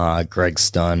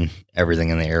 Greg's done everything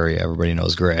in the area. Everybody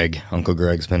knows Greg. Uncle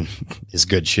Greg's been is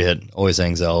good shit. Always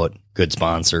hangs out. Good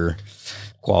sponsor.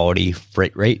 Quality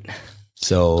freight rate.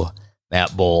 So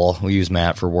Matt Bull, we use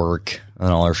Matt for work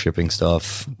on all our shipping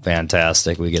stuff.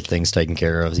 Fantastic. We get things taken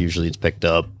care of. Usually it's picked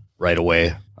up right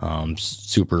away.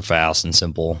 Super fast and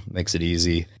simple. Makes it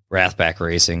easy. Rathback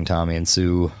Racing, Tommy and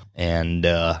Sue, and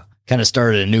kind of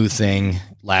started a new thing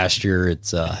last year.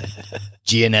 It's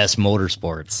GNS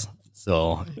Motorsports.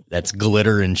 So that's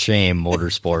Glitter and Shame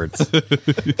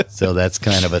Motorsports. So that's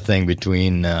kind of a thing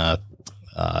between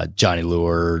Johnny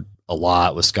Lure a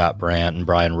lot with Scott Brandt and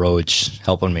Brian Roach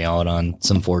helping me out on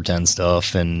some 410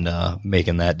 stuff and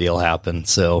making that deal happen.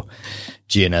 So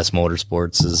GNS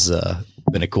Motorsports has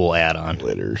been a cool add-on.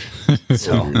 Glitter.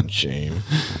 So, and Shame.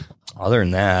 Other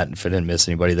than that, if I didn't miss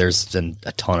anybody, there's been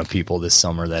a ton of people this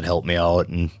summer that helped me out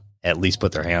and at least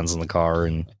put their hands on the car.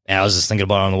 And I was just thinking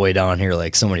about on the way down here,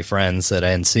 like so many friends that I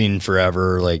hadn't seen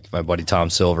forever, like my buddy Tom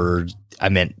Silver.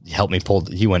 Helped me pull.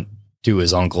 He went to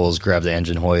his uncle's, grabbed the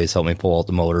engine hoist, helped me pull out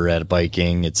the motor at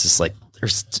biking. It's just like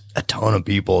there's a ton of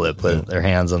people that put their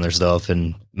hands on their stuff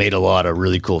and made a lot of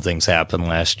really cool things happen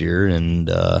last year. And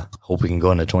hope we can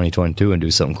go into 2022 and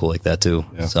do something cool like that too.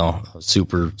 Yeah. So I was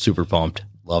super, super pumped.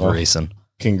 Love racing.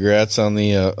 Congrats on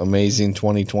the amazing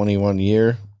 2021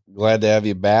 year. Glad to have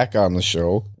you back on the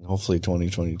show. Hopefully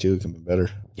 2022 can be better.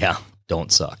 Yeah,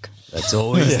 don't suck. That's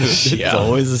always it's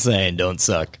always the saying, don't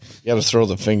suck. You got to throw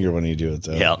the finger when you do it,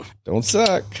 though. Yeah. Don't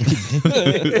suck.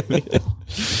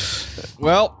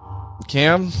 Well,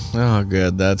 Cam. Oh,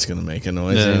 good. That's going to make a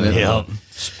noise. Yeah.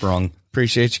 Sprung.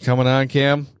 Appreciate you coming on,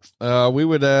 Cam. We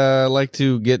would like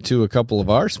to get to a couple of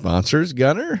our sponsors.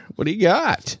 Gunner, what do you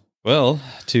got? Well,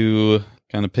 to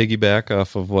kind of piggyback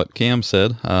off of what Cam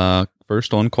said,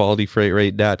 first one,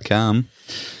 qualityfreightrate.com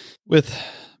with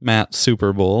Matt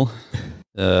Super Bowl.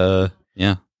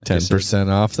 Yeah. 10%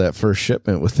 off that first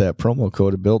shipment with that promo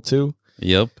code built too.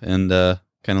 Yep. And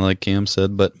kind of like Cam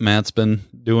said, but Matt's been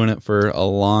doing it for a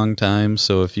long time.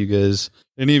 So if you guys,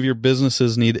 any of your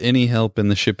businesses need any help in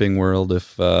the shipping world,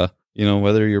 if,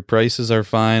 whether your prices are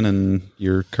fine and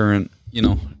your current,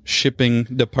 shipping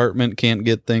department can't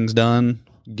get things done,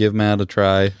 give Matt a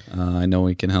try. I know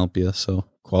he can help you. So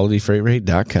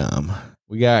qualityfreightrate.com.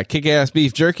 We got kick-ass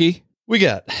beef jerky. I'm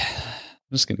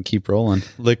just going to keep rolling.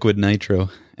 Liquid Nitro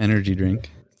energy drink.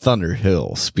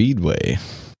 Thunderhill Speedway.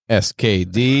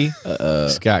 SKD.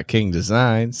 Scott King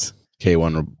Designs.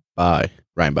 K1 by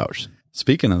Ryan Bowers.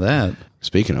 Speaking of that.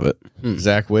 Speaking of it.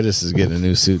 Zach Wittes is getting a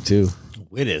new suit too.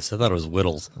 Wittes? I thought it was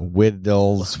Whittles.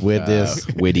 Whittles.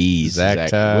 Witties. Zach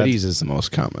Todd. Witties is the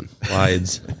most common.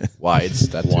 Wides.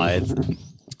 That's Wides.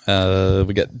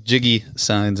 We got Jiggy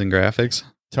Signs and Graphics.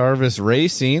 Tarvis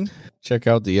Racing. Check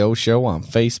out the O Show on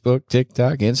Facebook,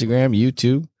 TikTok, Instagram,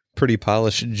 YouTube. Pretty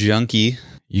Polished Junkie.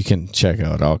 You can check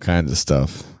out all kinds of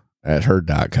stuff at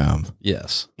her.com.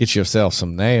 Yes. Get yourself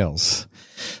some nails.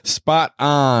 Spot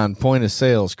on point of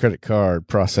sales credit card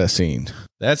processing.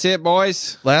 That's it,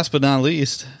 boys. Last but not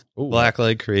least,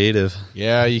 Blacklight Creative.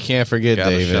 Yeah, you can't forget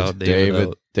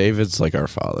David. David's like our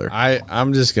father.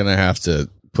 I'm just going to have to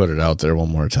put it out there one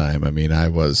more time. I mean, I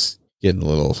was getting a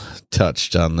little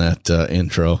touched on that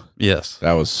intro. Yes.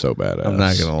 That was so badass. I'm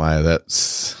not going to lie.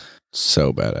 That's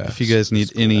so badass. If you guys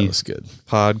need any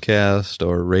podcast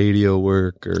or radio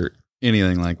work or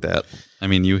anything like that, I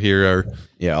mean, you hear our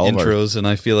intros, and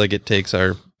I feel like it takes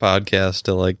our podcast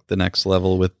to like the next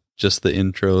level with just the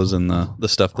intros and the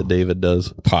stuff that David does.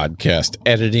 Podcast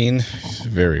editing.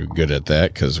 Very good at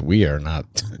that because we are not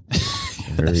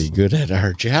very good at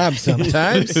our job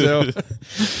sometimes. So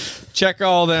check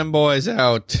all them boys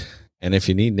out. And if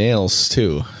you need nails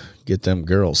too, get them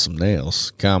girls some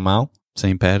nails. Come out.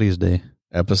 St. Patty's Day.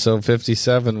 Episode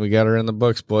 57. We got her in the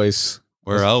books, boys.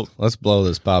 We're out. Let's blow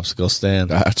this popsicle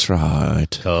stand. That's right.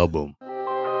 Kaboom.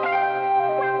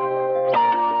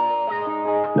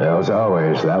 Now, as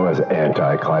always, that was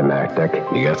anticlimactic.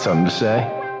 You got something to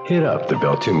say? Hit up the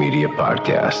Built 2 Media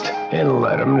podcast and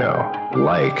let them know.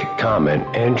 Like, comment,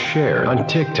 and share on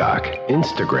TikTok,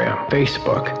 Instagram,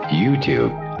 Facebook,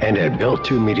 YouTube, and at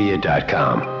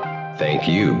built2media.com. Thank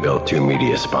you, Built 2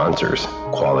 Media sponsors.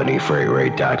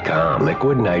 QualityFreightRate.com,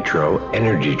 Liquid Nitro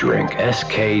Energy Drink,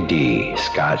 SKD,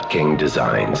 Scott King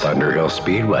Designs, Thunderhill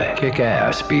Speedway,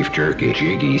 Kick-Ass Beef Jerky,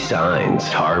 Jiggy Signs,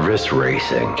 Harvest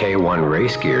Racing, K1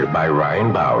 Race Gear by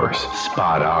Ryan Bowers,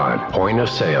 Spot On, Point of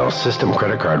Sale System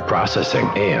Credit Card Processing,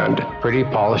 and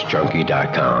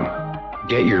PrettyPolishedJunkie.com.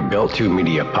 Get your Built 2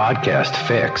 Media podcast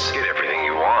fix. Get everything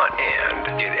you want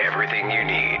and get everything you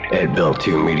need at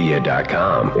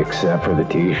built2media.com, except for the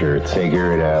t-shirts.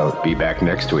 Figure it out. Be back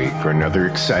next week for another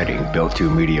exciting Built 2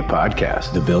 Media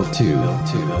podcast. The Built 2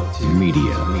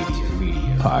 Media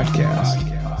Podcast.